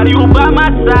nobody who by my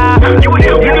side. You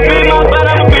can be my butt,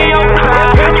 I'ma be your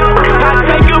cloud. I'll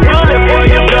take your bullet for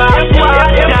you, girl, I swear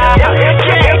I die.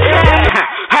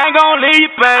 I ain't gon'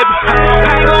 leave, baby. I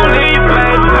ain't gon' leave,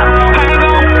 baby.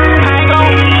 I ain't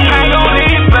gon'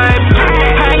 leave, baby.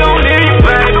 I ain't gon' leave,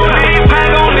 baby. I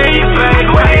ain't gon' leave,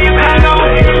 baby.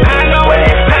 I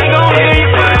ain't gon'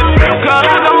 leave, baby. Girl,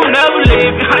 I gon' never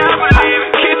leave.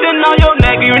 Kissing on your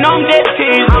neck, you know I'm dead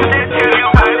teasing.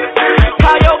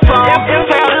 Call your phone,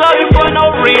 say I love you for no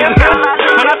reason.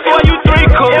 And I swear you three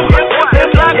cool,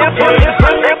 it's like a freeze.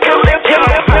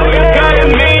 Girl, you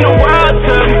mean the world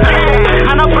to me,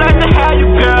 and I'm glad to have you,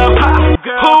 girl.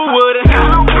 Who wouldn't?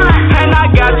 And I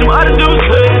got some other dudes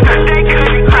too.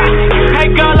 Hey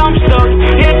girl, I'm stuck.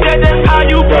 Yeah, that's how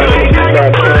you feel.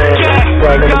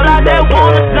 Yeah, girl, I just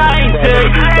wanna sing to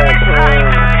you.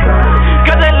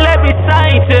 Cause they let me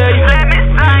sing to you.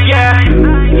 Yeah,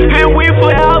 and we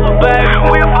forever, baby.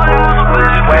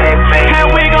 And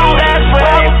we gon' last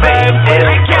forever, baby.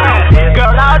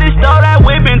 Girl, all this stuff that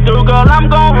we been through, girl, I'm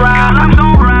gon' ride.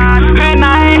 And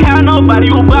I ain't have nobody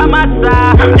who by my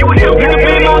side. You can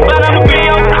be my butt, I'ma be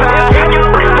your side.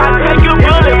 I'll take your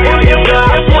bullet for you, girl,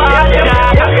 I swear I die.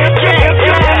 I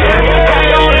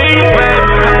ain't gon' leave, baby.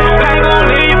 I ain't gon'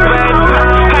 leave,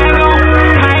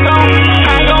 baby. I ain't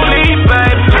gon' leave,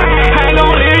 baby. I ain't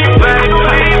gon' leave, baby. I ain't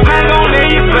gon'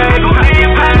 leave, baby. I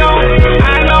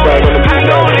ain't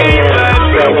gon' leave,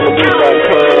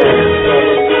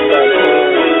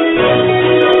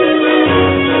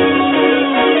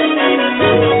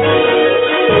 baby.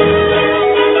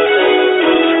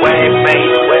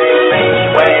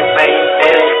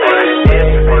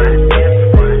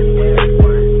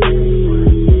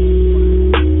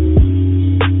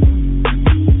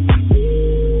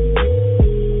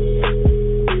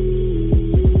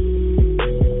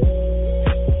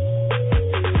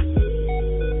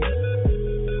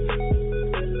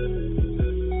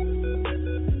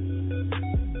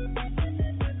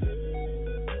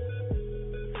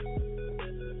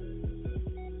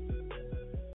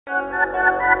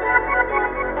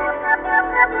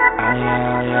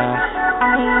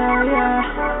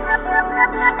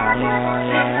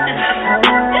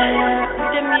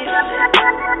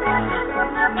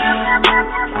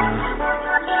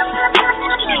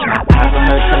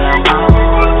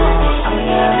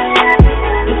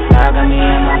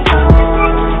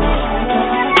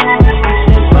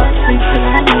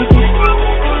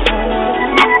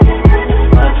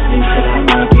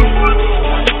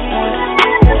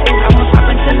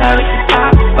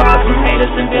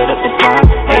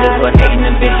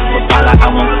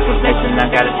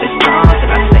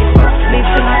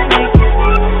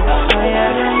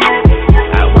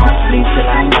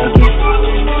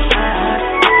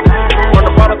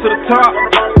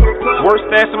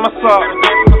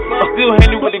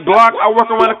 I work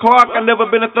around the clock, I never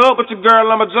been a thug, but your girl,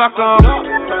 I'm a jock on.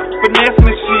 Finessing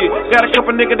this shit. Got a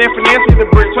couple niggas that finesse me the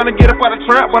brick. Tryna get up out the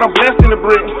trap, but I'm blessed in the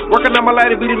brick. Working on my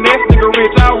life to be the next nigga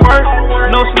rich. I work,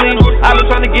 no sleep. I been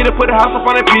tryna get it, put the house up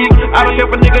on that peak. I don't care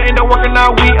if a nigga end up working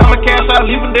all week. I'ma cash out,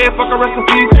 leave him dead, fuck a rest in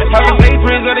peace. Having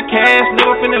daydreams of the cash,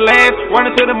 never finna last.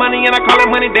 Running to the money and I call it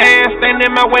money dash. Stand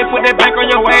in my way, put that bank on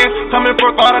your ass. Coming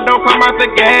for a thought, I don't come out the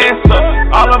gas.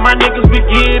 All of my niggas be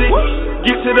get it.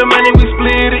 Get to the money, we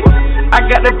split it. I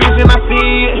got the vision, I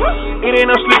see it. It ain't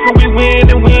no sleeping, we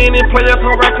win and win and play up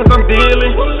on right cause I'm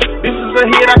dealing. This is a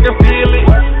hit, I can feel it.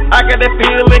 I got that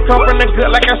feeling, come from the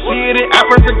gut like I shit it. I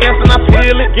press the gas and I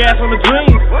feel it. Gas on the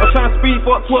dream. I'm trying to speed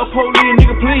for 12 police.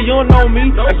 Nigga, please, you don't know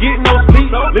me. I get no sleep.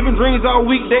 Living dreams all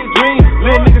week, they dream.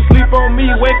 Little nigga sleep on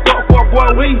me. Wake up for a boy,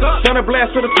 we. Tryna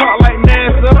blast to the top like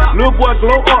NASA. Little boy,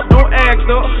 glow up, don't ask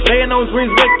up. They ain't no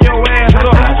dreams, wake your ass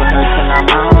up.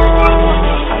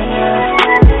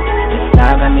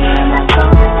 Driving me in my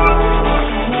phone.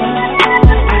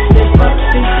 I said, fuck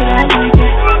sleep till I make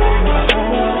it.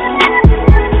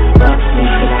 Fuck sleep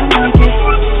till I make it.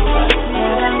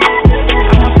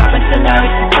 I'ma pop until I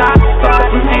reach the top. Fuck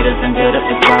up some haters and build up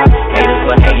the block. Haters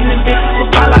were hating and bitches were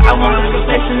follow. I want the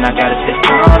perfection, I gotta stay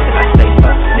strong. Till I say,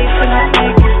 fuck sleep till I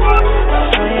make it.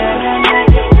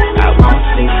 I won't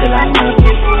sleep till I make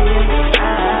it.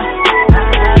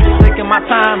 my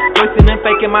time, wasting and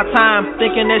faking my time,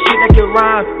 thinking that shit that can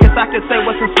rhyme. Guess I can say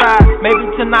what's inside. Maybe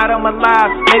tonight I'm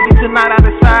alive, maybe tonight I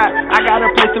decide I got a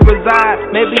place to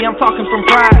reside. Maybe I'm talking from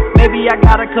pride, maybe I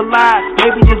gotta collide.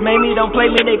 Maybe just maybe don't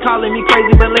play me, they calling me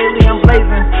crazy, but lately I'm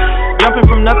blazing. Jumping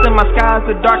from nothing, my sky's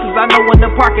the darkest. I know when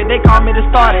to park it, they call me to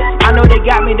start it. I know they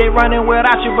got me, they running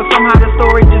without you, but somehow the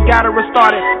story just gotta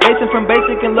restart it. Basing from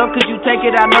basic and love, cause you take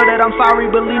it. I know that I'm sorry,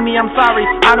 believe me, I'm sorry.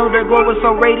 I know their glow was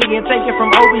so radiant. Take it from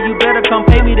Obi, you better come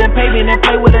pay me, then play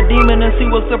with a demon and see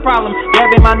what's the problem.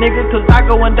 Dabbing my niggas, cause I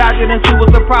go and dodge it and see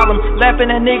what's the problem.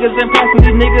 Laughing at niggas and passing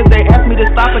these niggas, they ask me to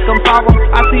stop it, come solve them.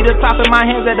 I see the top in my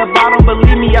hands at the bottom,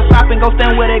 believe me, I stop and go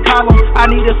stand where they call them. I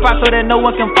need a spot so that no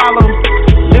one can follow.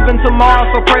 Living tomorrow,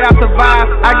 so pray I survive.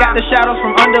 I got the shadows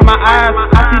from under my eyes.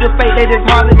 I see the fate, they just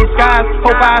hardly disguise.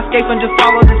 Hope I escape and just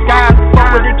follow the skies.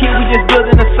 Fuck with the kid, we just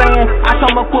building the sand. I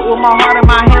come equipped with my heart in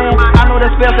my hand. I know the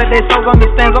spells that they souls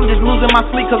understands. I'm just losing my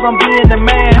sleep cause I'm being the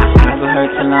man. I never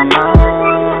hurt till I'm on,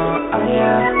 oh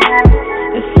yeah.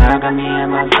 This song got me in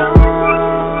my zone.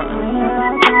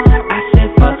 I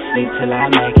said fuck sleep till I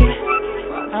make it.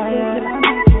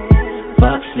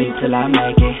 Fuck sleep till I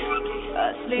make it.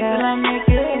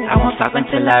 I won't stop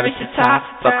until I reach the top.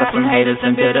 Fuck up some haters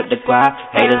and build up the guap.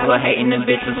 Haters will hating and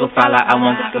bitches will follow. I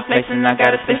won't get complacent, I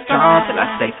gotta stay strong till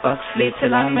I say fuck sleep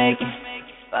till I make it.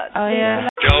 Oh yeah.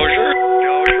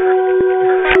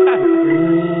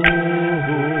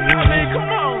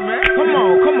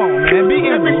 Come on, man. Big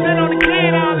every cent on the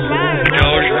kid all the line.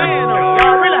 Y'all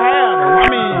really have though.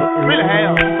 I mean, really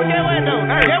have. But get away though.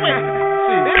 Get away.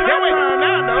 Get away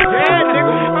now though. Yeah,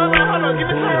 nigga. Hold on. Give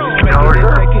me some room.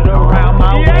 Take it around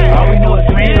my way. All we know is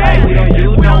green light. We don't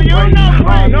use no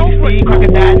brakes. No brakes.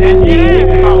 Crocodile that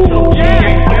shit. Also,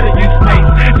 ain't scared of you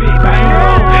snakes. Big bang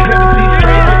roll. Let me see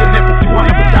straight. Look at if you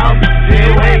wanna put out.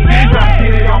 Dead way. Try to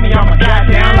get it on me. I'm a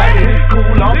goddamn like it. It's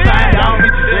cool. I'm fine. Y'all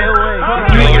bitches dead way.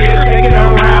 Take it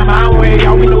around my way.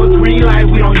 All we know is green light.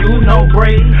 We don't use no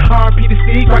brakes. RP to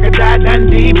C. Crocodile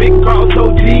Dundee. Big cross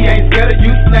OG. Ain't scared of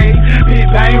you snakes. Big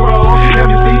bang roll. Let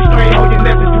me see straight. Hold your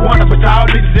left if you wanna, but y'all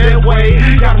bitches dead way.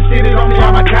 Y'all done shit it on me.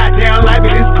 I'm a goddamn life.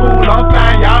 It is cool. I'm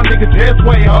fine. Y'all niggas just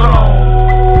wait. Hold on.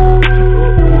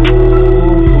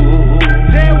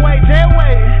 Dead way.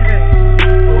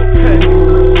 Okay.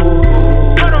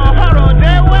 Hold on.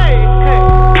 Dead way.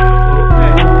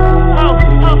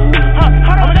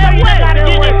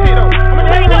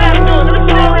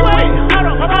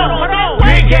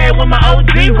 With my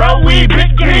OG roll weed,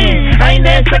 big game. I ain't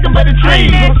that second but a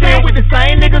tree. I'm still with the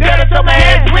same niggas that'll tell my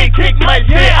ass weak. Kick my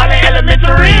shit all in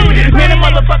elementary. Many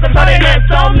motherfuckers thought they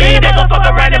left on me. They gon' fuck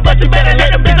around and but you better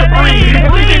let them bitches breathe. If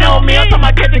we get on me, I'm talking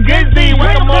about catching good Z. When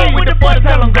I'm on with the 40,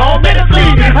 tell them go better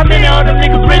sleep. How many of them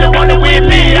niggas really wanna win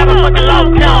me? I done fucking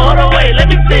lost count. Hold on, wait, let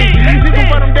me see. This is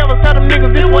for them devils, tell them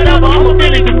niggas this whatever. I'm a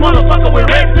finish this motherfucker with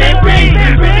Recx and Reed.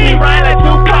 Me rhyme like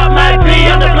Tupac, my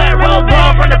G. I'm the black rose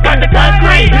ball from the front of the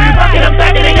concrete. Fuck it, I'm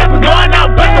stacking it up and going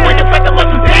out bustin' with the fact that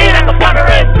what's the scene. I can part the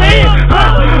Red Sea.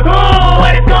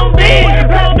 What it's gon' be?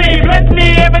 Bless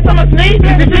me every time I sneeze.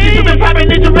 The shit you been poppin',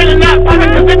 did you really not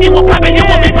poppin'? Cause if you were poppin', you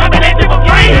won't be poppin' that shit for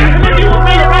free. If you were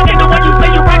really rockin', then what you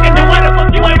say you rockin', then why the fuck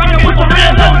you ain't rockin' with some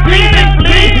real OG? They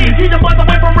bleed. Keep them boys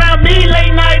away from around me.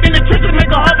 Late night in the trenches,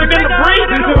 make a hope and then the breeze.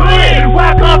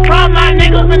 Where I come from, my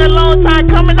niggas been a long time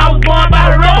coming. I was born by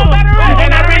the road.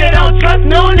 And I really don't trust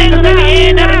new niggas. In the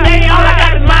end of the day, all I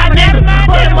got is my niggas.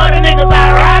 For them other niggas I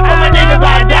ride, for my niggas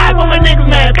I die, for my niggas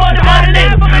man. For them other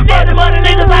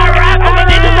niggas I ride, for my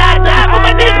niggas I die, for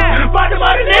my niggas. For them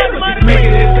other niggas. Make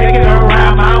it take it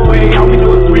around my way. All we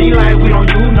do is green light, we don't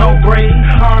use no brakes.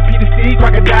 RP to C,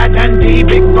 Crocodile Dundee,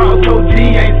 big boss OG,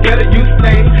 ain't scared of you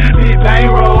snake. Big bang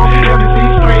roll, let me see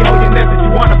straight. Hold your left if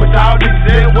you wanna, but y'all niggas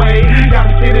that way. Y'all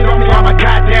done shit it on me, all my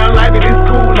goddamn life, it is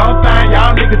cool, I'm fine.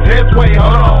 Y'all niggas just wait,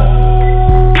 hold on.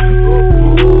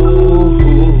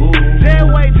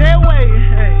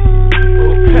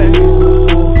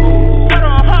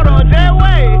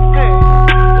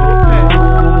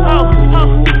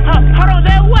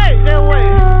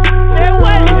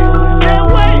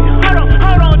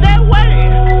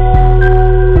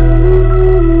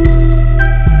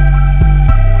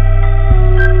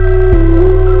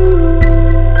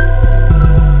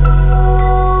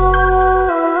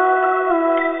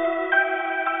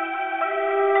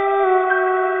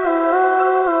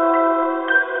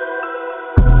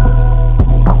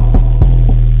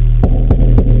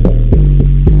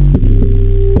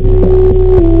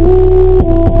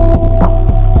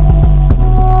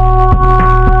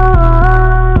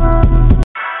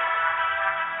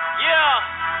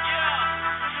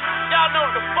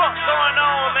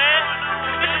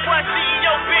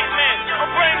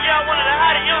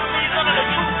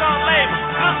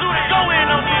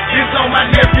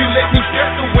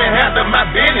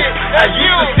 I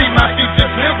used to see my future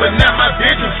clear, but now my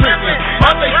vision tripping.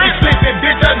 My face is slipping,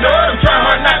 bitch, I know it, I'm trying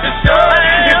hard not to show it.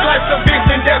 It's like some bitch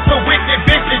and that's a wicked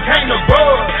bitch that came to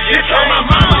roll. She told my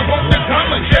mama I want to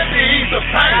come and just to ease the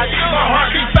pain. My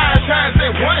heart beat 5 times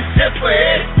at once just for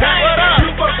everything.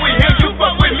 You fuck with him, you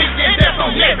fuck with me, and that's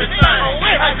on everything.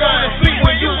 I go to sleep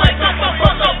when you wake up, I'm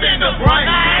fucked up in the brain.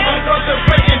 I'm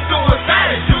contemplating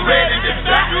suicide, is you ready to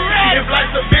die? If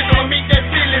life's a bitch, I'ma meet that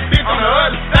silly bitch on the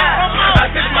other side. I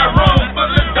sit in my room full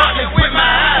of darkness with my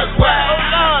eyes wide.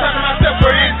 Telling myself,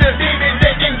 where is the demon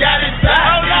that can got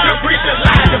inside? The preacher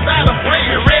lied, the Bible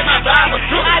prayed, and read my Bible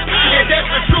too. Yeah, that's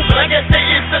the truth, but I guess they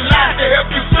is the lie to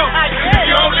help you too. If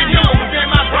you only knew what was in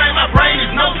my brain is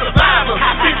no survivor.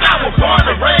 Since I was born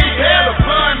to raise hell,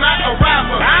 upon my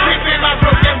arrival. Deep in my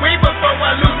broken wing before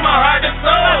I lose my heart and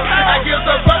soul. I give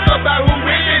a fuck about who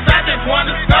it is, I just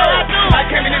wanna score. I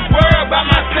came in this world by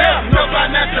myself, no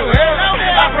financial help.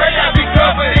 I pray I be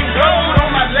covered in gold on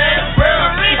my last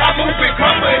breath. I move with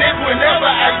confidence whenever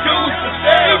I choose to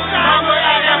sell. Mama,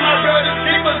 I am my brother's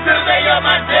keeper till they are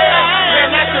my dad.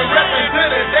 And I can rap until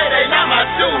the day they knock my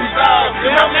shoes off.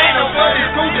 No man no but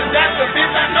it's cool, just that's the bitch,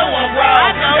 I know I'm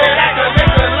wrong. And I can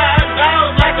lick a lot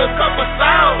down like a cup of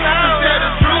salt. To tell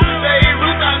the truth, say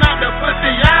roots, I'm not the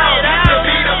pussy out. To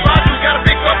be the boss, you gotta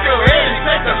pick up your head and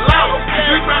take a loss.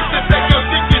 We promise to take your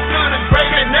secret to the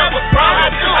grave and never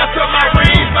promise. I took my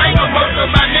rings, finger, most of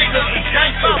my niggas is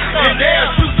gangster. And they'll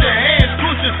shoot your hands,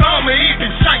 push your thumb, or even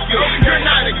shank you. You're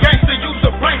not a gangster, use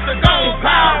a prankster, go on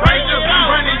Power Rangers.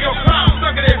 Running your car,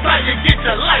 stuck in that fire, you get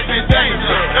your life in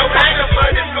danger. No matter for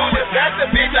this school, that's the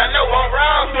bitch, I know I'm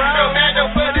wrong. No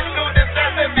matter for this school, that's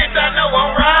the bitch, I know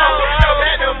I'm wrong. No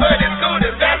matter for this school,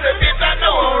 that's the bitch, I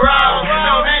know I'm wrong.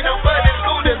 No matter for this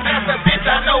school, that's the bitch,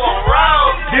 I know I'm wrong.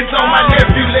 This on my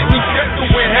nephew, let me step through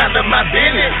and handle my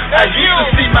business. I used to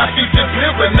see my future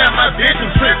clear, but now my vision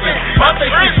tripping. My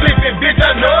face is slipping, bitch,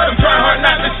 I know it, I'm trying hard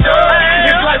not to show it.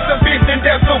 It's like some bitch and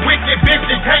that's a wicked bitch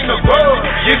that came to roll.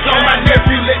 It's on my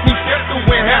nephew, let me step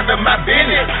through and handle my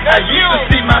business. I used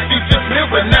to see my future clear,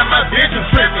 but now my vision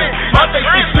tripping. My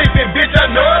face is slipping, bitch,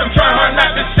 I know it, I'm trying hard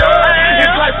not to show it.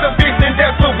 It's like some bitch and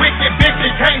that's a wicked bitch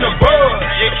that came to roll.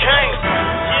 You can't.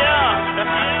 Yeah.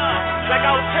 Like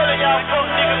I was telling y'all,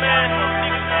 folks, nigga, man.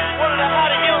 One of the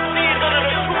hottest MCs under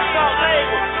the True Talk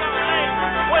label.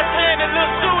 West Hand and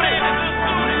Lil Judy.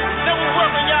 Then we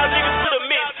welcome y'all niggas to the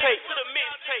mixtape.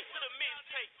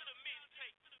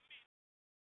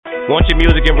 Want your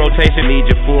music in rotation? Need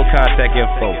your full contact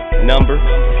info. Number,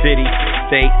 city,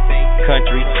 state,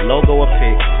 country, logo or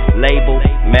pic, label,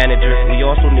 manager. We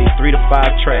also need 3 to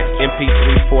 5 tracks,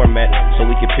 MP3 format, so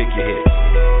we can pick your hit.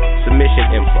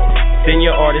 Submission info. Send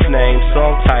your artist name,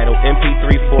 song title,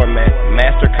 MP3 format,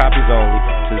 master copies only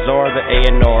to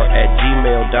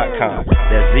zartheanr@gmail.com.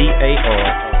 That's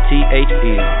ZARTHEANR.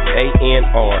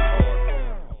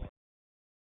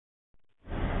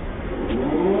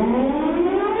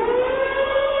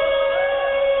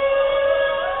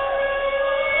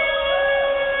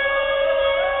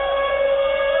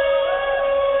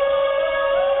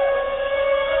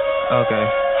 Okay.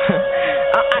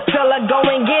 I tell her go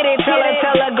and get it, tell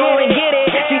her go and get it.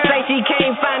 She say she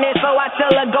can't find it, so I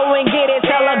tell her go and get it.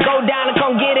 Tell her go down and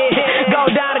come get it, go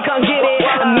down and come get it.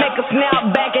 Make a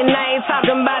snap back and I ain't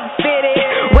talking about the city.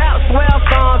 Rap swell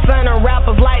songs, son of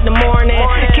rappers like the morning.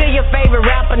 Kill your favorite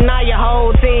rapper, now your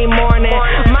whole team mourning.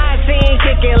 My team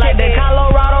kicking like the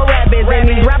Colorado Rapids,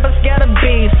 and these rappers scared of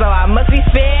beef, so I must be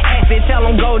fair acting. Tell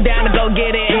them go down and go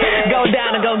get it, go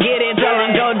down and go get it. Tell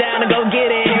them go down and go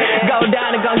get it, go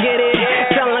down and go get it.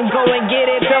 Tell them go and get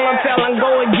it, tell them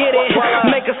go and get it.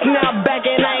 Make a snap back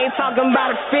and I ain't talking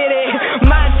about a fitty.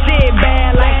 My shit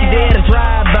bad like you did a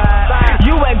drive-by.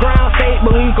 You at ground state,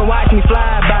 but you can watch me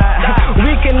fly by.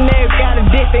 We connect, got a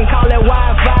distance, call it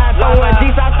Wi-Fi. Throwing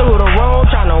G's out through the room,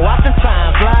 trying to watch the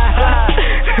time fly.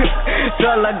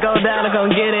 Tell her go down and come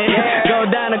get it, go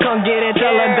down and come get it.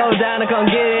 Tell her go down and come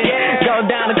get it, go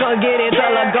down and come get it.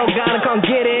 Tell her go down and come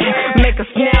get it. Make a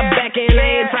snap back and I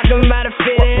ain't talking about a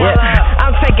fitting.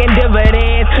 I'm taking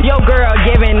dividends, your girl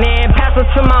giving in. Pass it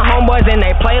to my homeboys and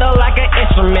they played her like an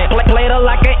instrument. Played her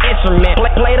like an instrument,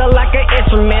 played her like an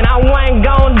instrument. I wasn't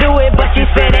gon' do it, but she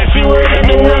said that she would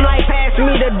do it. Like pass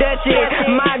me the Dutchie,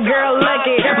 my girl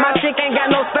lucky. My chick ain't got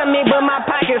no stomach, but my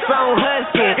pocket's on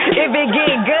husky. If it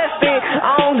get gusty,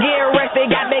 I don't get rusty.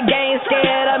 Got the game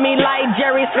scared of me like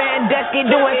Jerry Sandusky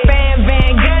doing Fan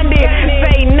Van Gundy.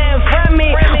 Say nothing from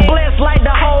me, blessed like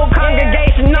the whole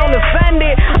congregation on a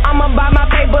Sunday. I'ma buy my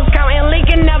papers, counting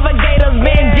Lincoln Navigators.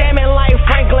 Been jamming like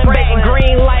Franklin, back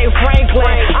green like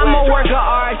Franklin. I'm a work of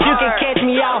art, you can catch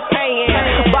me out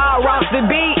painting. Bob Ross the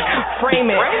beat, frame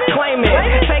it, claim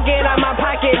it, take it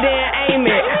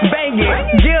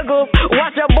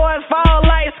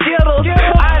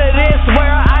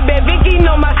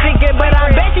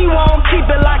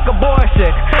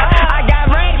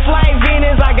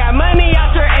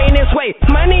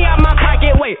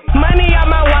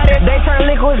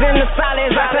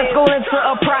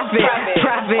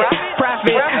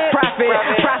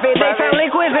Profit. They turn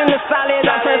liquids into solids.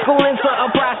 I turn school into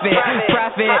a profit.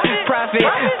 Profit.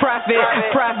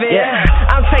 Yeah.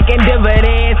 I'm taking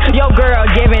dividends. Your girl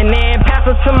giving in. Pass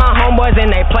it to my homeboys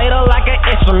and they played her like an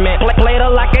instrument. Played her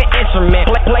like an instrument.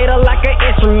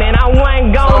 I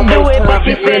wasn't gon' do it, but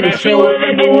she said that she would.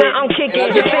 And now I'm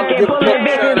kicking, pulling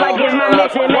bitches like it's my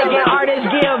mission. Making artists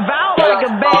give out like a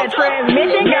bad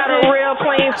transmission. Got a real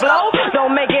clean flow.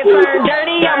 Don't make it turn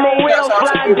dirty. I'm a real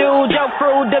fly dude. Your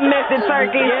crew, domestic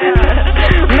turkey.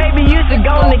 Maybe you should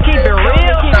go and keep it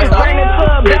real. Bring it to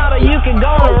a battle, you can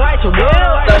go and write your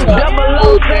will.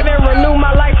 007, renew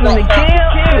my license to kill.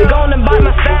 Gonna buy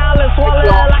my style and swallow it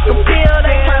like a pill.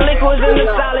 They turn liquids into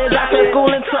solids. I turn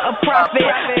school into a profit. They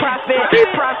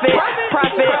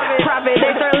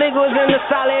turn liquids into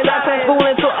solids. I turn school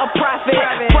into a profit.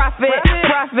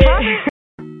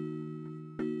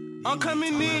 I'm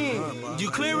coming in. You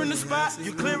clearing the spot.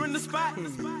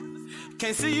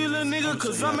 Can't see you, little nigga,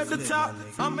 cause I'm at the top.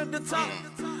 I'm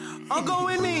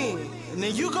going in, and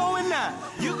then you going out.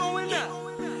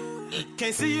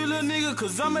 Can't see you, little nigga,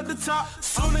 cause I'm at the top.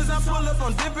 Soon as I pull up,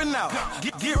 I'm dipping out.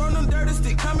 Get on them dirty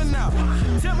stick coming out.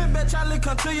 Tell me, bet Charlie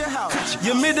come to your house.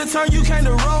 You mid the turn, you came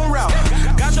the wrong route.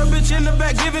 Got your bitch in the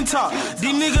back giving talk.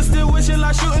 These niggas still wishing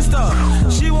like shooting stars.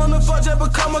 She wanna fuck, just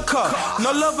become a car.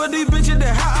 No love for these bitches,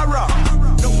 that how I rock.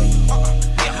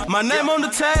 My name on the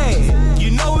tag,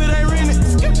 you know it ain't rented.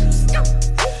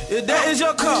 If that is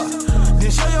your car,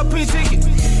 then show your pink ticket.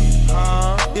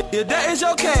 If that is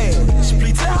your cash,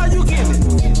 please tell how you get it.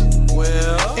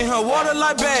 Well, in her water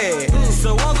like bad,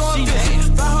 so I'm gon' dish.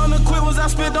 500 quid was I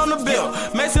spent on the bill.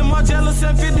 Mason Margiela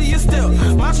sent 50 a still.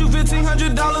 My shoe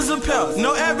 $1,500 a pair.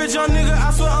 No average young nigga,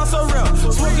 I swear I'm so real.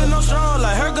 Smoking no strong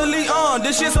like Hercules on.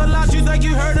 This shit so loud you think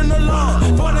you heard in the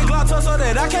lawn. 40 Glock so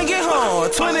that I can't get home.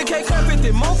 20K cut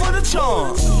 50 more for the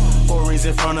charm. 4 rings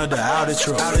in front of the outer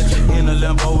truck. In a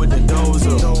Lambo with the doors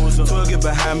up. Plug it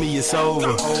behind me, it's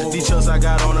over. These chucks I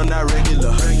got on are not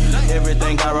regular.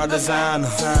 Everything got raw designer.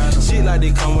 Shit like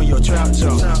they come with your trap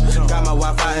jump. Got my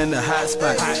Wi-Fi in the hot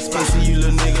spot. Can't see you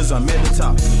little niggas, I'm at the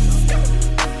top.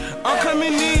 I'm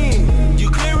coming in. You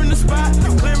clearing the spot.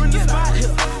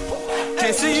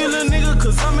 Can't see you little nigga,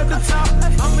 cause I'm at the top.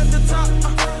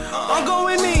 I'm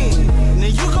going in.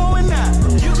 Then you going out.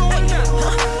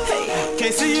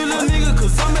 Can't see you little nigga,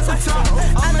 cause I'm at the top.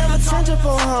 I never change up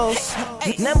on hoes.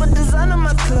 Never design on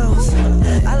my clothes.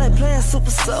 I like playing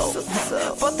super soul.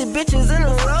 Fuck the bitches in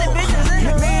a row.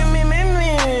 Me.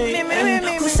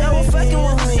 Who said was fucking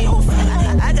with me?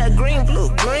 I got green, blue,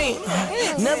 green.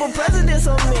 Never presidents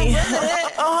on me.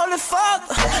 Oh, holy fuck.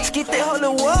 Skip that holy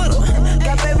water.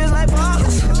 Got babies like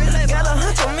bottles. Got a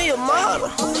hunch on me, a model.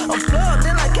 I'm plugged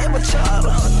in like cable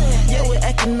charter. Yeah, we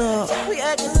acting up.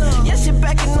 Yeah, she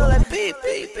backing up like beep.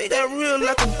 That real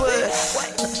like a buzz.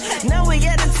 Now we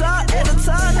at the top.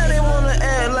 Now they wanna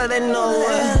act like they know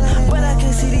what. But I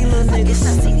can't see these little niggas.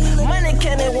 Money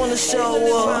can they wanna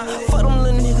show up. Fuck them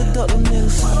little niggas, duck them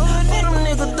niggas.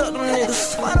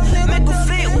 Make a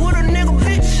fit with a nigga,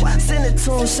 bitch. Send it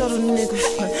to him, show the nigga.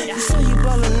 You say you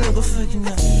ball a nigga, fucking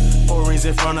up. 4 rings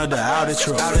in front of the outer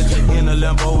truck. In a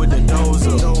Lambo with the doors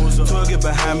up. Plug it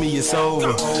behind me, it's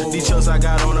over. These chucks I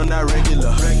got on are not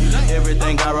regular.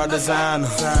 Everything got raw designer.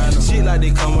 Shit like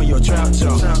they come with your trap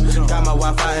jump. Got my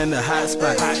Wi-Fi in the hot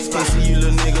spot. Can't see you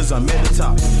little niggas, I'm at the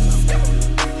top.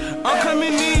 I'm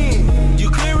coming in. You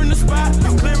clearing the spot.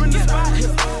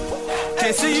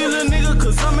 Can't see you little nigga,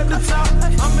 cause I'm at the top.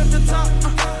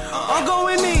 I'm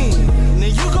going in. Then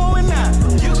you going out.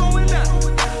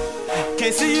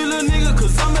 Can't see you little nigga,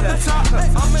 cause I'm at the top.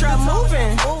 Try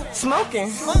moving,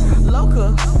 smoking,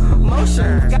 local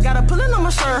motion. Gotta pull it on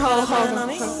my shirt, hold.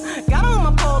 Got on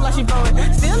my pole like she blowing.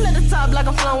 Still at the top like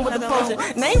I'm flowing with the potion.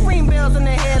 Name ring bells in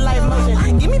the head like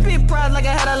motion. Give me big prize like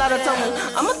I had a lot of tokens.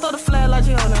 I'ma throw the flag like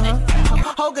you holding, huh?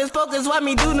 Hocus pocus, why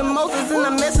me do the moses? And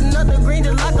I'm messing up the green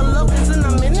just like a locust. And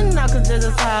I'm in and out cause that's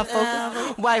just how I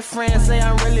focus. White friends say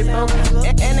I'm really focused.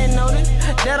 And they notice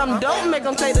that I'm dope, make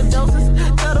them take the doses.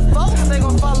 Tell the folks they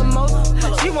gon' follow Moses.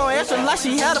 She won't answer like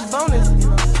she had a bonus.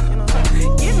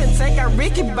 Give and take, I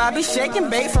Ricky Bobby, shaking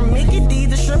bait from Mickey D,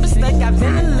 the shrimp and steak. I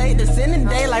ventilate the sending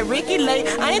day like Ricky Lake.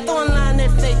 I ain't throwing line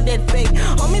that fake.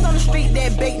 Homies on the street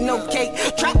that bake no cake.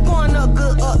 Trap going up,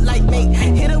 good up like bait.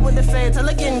 Hit her with the fed, tell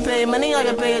her getting paid. Money I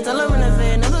can pay, tell her in the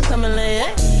fed, never coming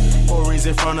late. 4 rings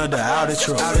in front of the outer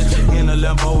truck. In a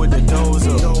Lambo with the doors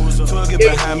up. Plug it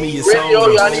behind me, it's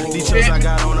over. These chucks I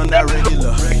got on are not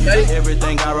regular.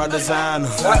 Everything got raw designer.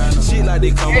 Shit like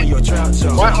they come with your trap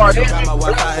jump. Got my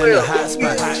Wi-Fi in the hot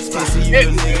spot. Can't see you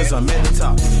little niggas, I'm at the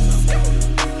top.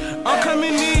 I'm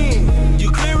coming in.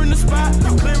 You clearing the spot.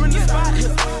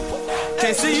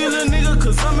 Can't see you, little nigga,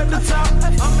 cause I'm at the top.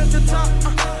 I'm at the top.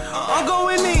 I'm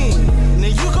going in,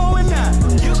 then you going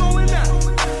out. You going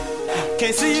out.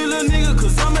 Can't see you, little nigga,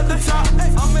 cause I'm at the top.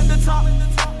 I'm at the top.